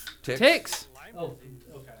disease? Ticks. Oh,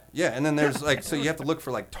 okay. Yeah, and then there's like, so you have to look for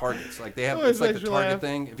like targets. Like they have, Oh, it's like the makes you Target laugh.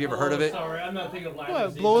 thing. Have you ever heard of it? Sorry, I'm not thinking of Lyme What,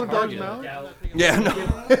 disease. blowing a dog's Target, mouth? Yeah,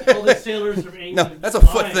 no. All the sailors from England. No, that's a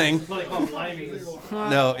foot Lyme. thing. That's what they call limeys.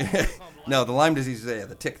 No, no, the Lyme disease is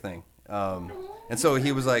the tick thing. And so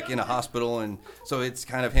he was like in a hospital, and so it's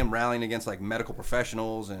kind of him rallying against like medical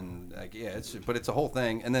professionals, and like but it's a whole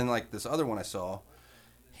thing. And then like this other one I saw,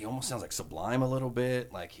 he almost sounds like Sublime a little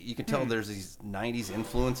bit. Like you can tell there's these '90s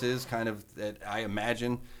influences, kind of that I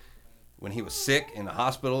imagine when he was sick in the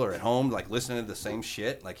hospital or at home, like listening to the same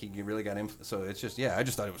shit. Like he really got him. So it's just I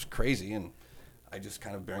just thought it was crazy, and I just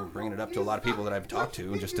kind of bringing it up to a lot of people that I've talked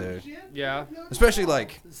to, and just to, Yeah. especially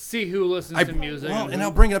like See who listens to music. well, and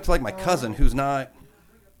I'll bring it up to like my cousin who's not.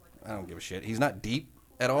 I don't give a shit. He's not deep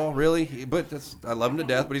at all, really. But I love him to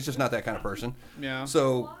death, but he's just not that kind of person. Yeah.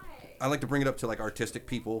 So I like to bring it up to like artistic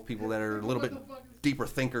people that are a little bit deeper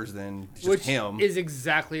thinkers than just Which him. is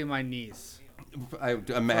exactly my niece. I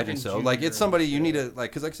imagine fucking so. Like junior. it's somebody you need to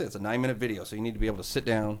like, because like I said, it's a 9-minute video, so you need to be able to sit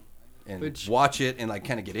down and watch it and like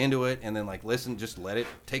kind of get into it, and then like listen, just let it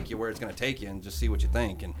take you where it's going to take you, and just see what you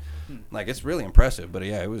think. And like it's really impressive. But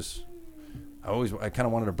yeah, it was. I kind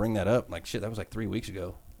of wanted to bring that up. Like shit, that was like 3 weeks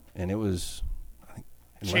ago, and it was. I think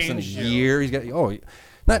in less than a Changed you. year, he's got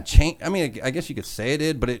not change. I mean, I guess you could say it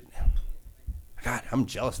did, but it. God, I'm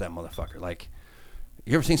jealous of that motherfucker. Like.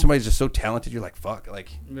 You ever seen somebody just so talented? You're like, fuck. Like,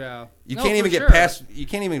 Yeah. you No, can't even for get sure. past. You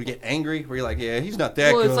can't even get angry. Where you're like, yeah, he's not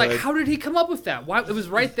that Well, good. it's like, how did he come up with that? Why? It was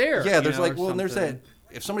right there. Yeah, you there's know, like, or well, and there's that. something.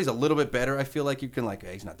 If somebody's a little bit better, I feel like you can like,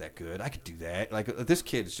 hey, he's not that good. I could do that. Like this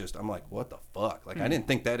kid's just. I'm like, what the fuck? Like I didn't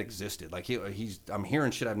think that existed. Like he's. I'm hearing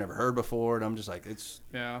shit I've never heard before, and I'm just like, it's.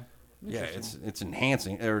 Yeah. Yeah, it's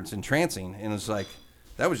enhancing or it's entrancing, and it's like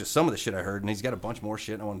that was just some of the shit I heard, and he's got a bunch more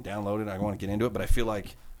shit. And I want to download it. I want to get into it, but I feel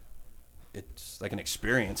like. It's like an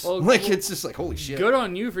experience. Well, like it's just like holy shit. Good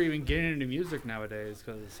on you for even getting into music nowadays.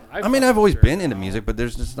 Because I mean, I've always been into music, but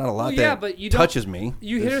there's just not a lot Well, yeah, that but you don't- touches me.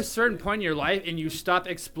 You hit a certain point in your life and you stop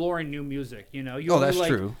exploring new music. You know. You Oh, only that's like,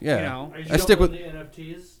 true. Yeah. You know. Are you I stick with with- the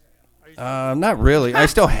NFTs? Not really. I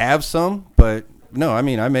still have some, but no. I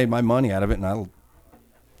mean, I made my money out of it, and I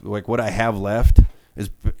like what I have left is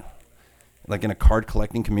like in a card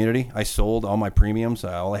collecting community. I sold all my premiums.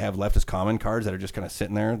 All I have left is common cards that are just kind of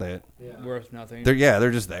sitting there. That Worth nothing.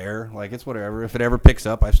 they're just there. Like it's whatever. If it ever picks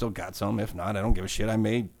up, I've still got some. If not, I don't give a shit. I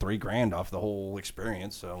made $3,000 off the whole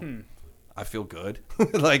experience, so I feel good.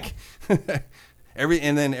 Like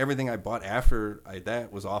and then everything I bought after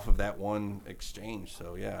that was off of that one exchange.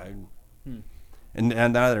 So yeah, and now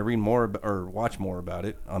that I read more or watch more about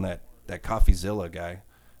it on that CoffeeZilla guy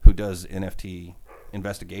who does NFT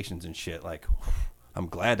investigations and shit, like I'm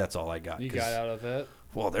glad that's all I got. You 'cause, got out of it.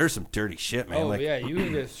 well, there's some dirty shit, man. Oh like, yeah, you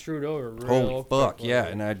can get screwed over. Real holy fuck, quickly. yeah.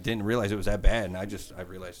 And I didn't realize it was that bad, and I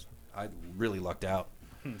realized I really lucked out.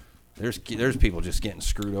 There's people just getting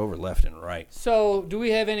screwed over left and right. So, do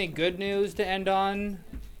we have any good news to end on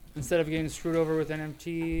instead of getting screwed over with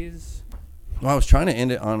NFTs? Well, I was trying to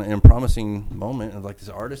end it on a promising moment of like this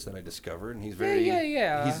artist that I discovered, and he's very,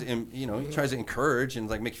 Yeah. He's, he tries to encourage and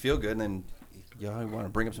like make you feel good, and then I want to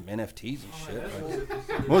bring up some NFTs and shit.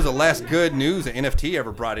 Like, what was the last good news that NFT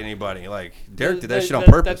ever brought anybody? Like Derek did that shit on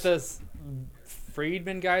purpose. That the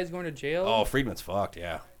Friedman guy is going to jail. Oh, Friedman's fucked.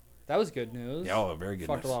 Yeah. That was good news. Yeah, oh, very good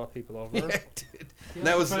Fucked news. a lot of people over. Yeah, it did. He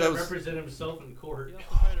That also was tried that to was. represent himself in court.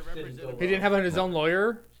 He didn't have his own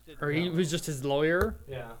lawyer, or he was just his lawyer.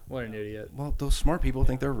 Yeah. What an idiot. Well, those smart people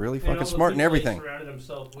think they're really And all fucking the smart and people everything. He surrounded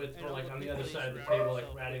himself with were like on the other side of the table, like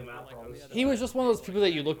ratting him out for all this stuff. He was just one of those people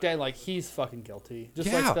that you looked at like he's fucking guilty.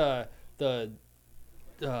 Just like the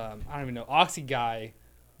I don't even know Oxy guy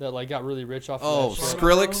that like got really rich off. Oh, of that shit.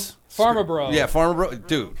 Skrillex. Pharma Bro. Yeah, Pharma Bro.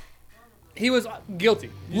 Dude, He was guilty.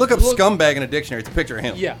 look up scumbag in a dictionary. It's a picture of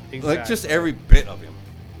him. Yeah, exactly. Like just every bit of him.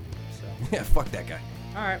 So. Yeah, fuck that guy.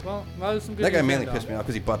 All right, well, that was some good. That guy news mainly to end pissed me on. off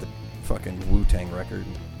because he bought the fucking Wu-Tang record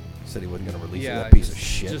and said he wasn't going to release Yeah, it. That piece of just-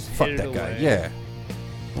 shit. just Fuck hid that it guy. away. Yeah.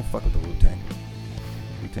 Don't fuck with the Wu-Tang.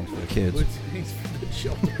 Wu-Tang's for the kids. Thanks for the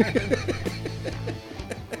children.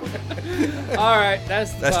 All right,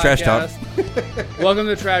 that's the That's Trash Talk. podcast. Welcome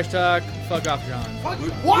to Trash Talk. Fuck off, John.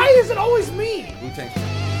 Why is it always me? Wu-Tang's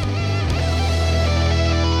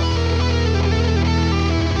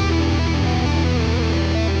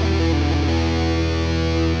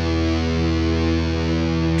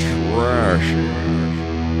Trashy.